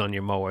fixed heads on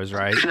your mowers,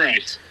 right?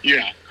 Correct.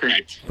 Yeah,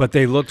 correct. But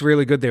they looked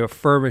really good. They were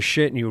firm as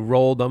shit, and you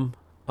rolled them.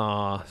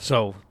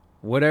 So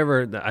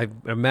whatever, I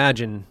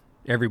imagine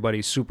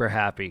everybody's super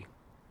happy,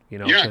 you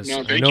know, because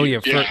I know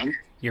your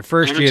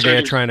first year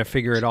there trying to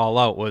figure it all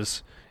out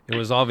was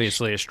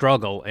obviously a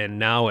struggle, and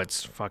now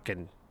it's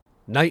fucking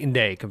night and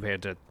day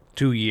compared to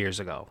 2 years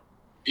ago.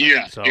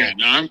 Yeah,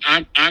 no,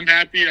 I'm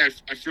happy. I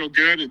feel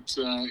good. It's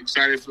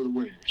excited for the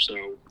winter.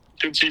 So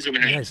good season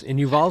ahead. Yes, and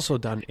you've also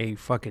done a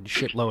fucking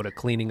shitload of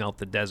cleaning out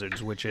the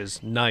deserts, which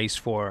is nice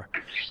for,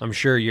 I'm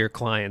sure, your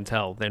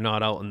clientele. They're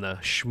not out in the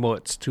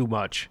schmutz too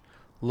much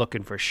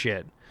looking for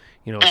shit.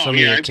 You know, some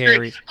of your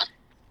carries.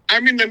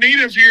 I mean, the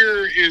native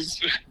here is,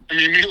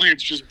 mainly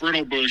it's just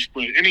brittle bush,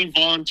 but any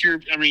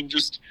volunteer,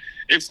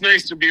 it's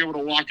nice to be able to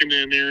walk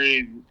into an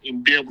area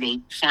and be able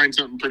to find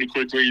something pretty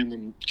quickly and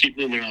then keep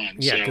moving on.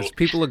 Yeah, because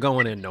people are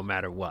going in no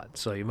matter what,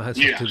 so you might as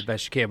well do the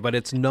best you can. But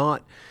it's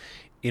not,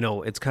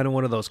 it's kind of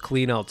one of those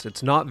clean-outs.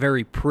 It's not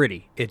very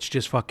pretty. It's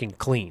just fucking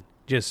clean.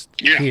 Just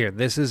here,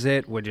 this is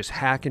it. We're just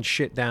hacking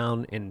shit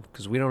down, and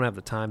because we don't have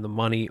the time, the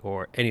money,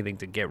 or anything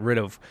to get rid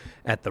of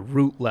at the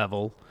root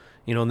level,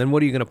 and then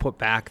what are you going to put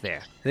back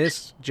there?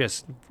 This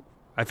just...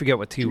 I forget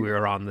what tee we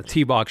were on. The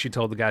tee box, you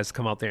told the guys to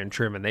come out there and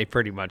trim, and they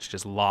pretty much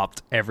just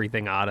lopped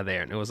everything out of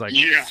there. And it was like,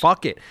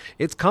 fuck it.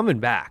 It's coming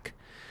back.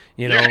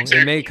 Exactly.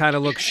 It may kind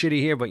of look shitty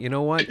here, but you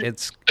know what?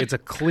 It's a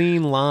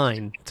clean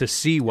line to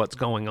see what's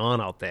going on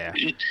out there.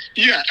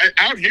 Yeah,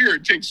 out here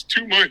it takes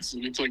 2 months,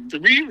 and it's like,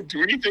 did we even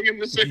do anything in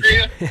this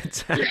area?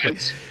 Exactly.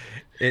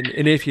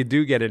 And if you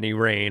do get any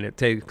rain, it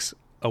takes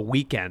a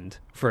weekend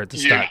for it to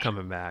start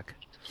coming back.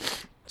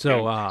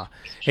 So,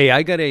 hey,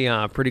 I got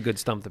a pretty good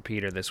stump to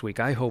Peter this week.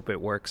 I hope it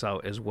works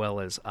out as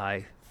well as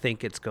I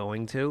think it's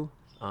going to.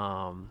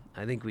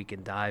 I think we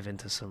can dive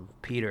into some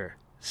Peter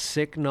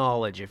sick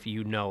knowledge if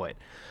you know it.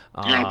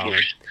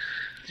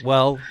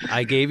 Well,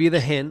 I gave you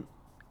the hint,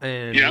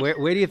 and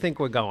where do you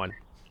think we're going?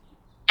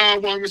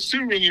 Well, I'm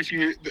assuming if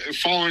you're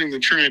following the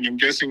trend, I'm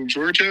guessing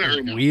Georgia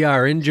or no? We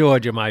are in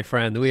Georgia, my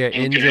friend. We are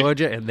in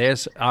Georgia, and there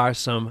are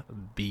some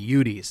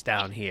beauties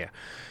down here.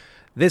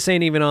 This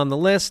ain't even on the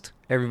list.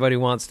 Everybody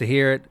wants to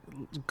hear it.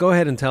 Go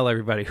ahead and tell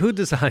everybody who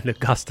designed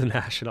Augusta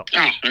National.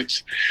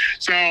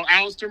 So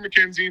Alistair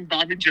McKenzie and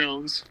Bobby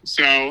Jones.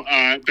 So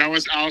that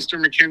was Alistair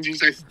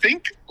McKenzie's, I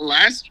think,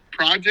 last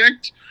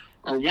project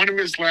or one of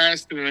his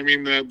last.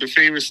 And the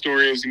famous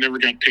story is he never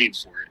got paid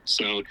for it.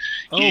 So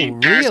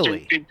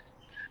he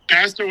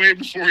passed away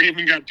before he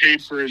even got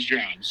paid for his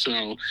job.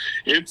 So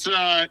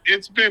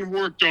it's been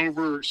worked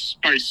over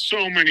by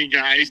so many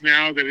guys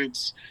now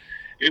that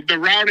the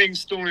routing's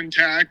still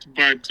intact,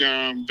 but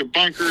the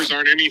bunkers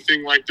aren't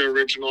anything like the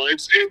original.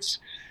 It's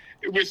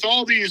with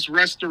all these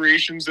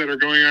restorations that are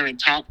going on in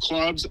top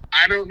clubs,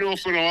 I don't know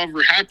if it'll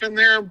ever happen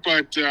there,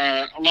 but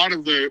a lot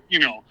of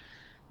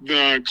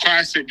the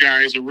classic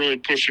guys are really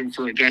pushing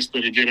for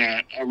Augusta to get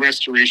a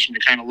restoration to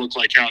kind of look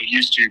like how it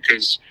used to,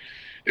 because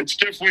it's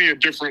definitely a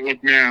different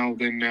look now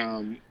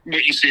than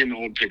what you see in the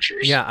old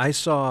pictures. Yeah, I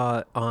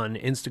saw on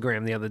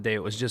Instagram the other day,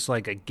 it was just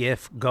like a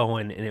GIF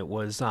going, and it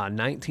was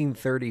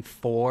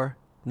 1934,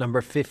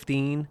 number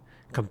 15,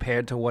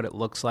 compared to what it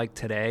looks like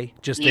today,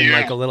 just in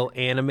like a little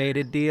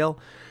animated deal.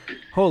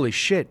 Holy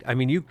shit.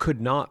 You could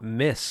not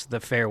miss the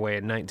fairway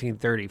in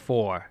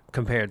 1934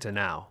 compared to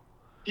now.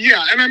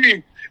 Yeah,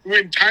 and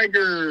when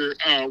Tiger,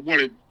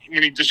 when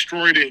he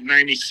destroyed it in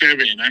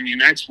 97,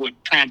 that's what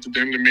prompted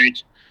them to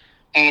make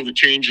all the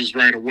changes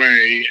right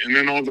away, and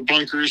then all the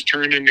bunkers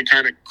turned into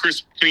kind of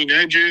crisp, clean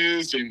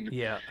edges, and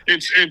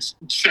it's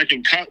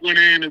second cut went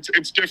in.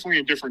 It's definitely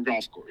a different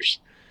golf course.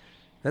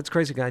 That's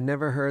crazy. I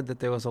never heard that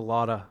there was a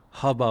lot of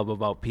hubbub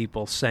about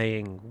people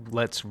saying,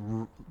 let's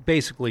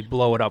basically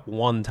blow it up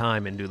one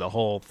time and do the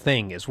whole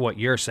thing, is what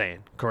you're saying,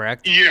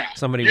 correct? Yeah.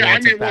 Somebody Yeah,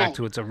 wants I mean, it back well,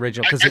 to its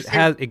original, because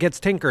it gets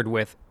tinkered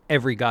with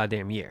every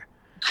goddamn year.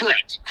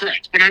 Correct.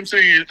 But I'm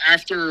saying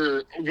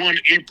after 1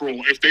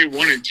 April, if they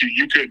wanted to,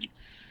 you could,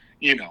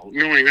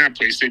 knowing that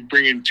place, they'd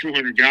bring in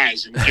 200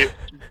 guys and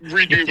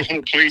redo the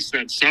whole place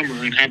that summer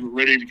and have it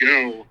ready to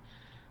go,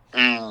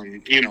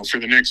 for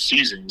the next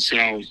season.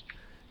 So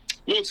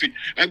we'll see.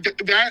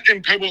 That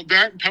and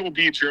Pebble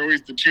Beach are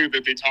always the two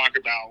that they talk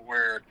about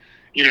where,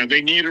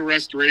 they need a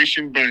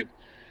restoration, but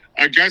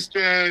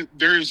Augusta,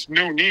 there's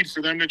no need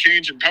for them to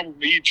change, and Pebble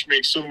Beach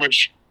makes so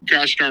much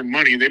gosh darn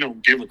money, they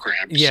don't give a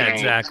crap. Yeah, so.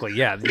 Exactly.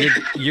 Yeah,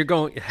 you're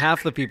going.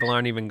 Half the people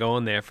aren't even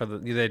going there for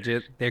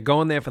they're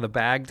going there for the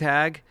bag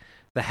tag,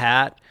 the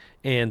hat,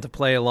 and to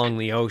play along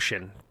the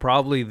ocean.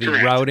 Probably the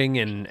Correct. routing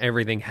and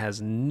everything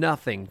has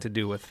nothing to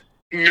do with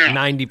No.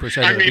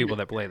 90% of the people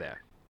that play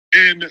there.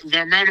 And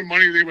the amount of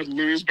money they would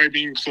lose by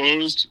being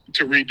closed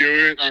to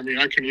redo it, I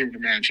couldn't even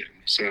imagine.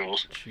 So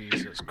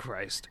Jesus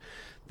Christ.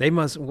 They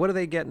must. What do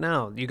they get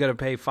now? You got to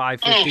pay $550,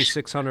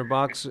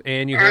 $600,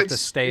 and you have to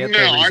stay at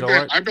the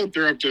resort. I bet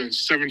they're up to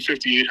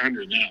 $750,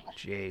 $800 now.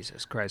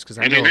 Jesus Christ! Because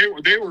I mean,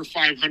 they were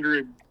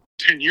 $500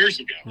 10 years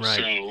ago. Right.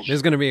 So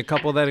there's going to be a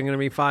couple that are going to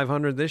be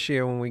 $500 this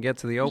year when we get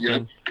to the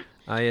Open. Yep.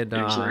 I had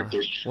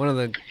Exactly.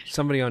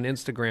 somebody on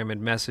Instagram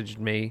had messaged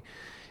me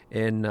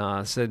and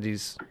said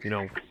he's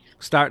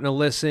starting to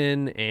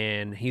listen,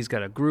 and he's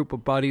got a group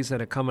of buddies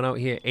that are coming out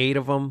here, 8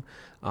 of them.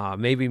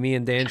 Maybe me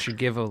and Dan should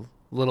give a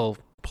little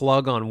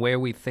plug on where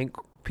we think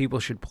people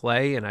should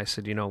play. And I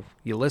said, you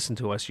listen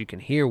to us, you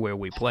can hear where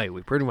we play.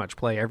 We pretty much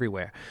play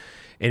everywhere.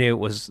 And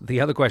the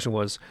other question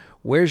was,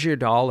 where's your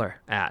dollar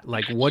at?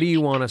 Like, what do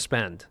you want to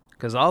spend?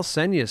 Because I'll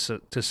send you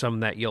to some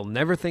that you'll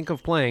never think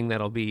of playing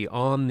that'll be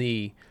on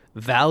the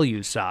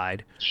value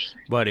side.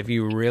 But if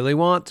you really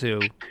want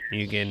to,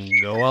 you can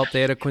go out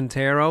there to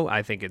Quintero.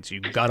 I think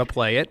you got to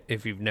play it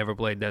if you've never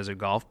played desert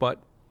golf, but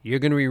you're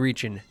going to be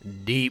reaching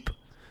deep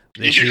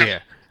this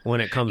year when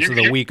it comes to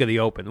the week of the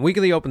Open. The week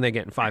of the Open, they're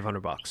getting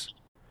 $500.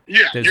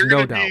 Yeah, there's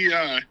no doubt.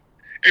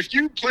 If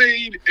you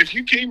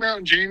came out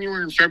in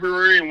January and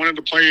February and wanted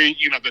to play,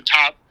 the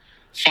top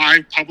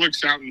 5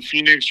 publics out in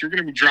Phoenix, you're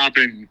going to be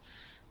dropping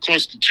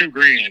close to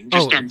 $2,000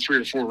 just on 3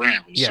 or 4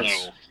 rounds.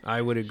 Yes, so.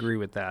 I would agree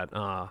with that.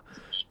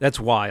 That's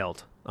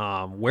wild.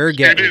 We're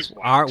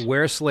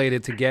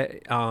slated to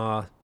get,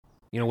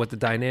 with the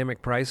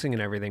dynamic pricing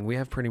and everything, we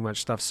have pretty much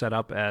stuff set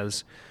up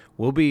as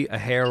we'll be a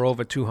hair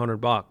over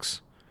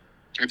 $200.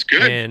 That's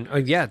good. And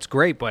it's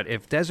great. But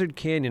if Desert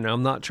Canyon,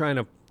 I'm not trying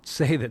to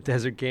say that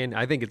Desert Canyon,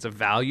 I think it's a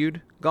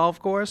valued golf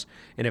course.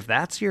 And if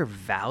that's your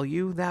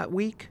value that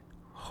week,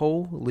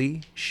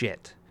 holy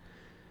shit.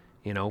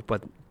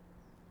 But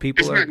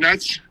people Isn't that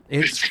nuts?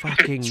 It's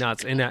fucking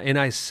nuts. And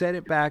I said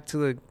it back to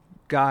the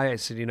guy. I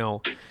said,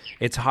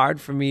 it's hard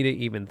for me to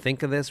even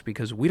think of this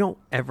because we don't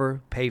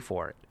ever pay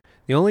for it.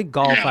 The only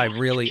golf I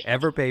really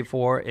ever pay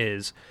for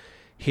is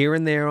here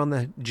and there on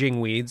the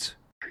Jingweeds.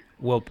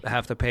 We'll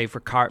have to pay for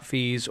cart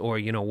fees or,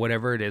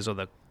 whatever it is, or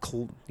the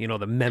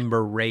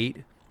member rate.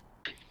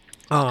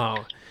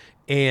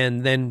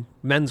 And then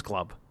men's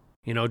club,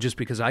 just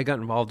because I got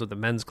involved with the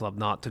men's club,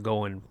 not to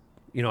go and,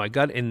 I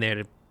got in there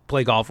to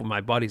play golf with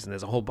my buddies, and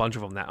there's a whole bunch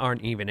of them that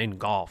aren't even in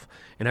golf.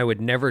 And I would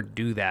never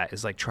do that,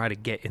 is like try to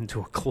get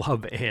into a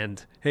club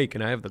and, hey,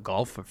 can I have the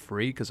golf for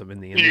free because I'm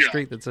in the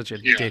industry? That's such a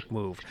dick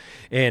move.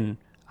 And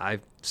I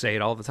say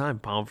it all the time,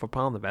 pound for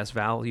pound, the best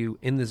value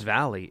in this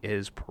valley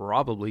is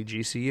probably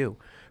GCU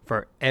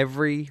for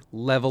every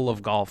level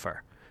of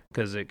golfer,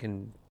 because it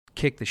can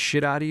kick the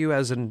shit out of you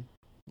as an,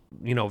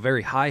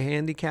 very high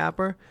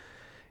handicapper,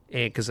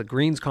 and because the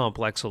greens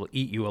complex will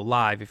eat you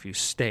alive if you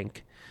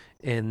stink.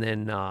 And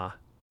then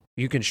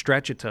you can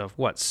stretch it to,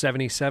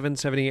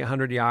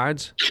 7,800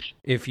 yards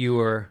if you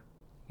were,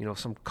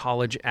 some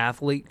college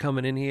athlete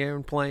coming in here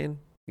and playing.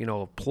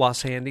 A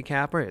plus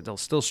handicapper, it'll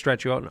still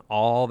stretch you out, and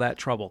all that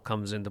trouble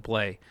comes into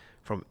play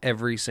from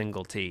every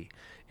single tee.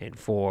 And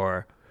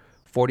for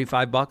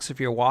 $45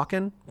 if you're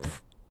walking,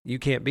 you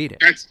can't beat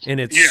it. And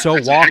it's so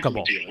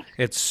walkable.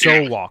 It's so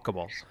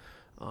walkable.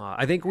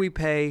 I think we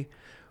pay,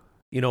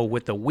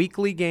 with the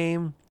weekly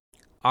game,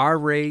 our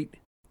rate,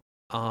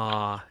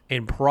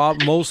 and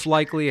most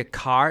likely a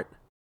cart,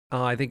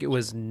 I think it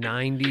was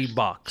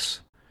 $90.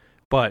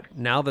 But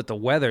now that the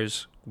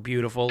weather's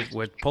beautiful,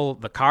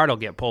 the cart will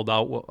get pulled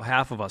out.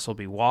 Half of us will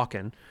be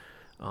walking.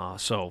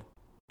 So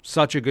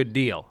such a good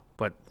deal.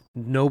 But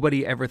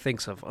nobody ever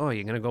thinks of, you're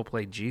going to go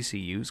play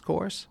GCU's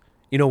course?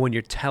 When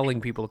you're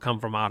telling people to come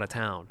from out of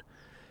town.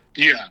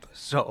 Yeah.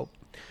 So,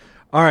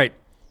 all right,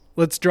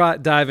 let's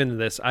dive into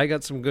this. I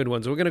got some good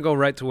ones. We're going to go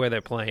right to where they're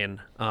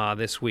playing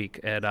this week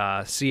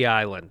at Sea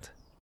Island.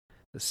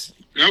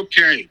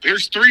 Okay.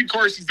 There's 3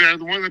 courses there.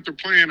 The one that they're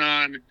playing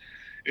on,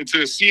 it's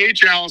a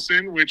C.H.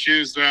 Allison, which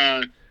is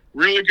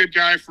really good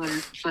guy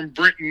from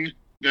Britain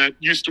that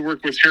used to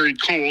work with Harry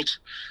Colt.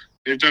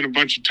 They've done a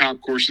bunch of top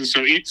courses.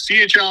 So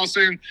C.H.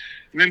 Allison,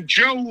 and then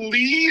Joe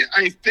Lee,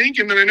 I think,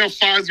 and then I know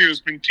Fazio's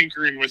been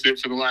tinkering with it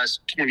for the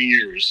last 20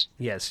 years.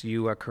 Yes,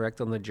 you are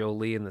correct on the Joe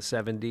Lee in the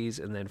 70s,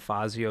 and then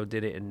Fazio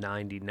did it in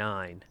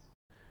 99.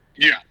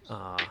 Yeah.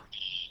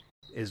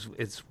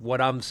 It's what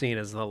I'm seeing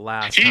as the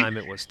last time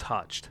it was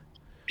touched.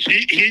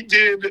 He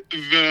did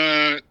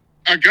the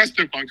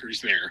Augusta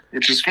bunkers there,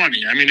 which is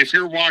funny. I mean, if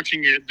you're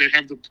watching it, they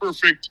have the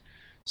perfect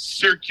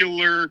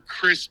circular,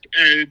 crisp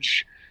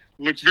edge.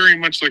 Look very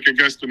much like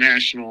Augusta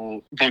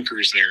National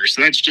bunkers there.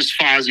 So that's just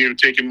Fazio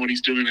taking what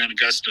he's doing at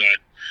Augusta,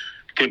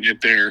 putting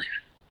it there.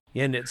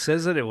 Yeah, and it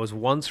says that it was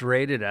once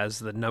rated as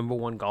the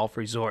 #1 golf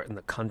resort in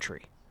the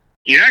country.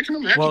 Yeah, I can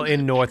imagine. Well,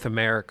 in North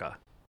America.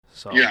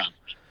 So yeah.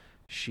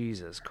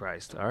 Jesus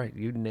Christ. All right,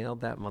 you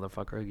nailed that,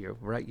 motherfucker. You're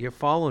right. You're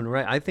following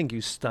right. I think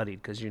you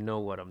studied because you know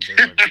what I'm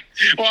doing.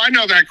 Well, I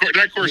know that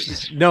course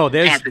is no,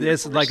 there's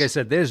course. Like I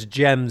said, there's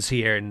gems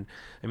here, and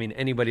I mean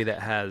anybody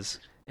that has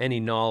any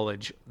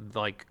knowledge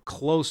like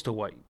close to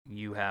what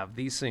you have,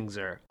 these things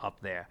are up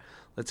there.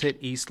 Let's hit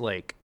East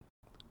Lake.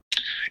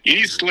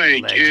 East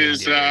Lake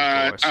is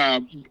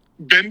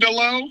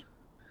Bendalo,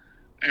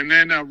 and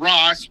then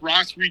Ross.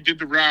 Ross redid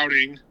the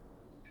routing,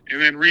 and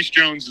then Reese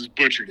Jones has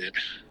butchered it.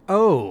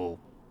 Oh,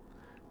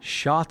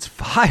 shots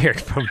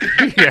fired from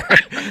Peter.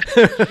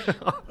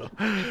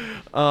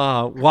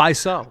 Why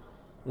so?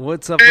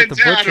 What's up with the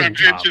butchering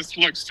job? It just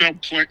looks so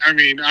plain. I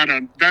mean,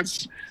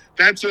 that's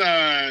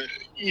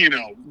you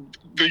know,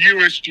 the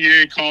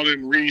USGA called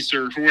in Reese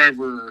or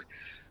whoever.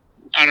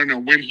 I don't know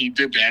when he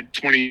did that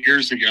 20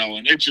 years ago,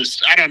 and it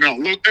just, I don't know.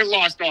 Look, it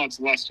lost all its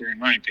luster, in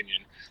my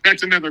opinion.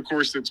 That's another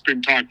course that's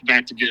been talked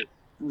about to get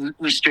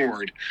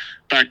restored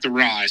back to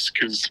Ross,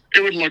 because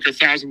it would look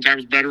 1,000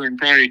 times better and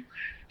probably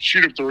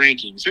shoot up the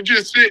rankings.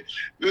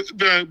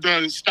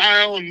 The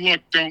style and look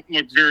don't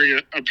look very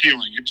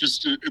appealing.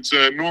 It's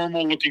a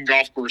normal looking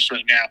golf course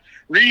right now.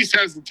 Reese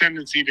has the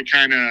tendency to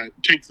kind of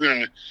take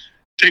the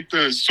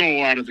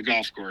soul out of the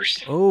golf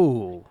course.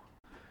 Oh.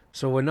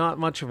 So we're not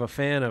much of a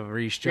fan of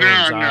Reese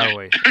Jones, are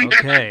we?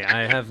 Okay,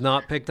 I have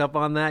not picked up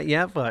on that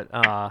yet, but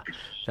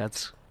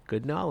that's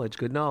good knowledge.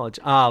 Good knowledge.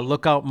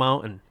 Lookout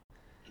Mountain.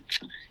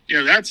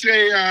 Yeah, that's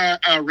a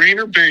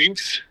Rainer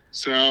Banks,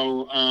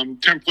 so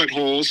template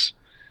holes,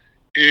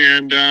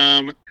 and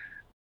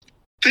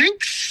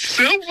think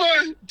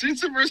Silva did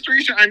some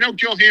restoration. I know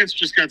Gil Hanse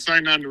just got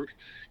signed on to.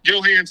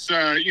 Gil Hanse,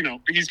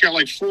 he's got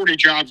like 40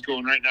 jobs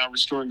going right now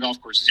restoring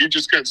golf courses. He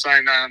just got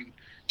signed on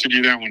to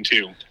do that one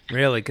too.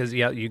 Really? Because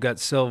you got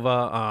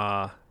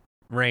Silva,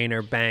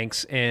 Rainer,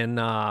 Banks, and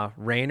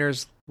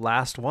Rainer's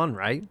last one,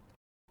 right?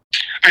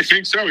 I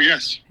think so.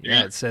 Yes.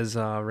 Yeah. It says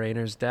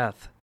Rainer's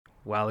death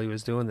while he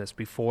was doing this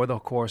before the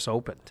course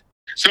opened.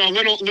 So a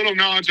little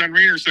knowledge on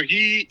Rainer. So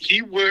he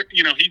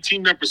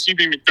teamed up with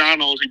CB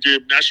McDonald, who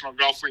did National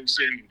Golf Links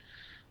in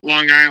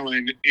Long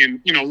Island,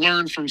 and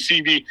learned from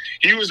CB.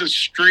 He was a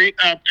straight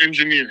up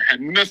engineer, had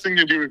nothing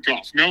to do with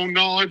golf, no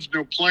knowledge,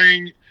 no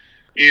playing.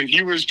 And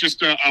he was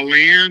just a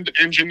land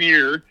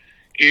engineer.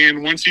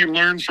 And once he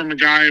learned from a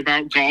guy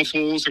about golf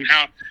holes and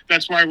how,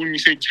 that's why when we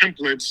say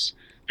templates,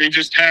 they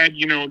just had,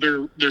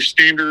 their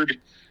standard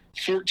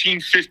 14,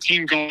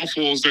 15 golf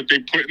holes that they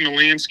put in the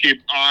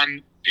landscape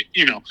on,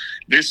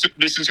 this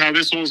is how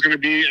this hole is going to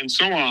be and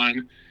so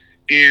on.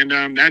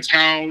 And that's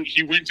how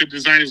he went to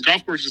design his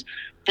golf courses.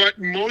 But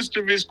most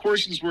of his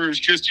courses where it's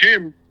just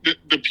him,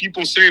 the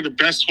people say the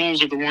best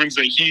holes are the ones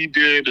that he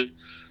did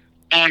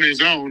on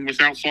his own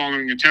without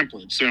following a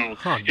template. So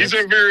he's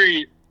a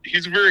very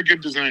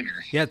good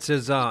designer. Yeah, it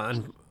says,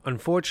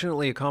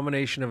 unfortunately, a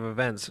combination of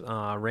events,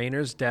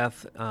 Rainer's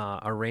death,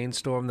 a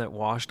rainstorm that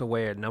washed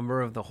away a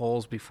number of the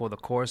holes before the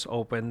course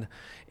opened,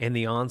 and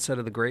the onset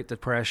of the Great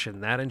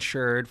Depression. That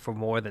ensured for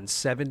more than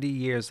 70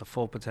 years the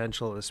full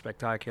potential of the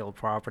spectacular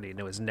property, and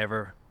it was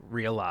never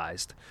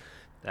realized.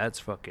 That's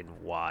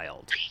fucking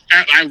wild.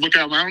 At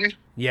Lookout Mountain?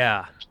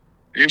 Yeah.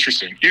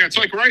 Interesting. Yeah, it's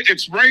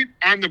it's right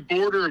on the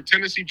border of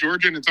Tennessee,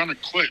 Georgia, and it's on a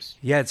cliff.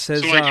 Yeah, it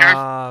says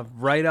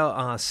right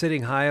out,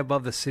 sitting high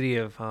above the city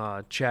of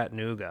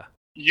Chattanooga.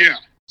 Yeah,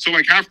 so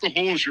half the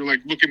holes you're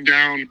looking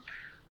down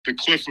the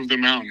cliff of the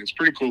mountain. It's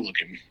pretty cool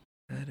looking.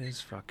 That is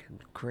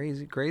fucking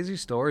crazy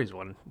stories.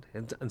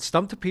 And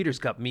Stump to Peter's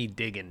got me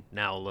digging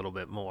now a little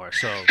bit more.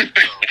 So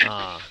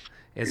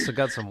it's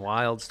got some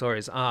wild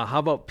stories. How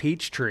about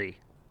Peachtree?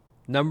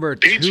 Number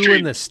 2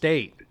 in the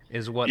state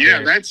is what.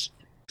 Yeah, that's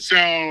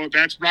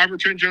Robert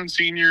Trent Jones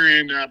Sr.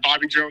 and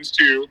Bobby Jones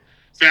too.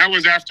 So that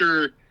was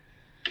after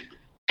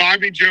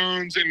Bobby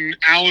Jones and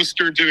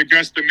Alistair did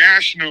Augusta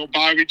National.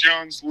 Bobby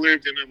Jones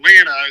lived in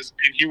Atlanta,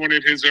 and he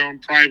wanted his own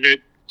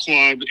private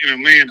club in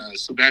Atlanta.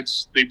 So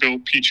they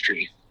built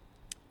Peachtree.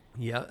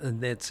 Yeah,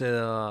 and it's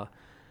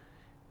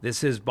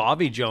this is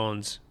Bobby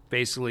Jones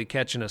basically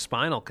catching a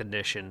spinal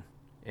condition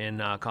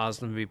and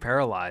caused him to be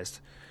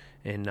paralyzed,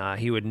 and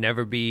he would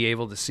never be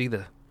able to see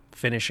the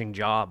finishing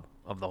job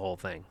of the whole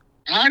thing.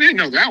 I didn't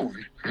know that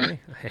one. Hey,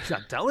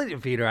 I'm telling you,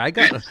 Peter.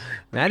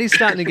 Maddie's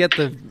starting to get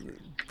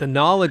the the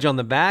knowledge on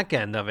the back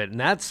end of it. And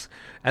that's,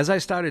 as I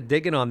started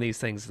digging on these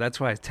things, that's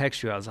why I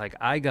text you. I was like,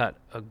 I got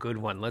a good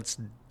one. Let's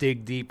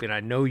dig deep. And I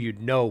know you'd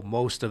know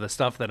most of the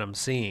stuff that I'm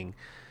seeing.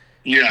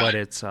 Yeah. But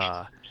it's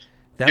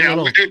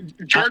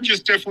Georgia's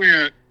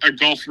definitely a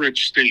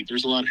golf-rich state.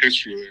 There's a lot of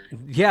history there.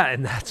 Yeah,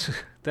 and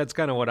that's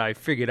kind of what I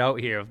figured out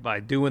here by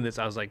doing this.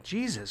 I was like,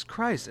 Jesus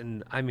Christ.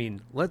 And I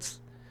mean,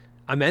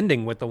 I'm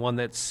ending with the one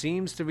that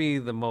seems to be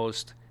the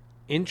most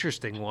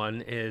interesting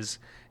one is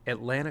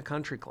Atlanta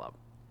Country Club.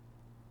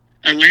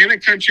 Atlanta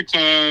Country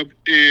Club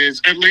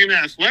is Atlanta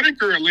Athletic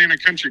or Atlanta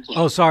Country Club?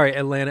 Oh, sorry,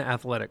 Atlanta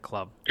Athletic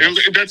Club. Yes.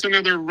 That's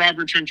another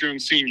Robert Trent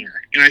Jones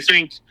Sr. And I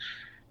think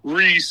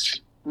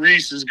Reese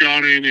has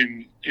gone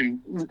in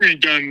and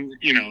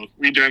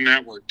redone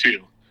that work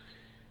too.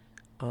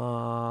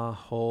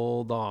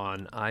 Hold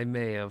on. I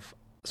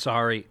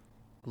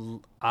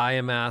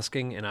am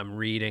asking and I'm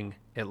reading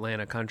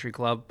Atlanta Country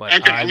Club, but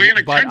okay,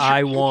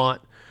 I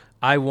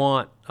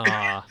want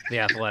the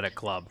Athletic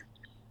Club.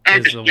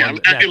 Okay,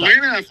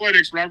 Atlanta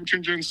Athletics, Robert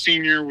Trent Jones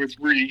Sr. with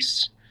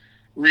Reese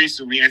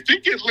recently. I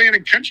think Atlanta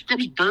Country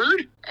Club's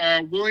Bird,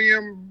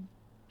 William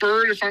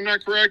Bird, if I'm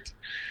not correct.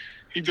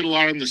 He did a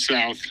lot in the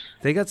South.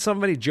 They got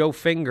somebody, Joe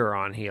Finger,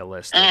 on here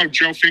listed. Oh,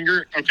 Joe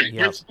Finger? Okay.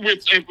 Yep.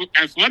 With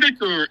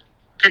Athletic or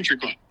Country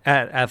Club?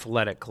 At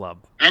Athletic Club.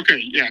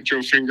 Okay, yeah,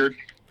 Joe Finger.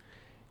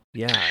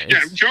 Yeah.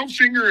 Joe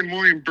Finger and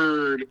William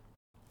Bird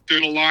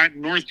did a lot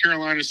in North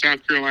Carolina,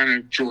 South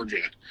Carolina,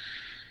 Georgia.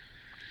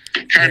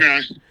 Kind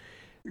of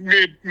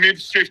mid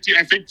 50s,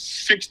 I think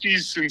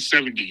 60s and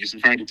 70s,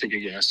 if I had to take a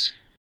guess.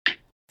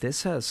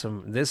 This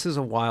is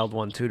a wild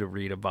one, too, to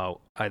read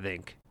about, I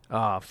think.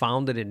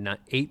 Founded in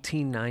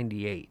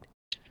 1898.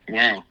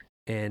 Wow.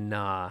 And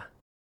I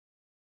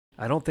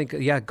don't think,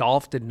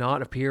 golf did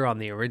not appear on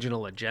the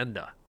original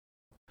agenda.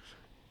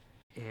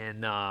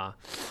 And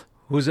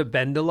who's at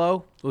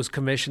Bendelow was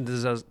commissioned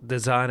to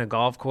design a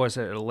golf course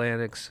at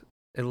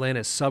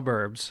Atlanta's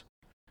suburbs.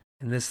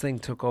 And this thing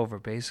took over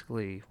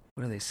basically,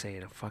 what are they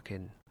saying? I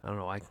don't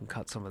know, I can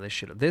cut some of this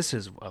shit up. This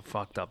is a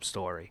fucked up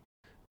story.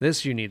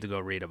 This you need to go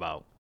read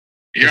about.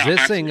 Yeah.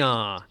 This thing,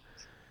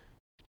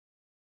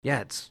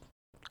 it's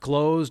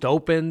closed,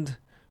 opened,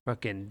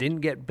 fucking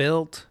didn't get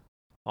built,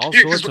 all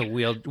sorts of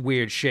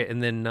weird shit.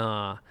 And then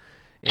I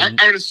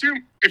would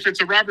assume if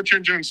it's a Robert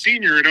Trent Jones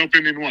Sr., it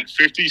opened in what,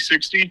 50,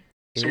 60?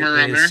 Somewhere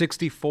around there?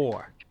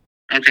 64.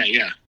 Okay,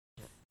 yeah.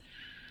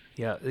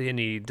 Yeah, and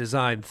he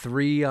designed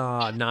 3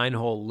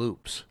 9-hole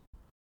loops.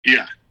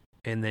 Yeah.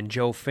 And then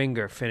Joe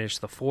Finger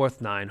finished the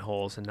 4th 9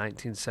 holes in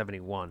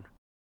 1971.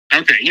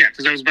 Okay, yeah,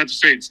 because I was about to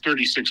say it's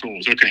 36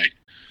 holes. Okay.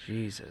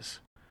 Jesus.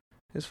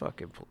 This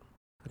fucking...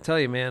 I tell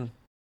you, man,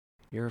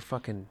 you're a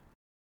fucking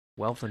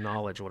wealth of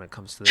knowledge when it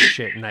comes to this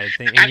shit.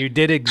 And you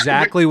did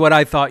exactly what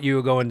I thought you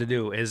were going to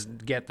do, is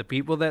get the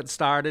people that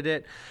started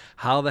it.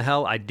 How the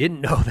hell... I didn't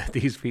know that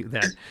these people...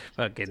 That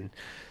fucking...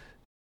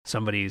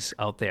 Somebody's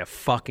out there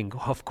fucking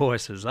golf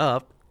courses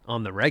up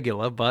on the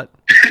regular, but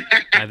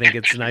I think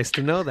it's nice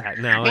to know that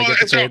now. I get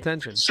to pay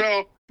attention.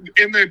 So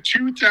in the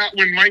 2000,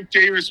 when Mike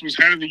Davis was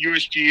head of the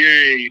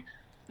USGA,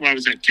 what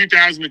was that,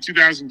 2000 to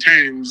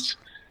 2010s,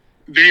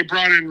 they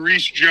brought in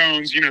Reese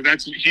Jones. You know,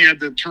 he had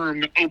the term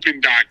the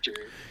Open Doctor.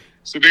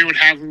 So they would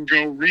have him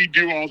go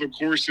redo all the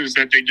courses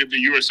that they did the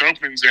U.S.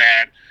 Opens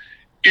at,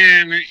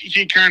 and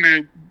he kind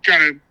of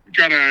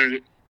got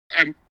a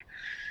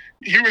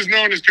he was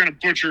known as kind of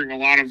butchering a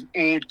lot of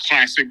old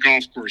classic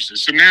golf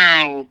courses. So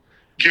now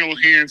Gil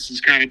Hanse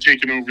has kind of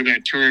taken over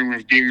that term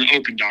of being the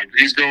Open Doctor.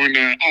 He's going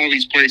to all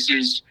these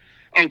places,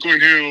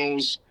 Oakland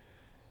Hills,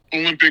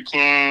 Olympic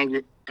Club,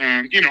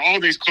 all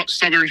these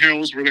Southern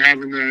Hills where they're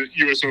having the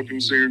U.S. Open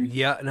soon.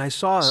 Yeah, and I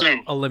saw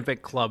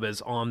Olympic Club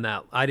is on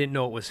that. I didn't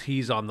know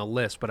he's on the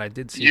list, but I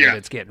did see that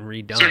it's getting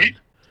redone. So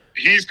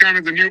he's kind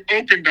of the new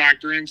Open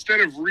Doctor.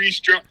 Instead of Reese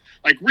Jones,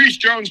 Reese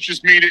Jones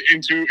just made it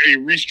into a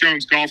Reese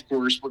Jones golf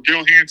course, where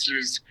Gil Hanse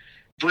is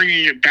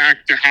bringing it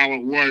back to how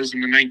it was in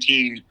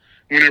the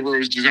whenever it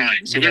was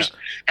designed. So there's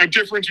a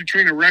difference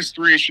between a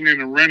restoration and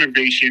a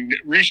renovation.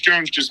 Reese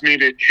Jones just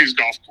made it his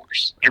golf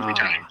course every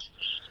time.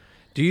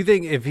 Do you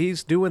think if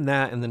he's doing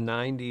that in the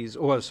 90s,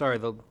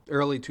 the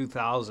early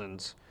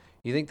 2000s,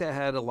 you think that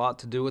had a lot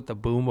to do with the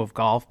boom of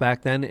golf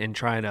back then and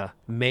trying to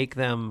make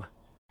them,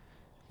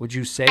 would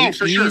you say,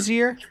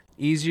 easier? Sure.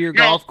 Easier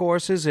golf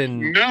courses?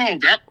 No,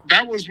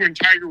 that was when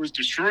Tiger was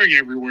destroying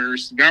everywhere.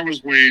 So that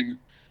was when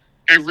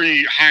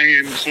every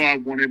high-end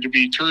club wanted to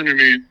be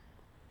tournament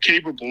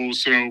capable.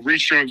 So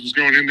Reese Jones was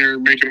going in there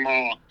and making them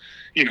all,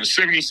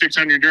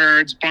 7,600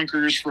 yards,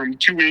 bunkers from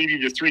 280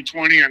 to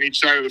 320 on each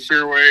side of the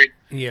fairway.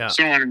 Yeah.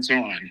 So on and so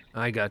on.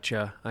 I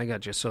gotcha.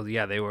 So,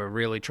 they were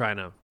really trying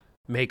to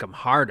make them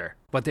harder.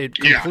 But they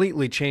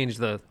completely changed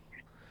the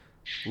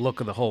look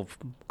of the whole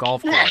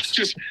golf course. Well,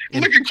 just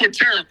look at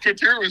Quintero.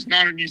 Quintero is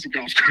not an easy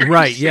golf course.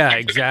 Right, yeah,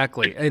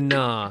 exactly. And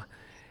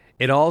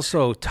it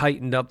also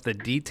tightened up the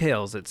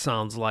details, it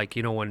sounds like,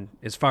 when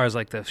as far as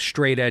like the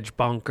straight edge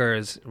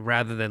bunkers,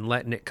 rather than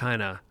letting it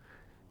kind of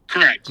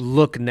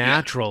look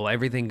natural,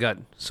 everything got,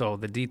 so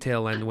the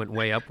detail end went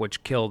way up,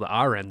 which killed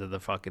our end of the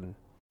fucking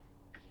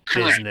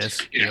Correct.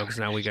 business, Yeah. because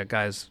now we got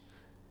guys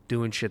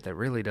doing shit that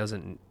really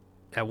doesn't,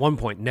 at one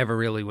point, never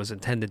really was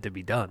intended to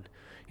be done.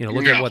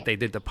 Look at No. what they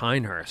did to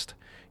Pinehurst.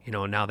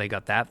 And now they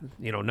got that,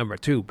 number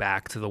 2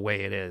 back to the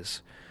way it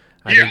is.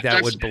 I Yeah, think that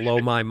that's- would blow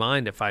my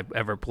mind if I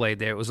ever played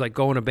there. It was like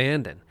going to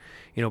Bandon.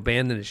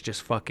 Bandon is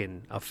just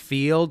fucking a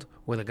field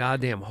with a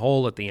goddamn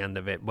hole at the end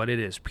of it, but it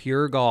is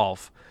pure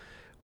golf.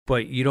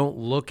 But you don't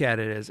look at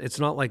it as, it's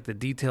not like the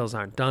details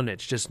aren't done.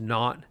 It's just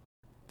not,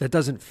 that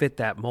doesn't fit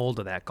that mold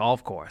of that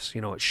golf course.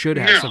 It should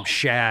have No. some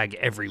shag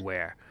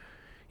everywhere.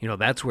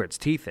 That's where its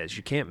teeth is.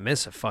 You can't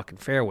miss a fucking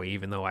fairway,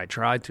 even though I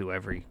tried to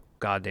every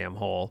goddamn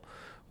hole.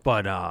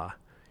 But,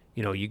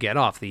 you get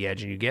off the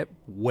edge and you get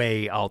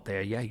way out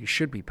there. Yeah, you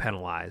should be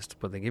penalized,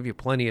 but they give you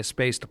plenty of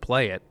space to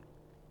play it.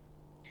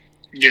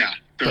 Yeah.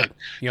 But,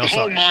 The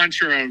whole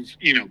mantra of,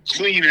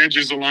 clean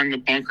edges along the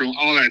bunker,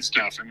 all that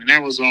stuff. I mean,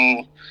 that was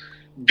all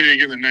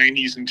big in the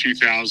 90s and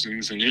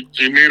 2000s, and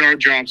it made our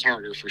jobs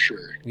harder for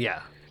sure.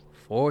 Yeah,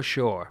 for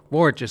sure.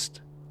 Or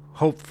just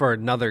hope for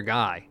another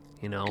guy,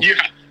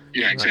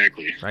 Yeah,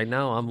 exactly. Right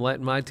now, I'm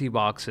letting my tee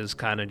boxes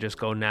kind of just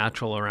go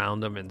natural around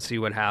them and see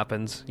what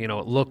happens. It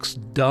looks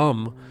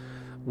dumb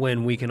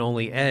when we can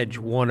only edge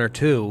 1 or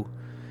 2,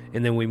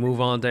 and then we move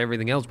on to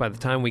everything else. By the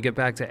time we get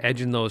back to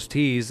edging those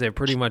tees, they're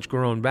pretty much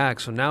grown back.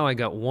 So now I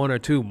got 1 or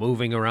 2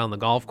 moving around the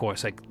golf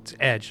course. Like, it's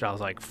edged. I was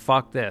like,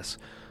 fuck this.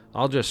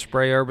 I'll just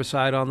spray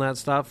herbicide on that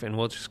stuff, and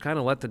we'll just kind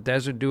of let the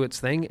desert do its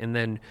thing, and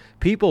then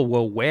people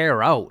will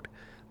wear out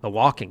the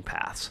walking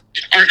paths.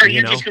 Are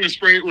you just going to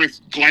spray it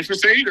with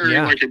glyphosate or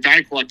Yeah. like a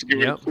diclot to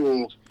give it a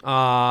cool?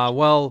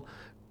 Well,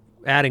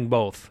 adding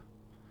both.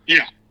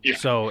 Yeah.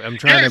 So I'm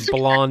trying Yeah, I to think-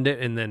 blonde it,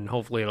 and then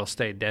hopefully it'll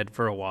stay dead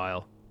for a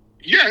while.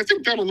 Yeah, I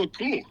think that'll look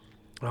cool.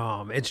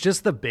 It's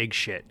just the big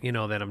shit,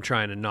 that I'm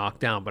trying to knock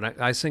down. But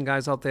I send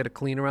guys out there to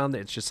clean around it.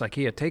 It's just like,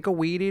 here, take a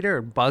weed eater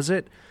and buzz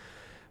it.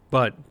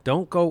 But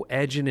don't go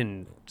edging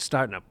and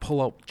starting to pull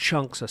out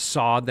chunks of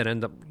sod that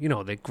end up,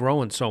 they're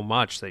growing so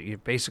much that you're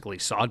basically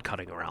sod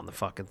cutting around the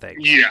fucking thing.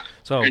 Yeah,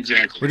 So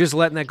exactly. we're just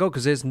letting that go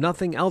because there's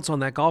nothing else on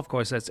that golf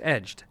course that's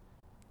edged.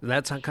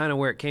 That's kind of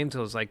where it came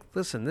to. It's like,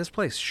 listen, this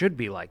place should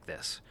be like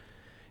this.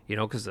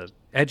 Because the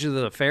edge of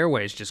the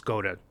fairways just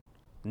go to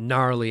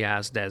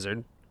gnarly-ass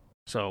desert.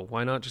 So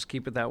why not just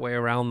keep it that way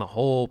around the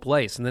whole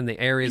place? And then the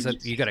areas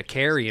that you got to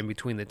carry in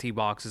between the tee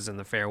boxes and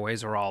the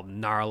fairways are all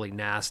gnarly,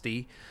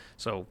 nasty.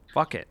 So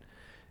fuck it.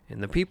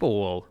 And the people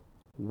will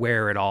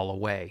wear it all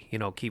away.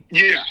 Keep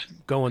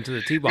going to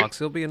the tee box.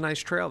 There'll be a nice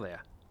trail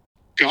there.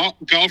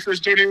 Golfers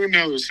don't even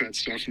notice that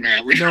stuff,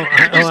 man. No,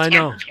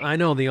 I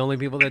know. The only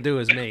people that do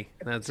is me.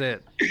 That's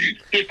it.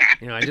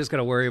 I just got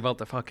to worry about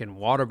the fucking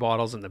water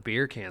bottles and the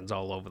beer cans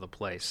all over the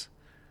place.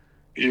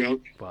 Yep.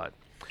 But,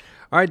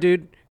 all right,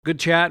 dude. Good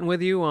chatting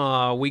with you.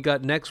 We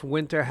got next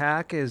winter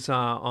hack is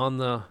on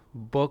the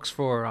books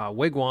for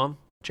Wigwam.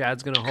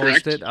 Chad's going to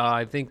host Correct. it.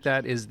 I think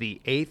that is the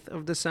 8th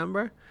of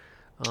December.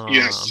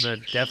 Yes. I'm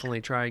going to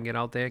definitely try and get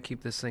out there,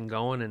 keep this thing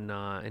going, and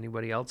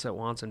anybody else that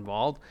wants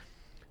involved.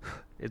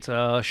 It's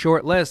a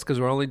short list because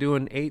we're only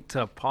doing 8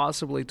 to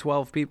possibly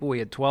 12 people. We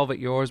had 12 at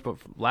yours, but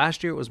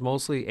last year it was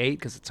mostly 8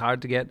 because it's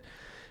hard to get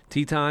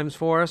tee times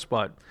for us.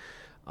 But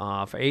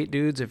for 8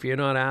 dudes, if you're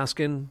not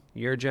asking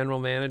your general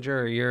manager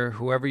or your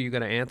whoever you got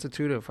to answer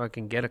to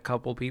fucking get a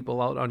couple people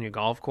out on your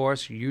golf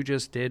course, you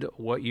just did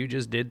what you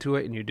just did to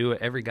it, and you do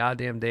it every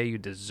goddamn day. You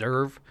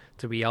deserve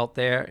to be out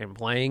there and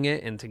playing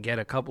it, and to get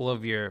a couple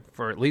of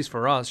at least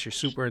for us, your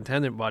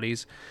superintendent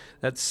buddies.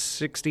 That's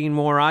 16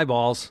 more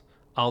eyeballs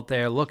out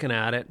there looking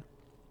at it.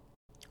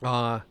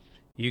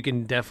 You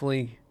can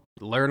definitely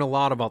learn a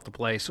lot about the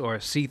place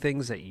or see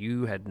things that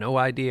you had no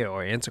idea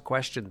or answer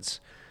questions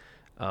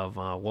of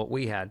what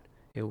we had.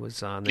 It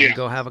was then you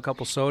go have a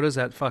couple sodas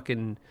at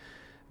fucking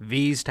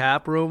V's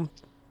Tap Room.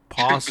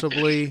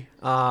 Possibly,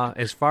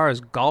 as far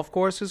as golf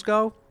courses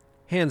go,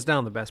 hands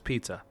down the best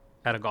pizza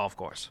at a golf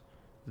course.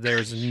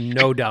 There's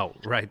no doubt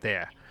right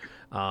there.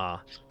 So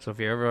if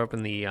you're ever up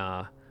in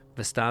the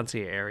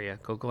Vistancia area,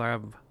 go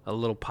grab a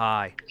little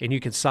pie, and you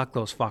can suck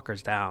those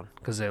fuckers down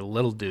because they're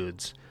little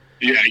dudes.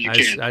 Yeah, you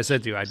can. I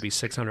said to you, I'd be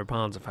 600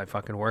 pounds if I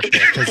fucking worked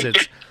there because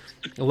it's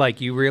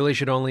like you really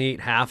should only eat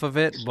half of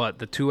it, but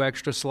the 2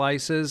 extra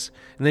slices,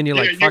 and then you're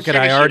like, you fuck it,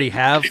 finish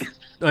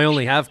I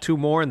only have 2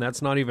 more, and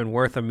that's not even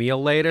worth a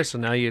meal later. So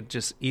now you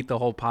just eat the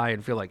whole pie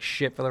and feel like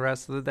shit for the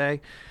rest of the day.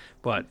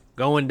 But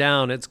going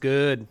down, it's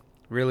good,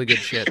 really good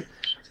shit.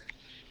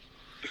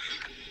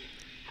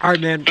 All right,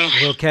 man.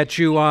 We'll catch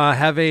you.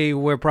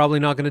 We're probably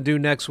not going to do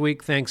next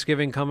week.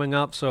 Thanksgiving coming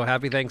up, so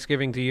happy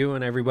Thanksgiving to you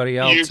and everybody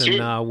else. You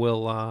too. And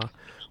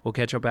we'll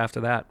catch up after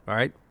that. All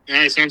right. All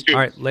right, sounds good.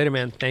 All right, later,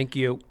 man. Thank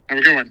you. Have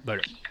a good one.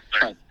 Later.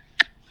 Bye.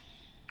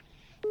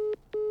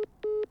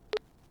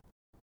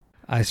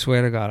 I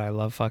swear to God, I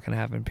love fucking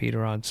having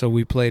Peter on. So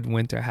we played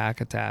Winter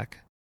Hack Attack.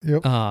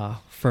 Yep.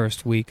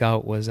 First week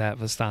out was at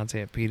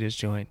Vistancia at Peter's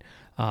joint.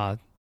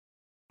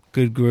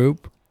 Good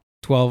group.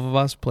 12 of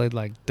us played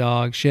like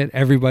dog shit.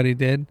 Everybody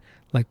did.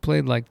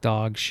 Played like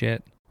dog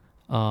shit.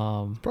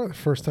 Probably the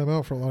first time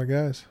out for a lot of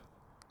guys.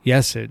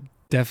 Yes, it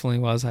definitely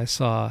was. I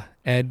saw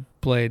Ed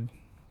played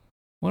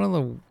one of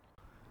the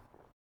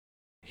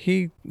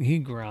he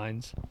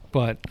grinds,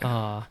 but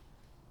yeah,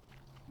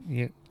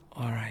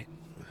 all right.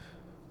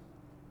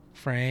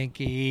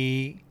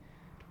 Frankie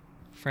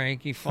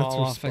fall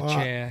her off spot. a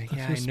chair. That's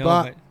Yeah, her I know,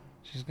 spot. but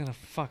she's gonna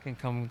fucking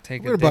come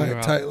take I'm a gonna buy digger a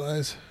out. tight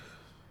lies.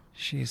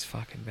 She's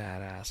fucking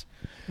badass.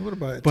 I'm gonna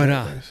buy a But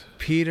tight lies.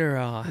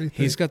 Peter, do you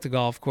he's think? got the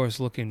golf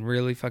course looking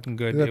really fucking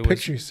good. That It was-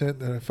 picture you sent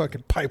that a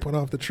fucking pipe went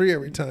off the tree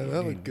every time.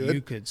 That looked good.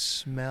 You could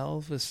smell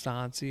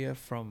Vistancia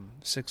from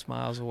 6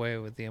 miles away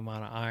with the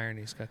amount of iron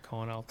he's got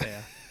going out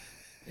there.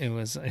 It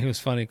was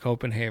funny.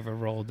 Copenhagen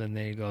rolled in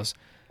there. He goes,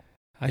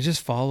 I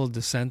just followed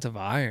the scent of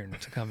iron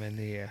to come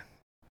into here.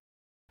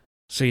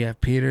 So yeah,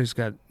 Peter's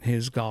got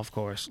his golf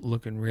course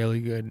looking really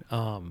good.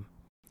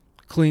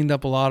 Cleaned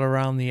up a lot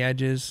around the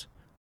edges.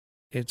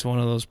 It's one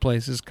of those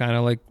places, kind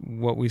of like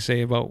what we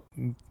say about,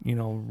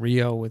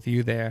 Rio with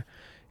you there,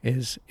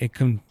 is it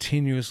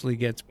continuously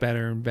gets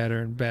better and better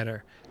and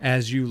better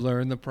as you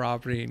learn the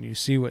property and you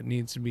see what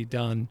needs to be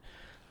done,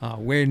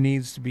 where it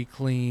needs to be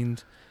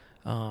cleaned,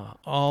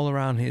 all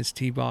around his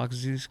tee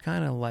boxes. He's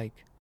kind of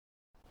like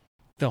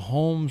the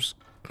homes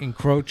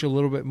encroach a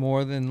little bit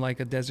more than like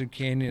a Desert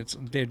Canyon.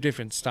 They're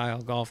different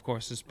style golf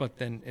courses, but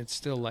then it's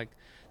still like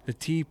the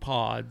tee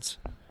pods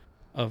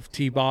of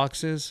tee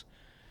boxes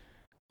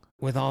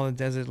with all the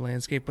desert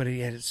landscape, but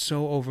yet it's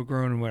so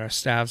overgrown and where our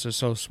staffs are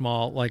so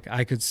small. Like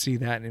I could see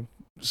that, and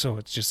so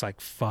it's just like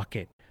fuck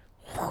it,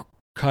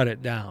 cut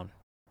it down.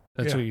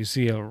 That's Yeah. what you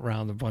see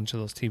around a bunch of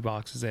those tee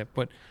boxes there.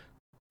 But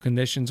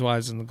conditions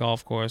wise in the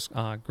golf course,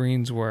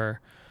 greens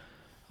were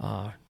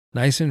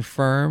nice and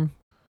firm,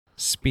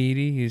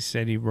 speedy. He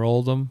said he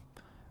rolled them.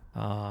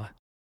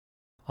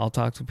 I'll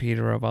talk to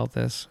Peter about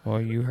this,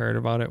 or you heard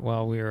about it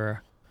while we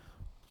were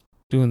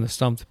doing the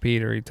stump to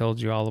Peter. He told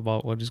you all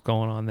about what is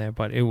going on there,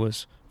 but it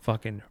was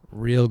fucking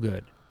real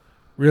good.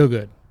 Real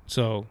good.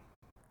 So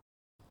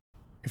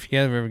if you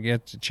ever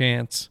get the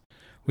chance,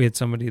 we had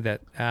somebody that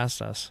asked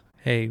us,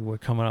 hey, we're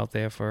coming out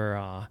there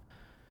for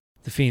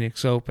the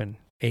Phoenix Open,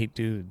 8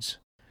 dudes.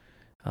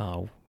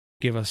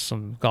 Give us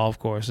some golf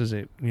courses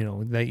that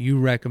you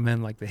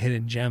recommend, like the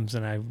hidden gems.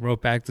 And I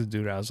wrote back to the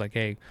dude. I was like,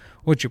 hey,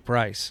 what's your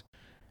price?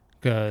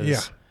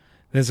 Because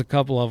there's a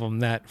couple of them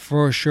that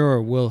for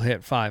sure will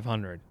hit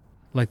 500.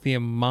 Like the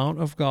amount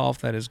of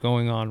golf that is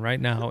going on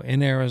right now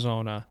in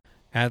Arizona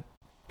at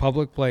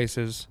public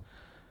places,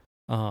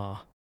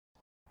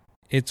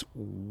 it's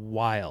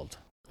wild.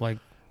 Like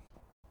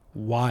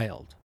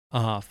wild.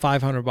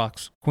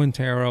 $500.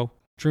 Quintero,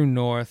 True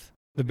North,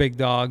 the big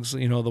dogs,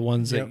 the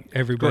ones that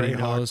everybody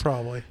knows.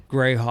 Probably.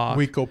 Greyhawk.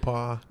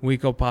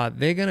 Weekopaw.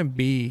 They're going to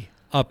be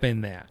up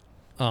in there.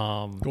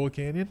 Gold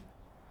Canyon?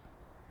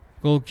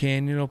 Gold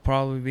Canyon will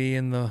probably be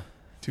in the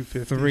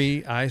 250.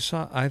 3. I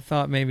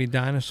thought maybe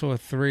Dinosaur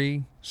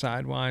 3,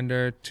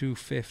 Sidewinder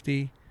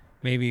 250,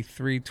 maybe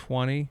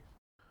 320.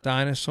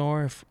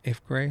 Dinosaur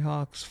if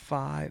Greyhawk's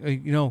 5.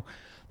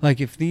 Like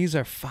if these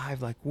are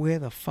 5, like where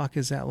the fuck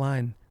is that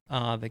line?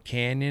 The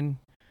Canyon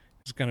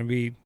is going to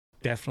be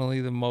definitely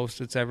the most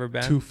it's ever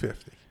been.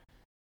 250.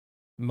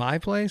 My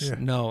place? Yeah.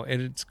 No,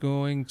 it's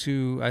going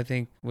to, I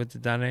think, with the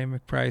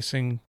dynamic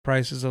pricing,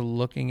 prices are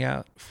looking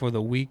at for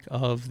the week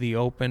of the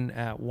Open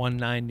at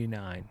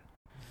 $199.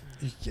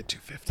 You can get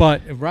 250.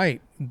 But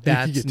right,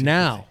 that's get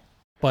now.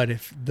 But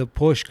if the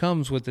push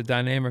comes with the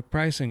dynamic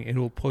pricing, it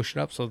will push it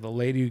up. So the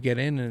later you get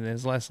in and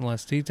there's less and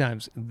less tee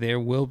times, there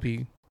will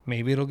be,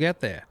 maybe it'll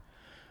get there.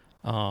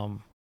 But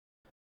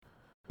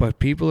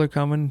people are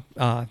coming.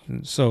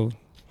 So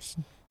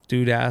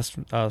dude asked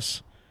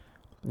us,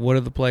 what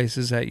are the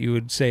places that you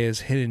would say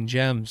is hidden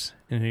gems?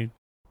 And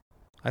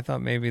I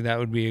thought maybe that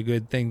would be a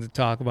good thing to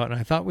talk about. And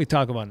I thought we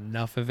talk about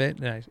enough of it.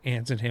 And I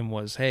answered him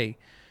was, hey,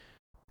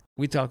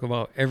 we talk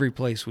about every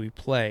place we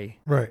play.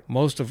 Right.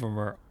 Most of them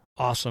are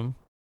awesome.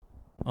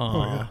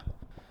 Yeah.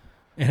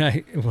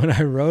 And when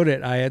I wrote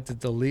it, I had to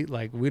delete,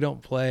 like, we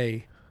don't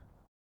play.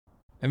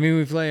 I mean,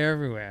 we play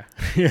everywhere.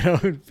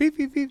 Beep,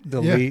 beep, beep,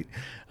 delete. Yeah.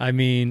 I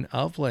mean,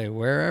 I'll play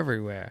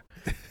everywhere.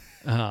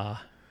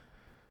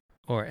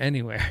 Or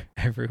anywhere,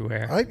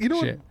 everywhere.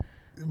 It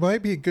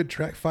might be a good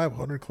track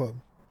 500 club.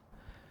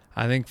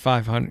 I think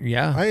 500,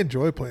 yeah. I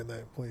enjoy playing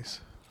that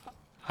place.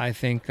 I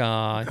think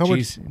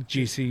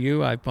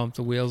GCU, I pumped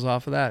the wheels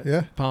off of that.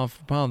 Yeah. Pound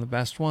for pound, the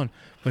best one.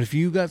 But if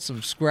you got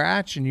some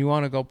scratch and you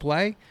want to go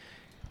play,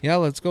 yeah,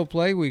 let's go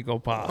play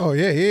Weekopaw. Oh,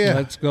 yeah.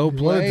 Let's go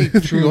play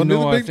True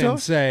North and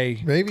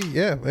say. Maybe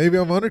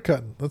I'm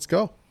undercutting. Let's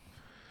go.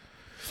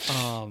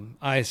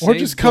 I say or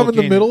just come in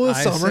the middle of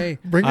the summer.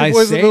 Bring your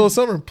boys in the middle of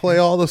summer and play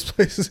all those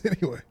places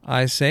anyway.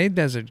 I say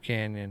Desert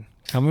Canyon.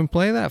 Come and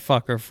play that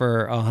fucker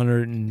for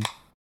 $125.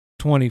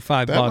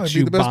 That might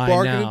be the best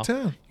bargain in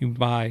town. You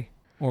buy.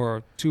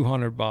 Or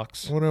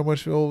 $200. I wonder how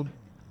much old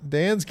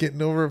Dan's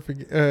getting over at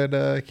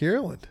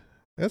Kierland.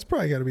 That's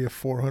probably got to be a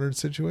 400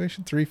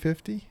 situation,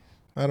 350.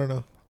 I don't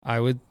know. I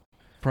would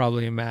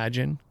probably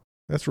imagine.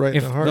 That's right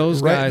if in the heart.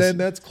 Those right guys, then,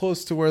 that's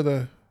close to where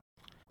the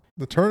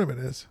tournament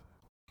is,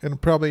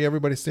 and probably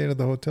everybody's staying at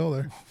the hotel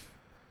there.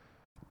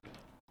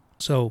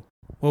 So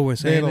what we're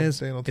saying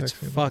is, it's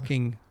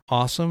fucking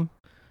awesome.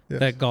 Yes.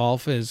 that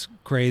golf is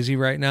crazy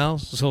right now.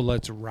 So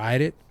let's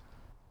ride it.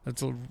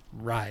 Let's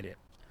ride it.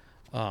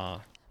 The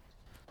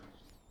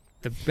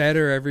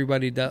better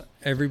everybody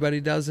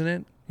does in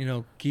it,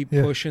 keep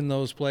Yeah. pushing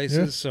those places.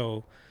 Yeah.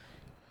 So,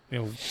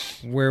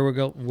 where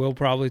we'll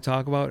probably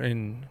talk about,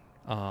 and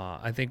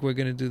I think we're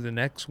going to do the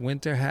next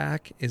winter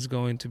hack is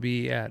going to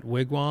be at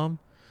Wigwam.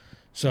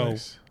 So,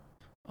 Nice.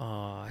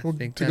 I Well,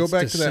 think to that's go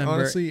back to that, December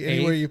honestly,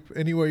 8th.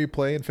 anywhere you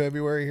play in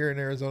February here in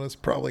Arizona is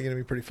probably going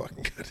to be pretty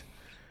fucking good.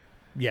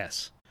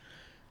 Yes.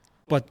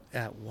 But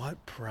at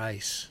what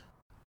price?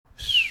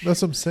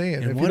 That's what I'm saying.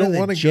 And if what you are don't the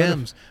want to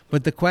gems?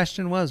 But the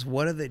question was,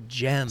 what are the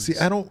gems? See,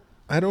 I don't.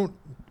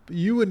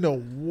 You would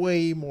know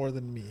way more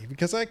than me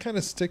because I kind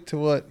of stick to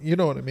what you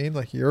know what I mean,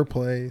 like your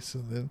place,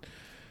 and then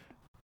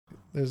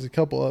there's a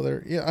couple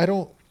other. Yeah, I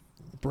don't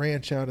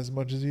branch out as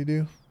much as you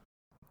do.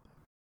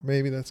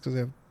 Maybe that's because I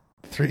have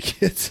 3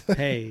 kids.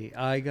 Hey,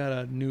 I got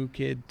a new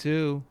kid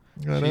too.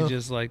 I She know.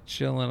 just like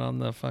chilling on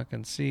the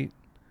fucking seat.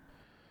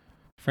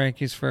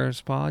 Frankie's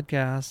first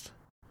podcast.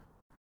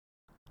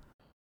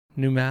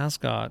 New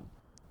mascot.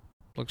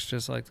 Looks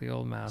just like the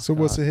old mascot. So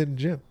what's the hidden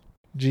gem?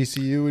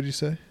 GCU, would you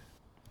say?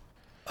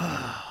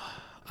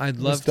 I'd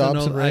love to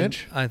Dobson know.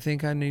 Ranch? I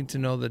think I need to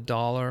know the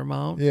dollar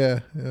amount. Yeah.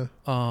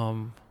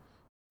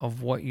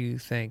 Of what you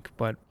think,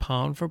 but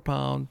pound for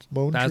pound,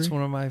 Bone that's Tree?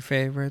 one of my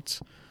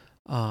favorites.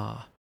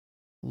 Longbow,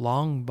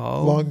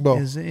 Longbow.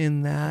 is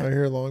in I that.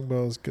 hear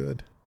Longbow is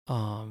good.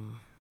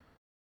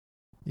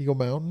 Eagle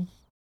Mountain.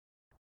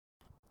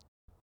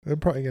 They're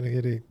probably gonna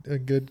get a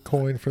good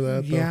coin for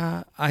that. Though.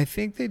 Yeah, I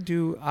think they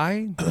do.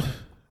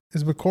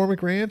 Is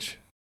McCormick Ranch?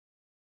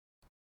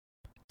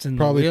 It's in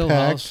Probably the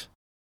wheelhouse. packed.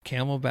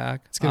 Camelback,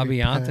 It's gonna be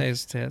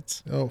Aviante's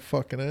tits. Oh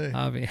fucking A.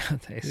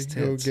 Aviante's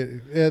You go tits. get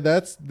it. Yeah,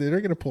 they're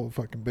gonna pull a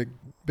fucking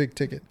big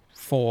ticket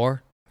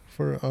 4.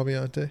 for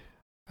Aviante.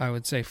 I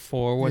would say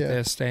 4 with Yeah.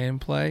 their stay and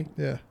play.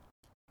 Yeah.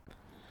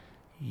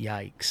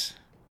 Yikes.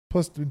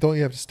 Plus, don't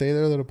you have to stay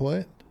there to play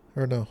it,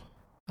 or no?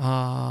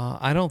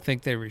 I don't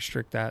think they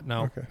restrict that.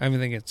 No, Okay. I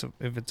think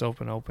if it's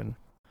open.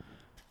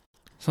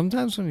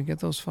 Sometimes when you get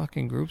those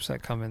fucking groups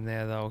that come in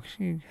there, though,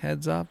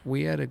 heads up,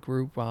 we had a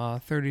group,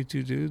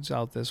 32 dudes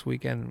out this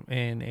weekend,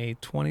 and a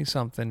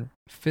 20-something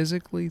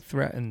physically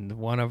threatened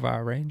one of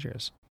our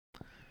rangers.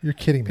 You're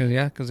kidding me.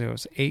 Because there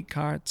was 8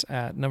 carts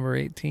at number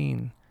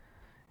 18,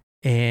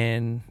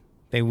 and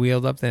they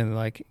wheeled up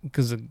there,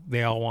 because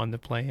they all wanted to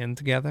play in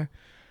together.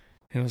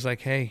 And it was like,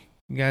 hey,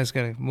 you guys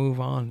got to move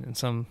on. And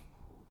some,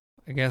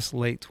 I guess,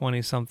 late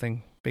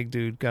 20-something big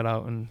dude got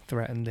out and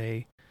threatened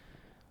a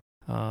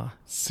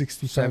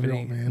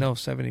 65-year-old man. No,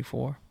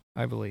 74,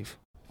 I believe.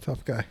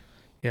 Tough guy.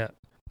 Yeah.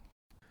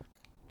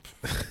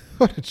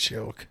 What a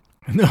joke.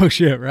 No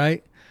shit,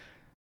 right?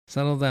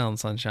 Settle down,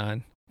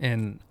 sunshine.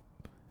 And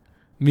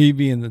me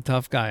being the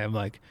tough guy, I'm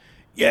like,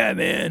 yeah,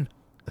 man,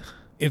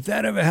 if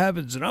that ever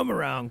happens and I'm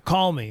around,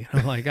 call me.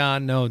 I'm like,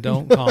 no,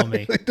 don't call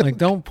me.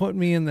 Don't put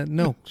me in the,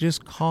 no,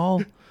 just call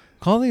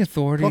the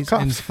authorities Call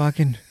and cops.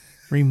 fucking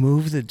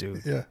remove the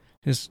dude. Yeah.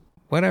 Just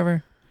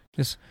whatever.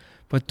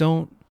 But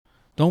don't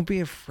be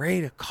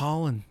afraid of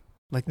calling.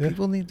 Yeah.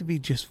 People need to be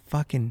just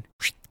fucking.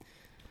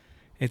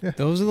 Yeah.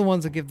 Those are the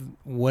ones that give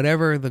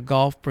whatever the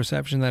golf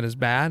perception that is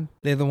bad.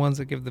 They're the ones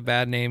that give the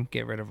bad name.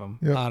 Get rid of them.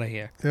 Yep. Out of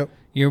here. Yep.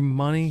 Your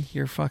money,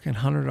 your fucking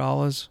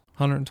 $100,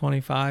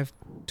 $125,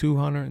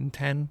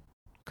 $210.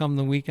 Come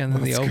the weekend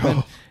of the Let's Open,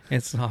 go.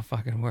 it's not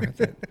fucking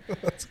worth it.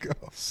 Let's go.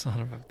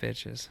 Son of a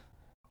bitches.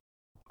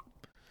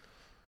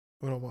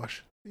 What a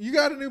wash. You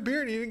got a new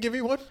beer and you didn't give me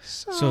one?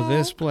 So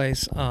this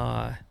place, it's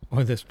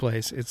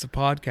a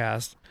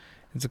podcast.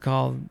 It's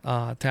called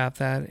Tap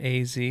That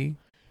AZ.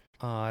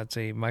 It's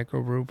a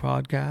microbrew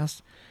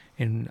podcast,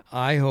 and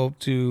I hope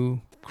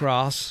to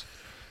cross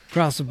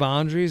the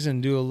boundaries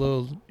and do a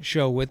little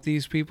show with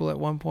these people at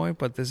one point.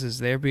 But this is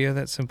their beer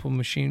that Simple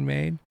Machine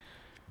made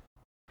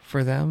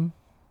for them.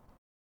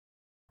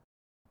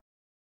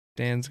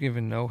 Dan's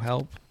giving no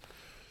help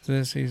to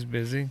this. He's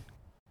busy.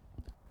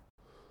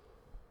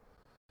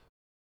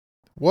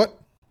 What?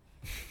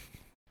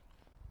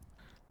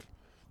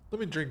 Let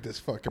me drink this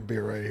fucking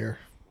beer right here.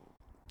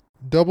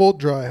 Double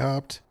dry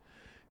hopped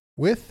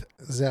with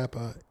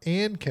Zappa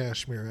and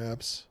Cashmere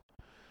apps.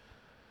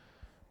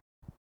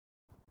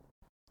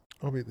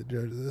 I'll be the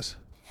judge of this.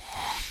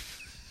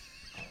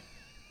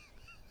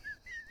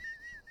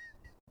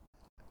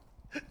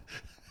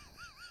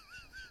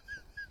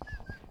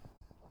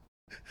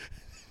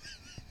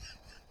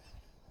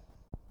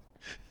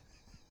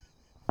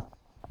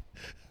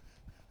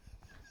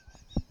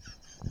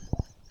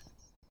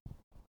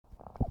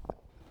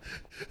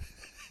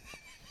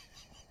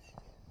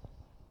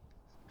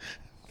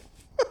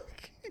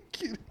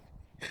 Kidding.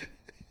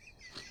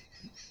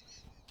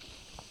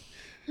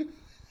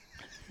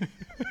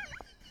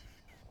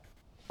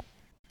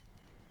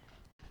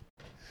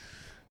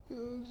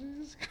 Oh,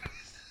 Jesus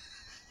Christ.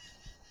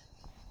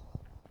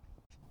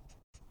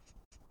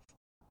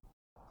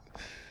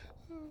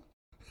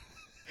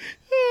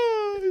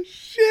 Oh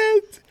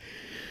shit!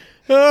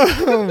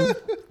 Oh.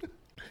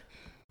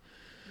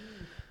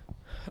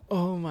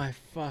 Oh my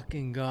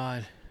fucking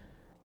God.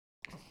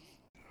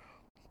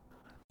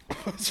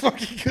 It's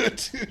fucking good,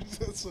 dude.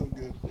 That's so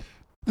good.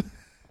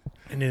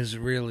 It is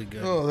really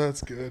good. Oh,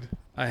 that's good.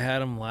 I had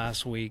them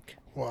last week.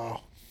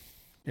 Wow.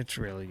 It's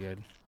really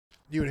good.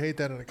 You would hate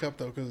that in a cup,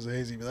 though, because it's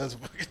hazy, but that's a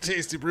fucking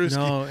tasty brewski.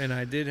 No, and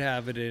I did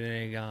have it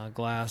in a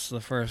glass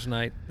the first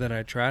night that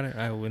I tried it.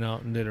 I went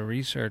out and did a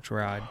research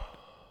ride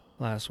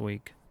last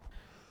week.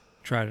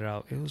 Tried it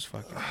out. It was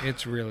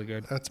it's really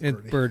good. That's It's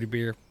birdie. birdie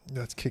beer.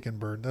 That's Kickin'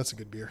 Bird. That's a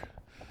good beer.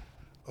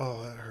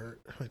 Oh, that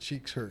hurt. My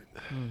cheeks hurt.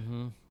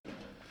 Mm-hmm.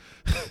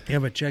 Yeah,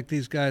 but check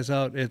these guys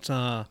out. It's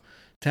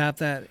Tap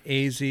That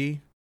AZ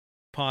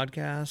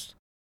podcast.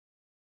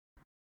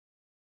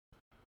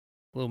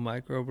 Little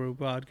microbrew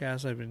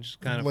podcast. I've been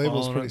just kind of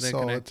Label's following pretty up. They're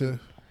solid, connected. too.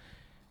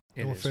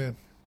 It I'm a is. fan.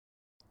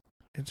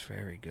 It's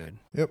very good.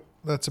 Yep,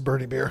 that's a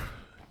birdie beer.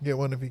 Get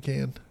one if you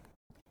can.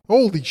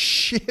 Holy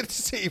shit,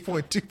 it's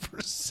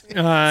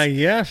 8.2%.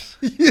 Yes.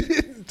 You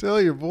didn't tell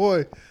your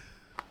boy.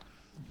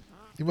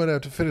 You might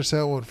have to finish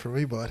that one for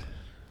me, bud.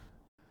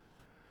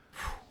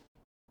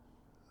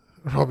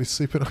 Or I'll be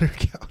sleeping on your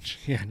couch.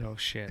 Yeah, no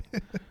shit.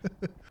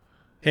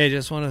 Hey,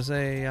 just want to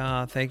say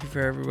thank you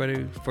for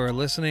everybody for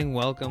listening.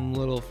 Welcome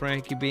little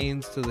Frankie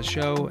Beans to the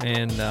show.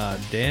 And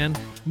Dan,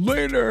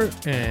 later.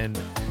 And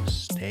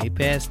stay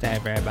pissed,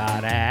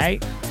 everybody.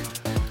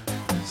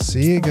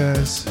 See you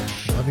guys.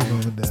 Love you,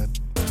 Mom and Dad.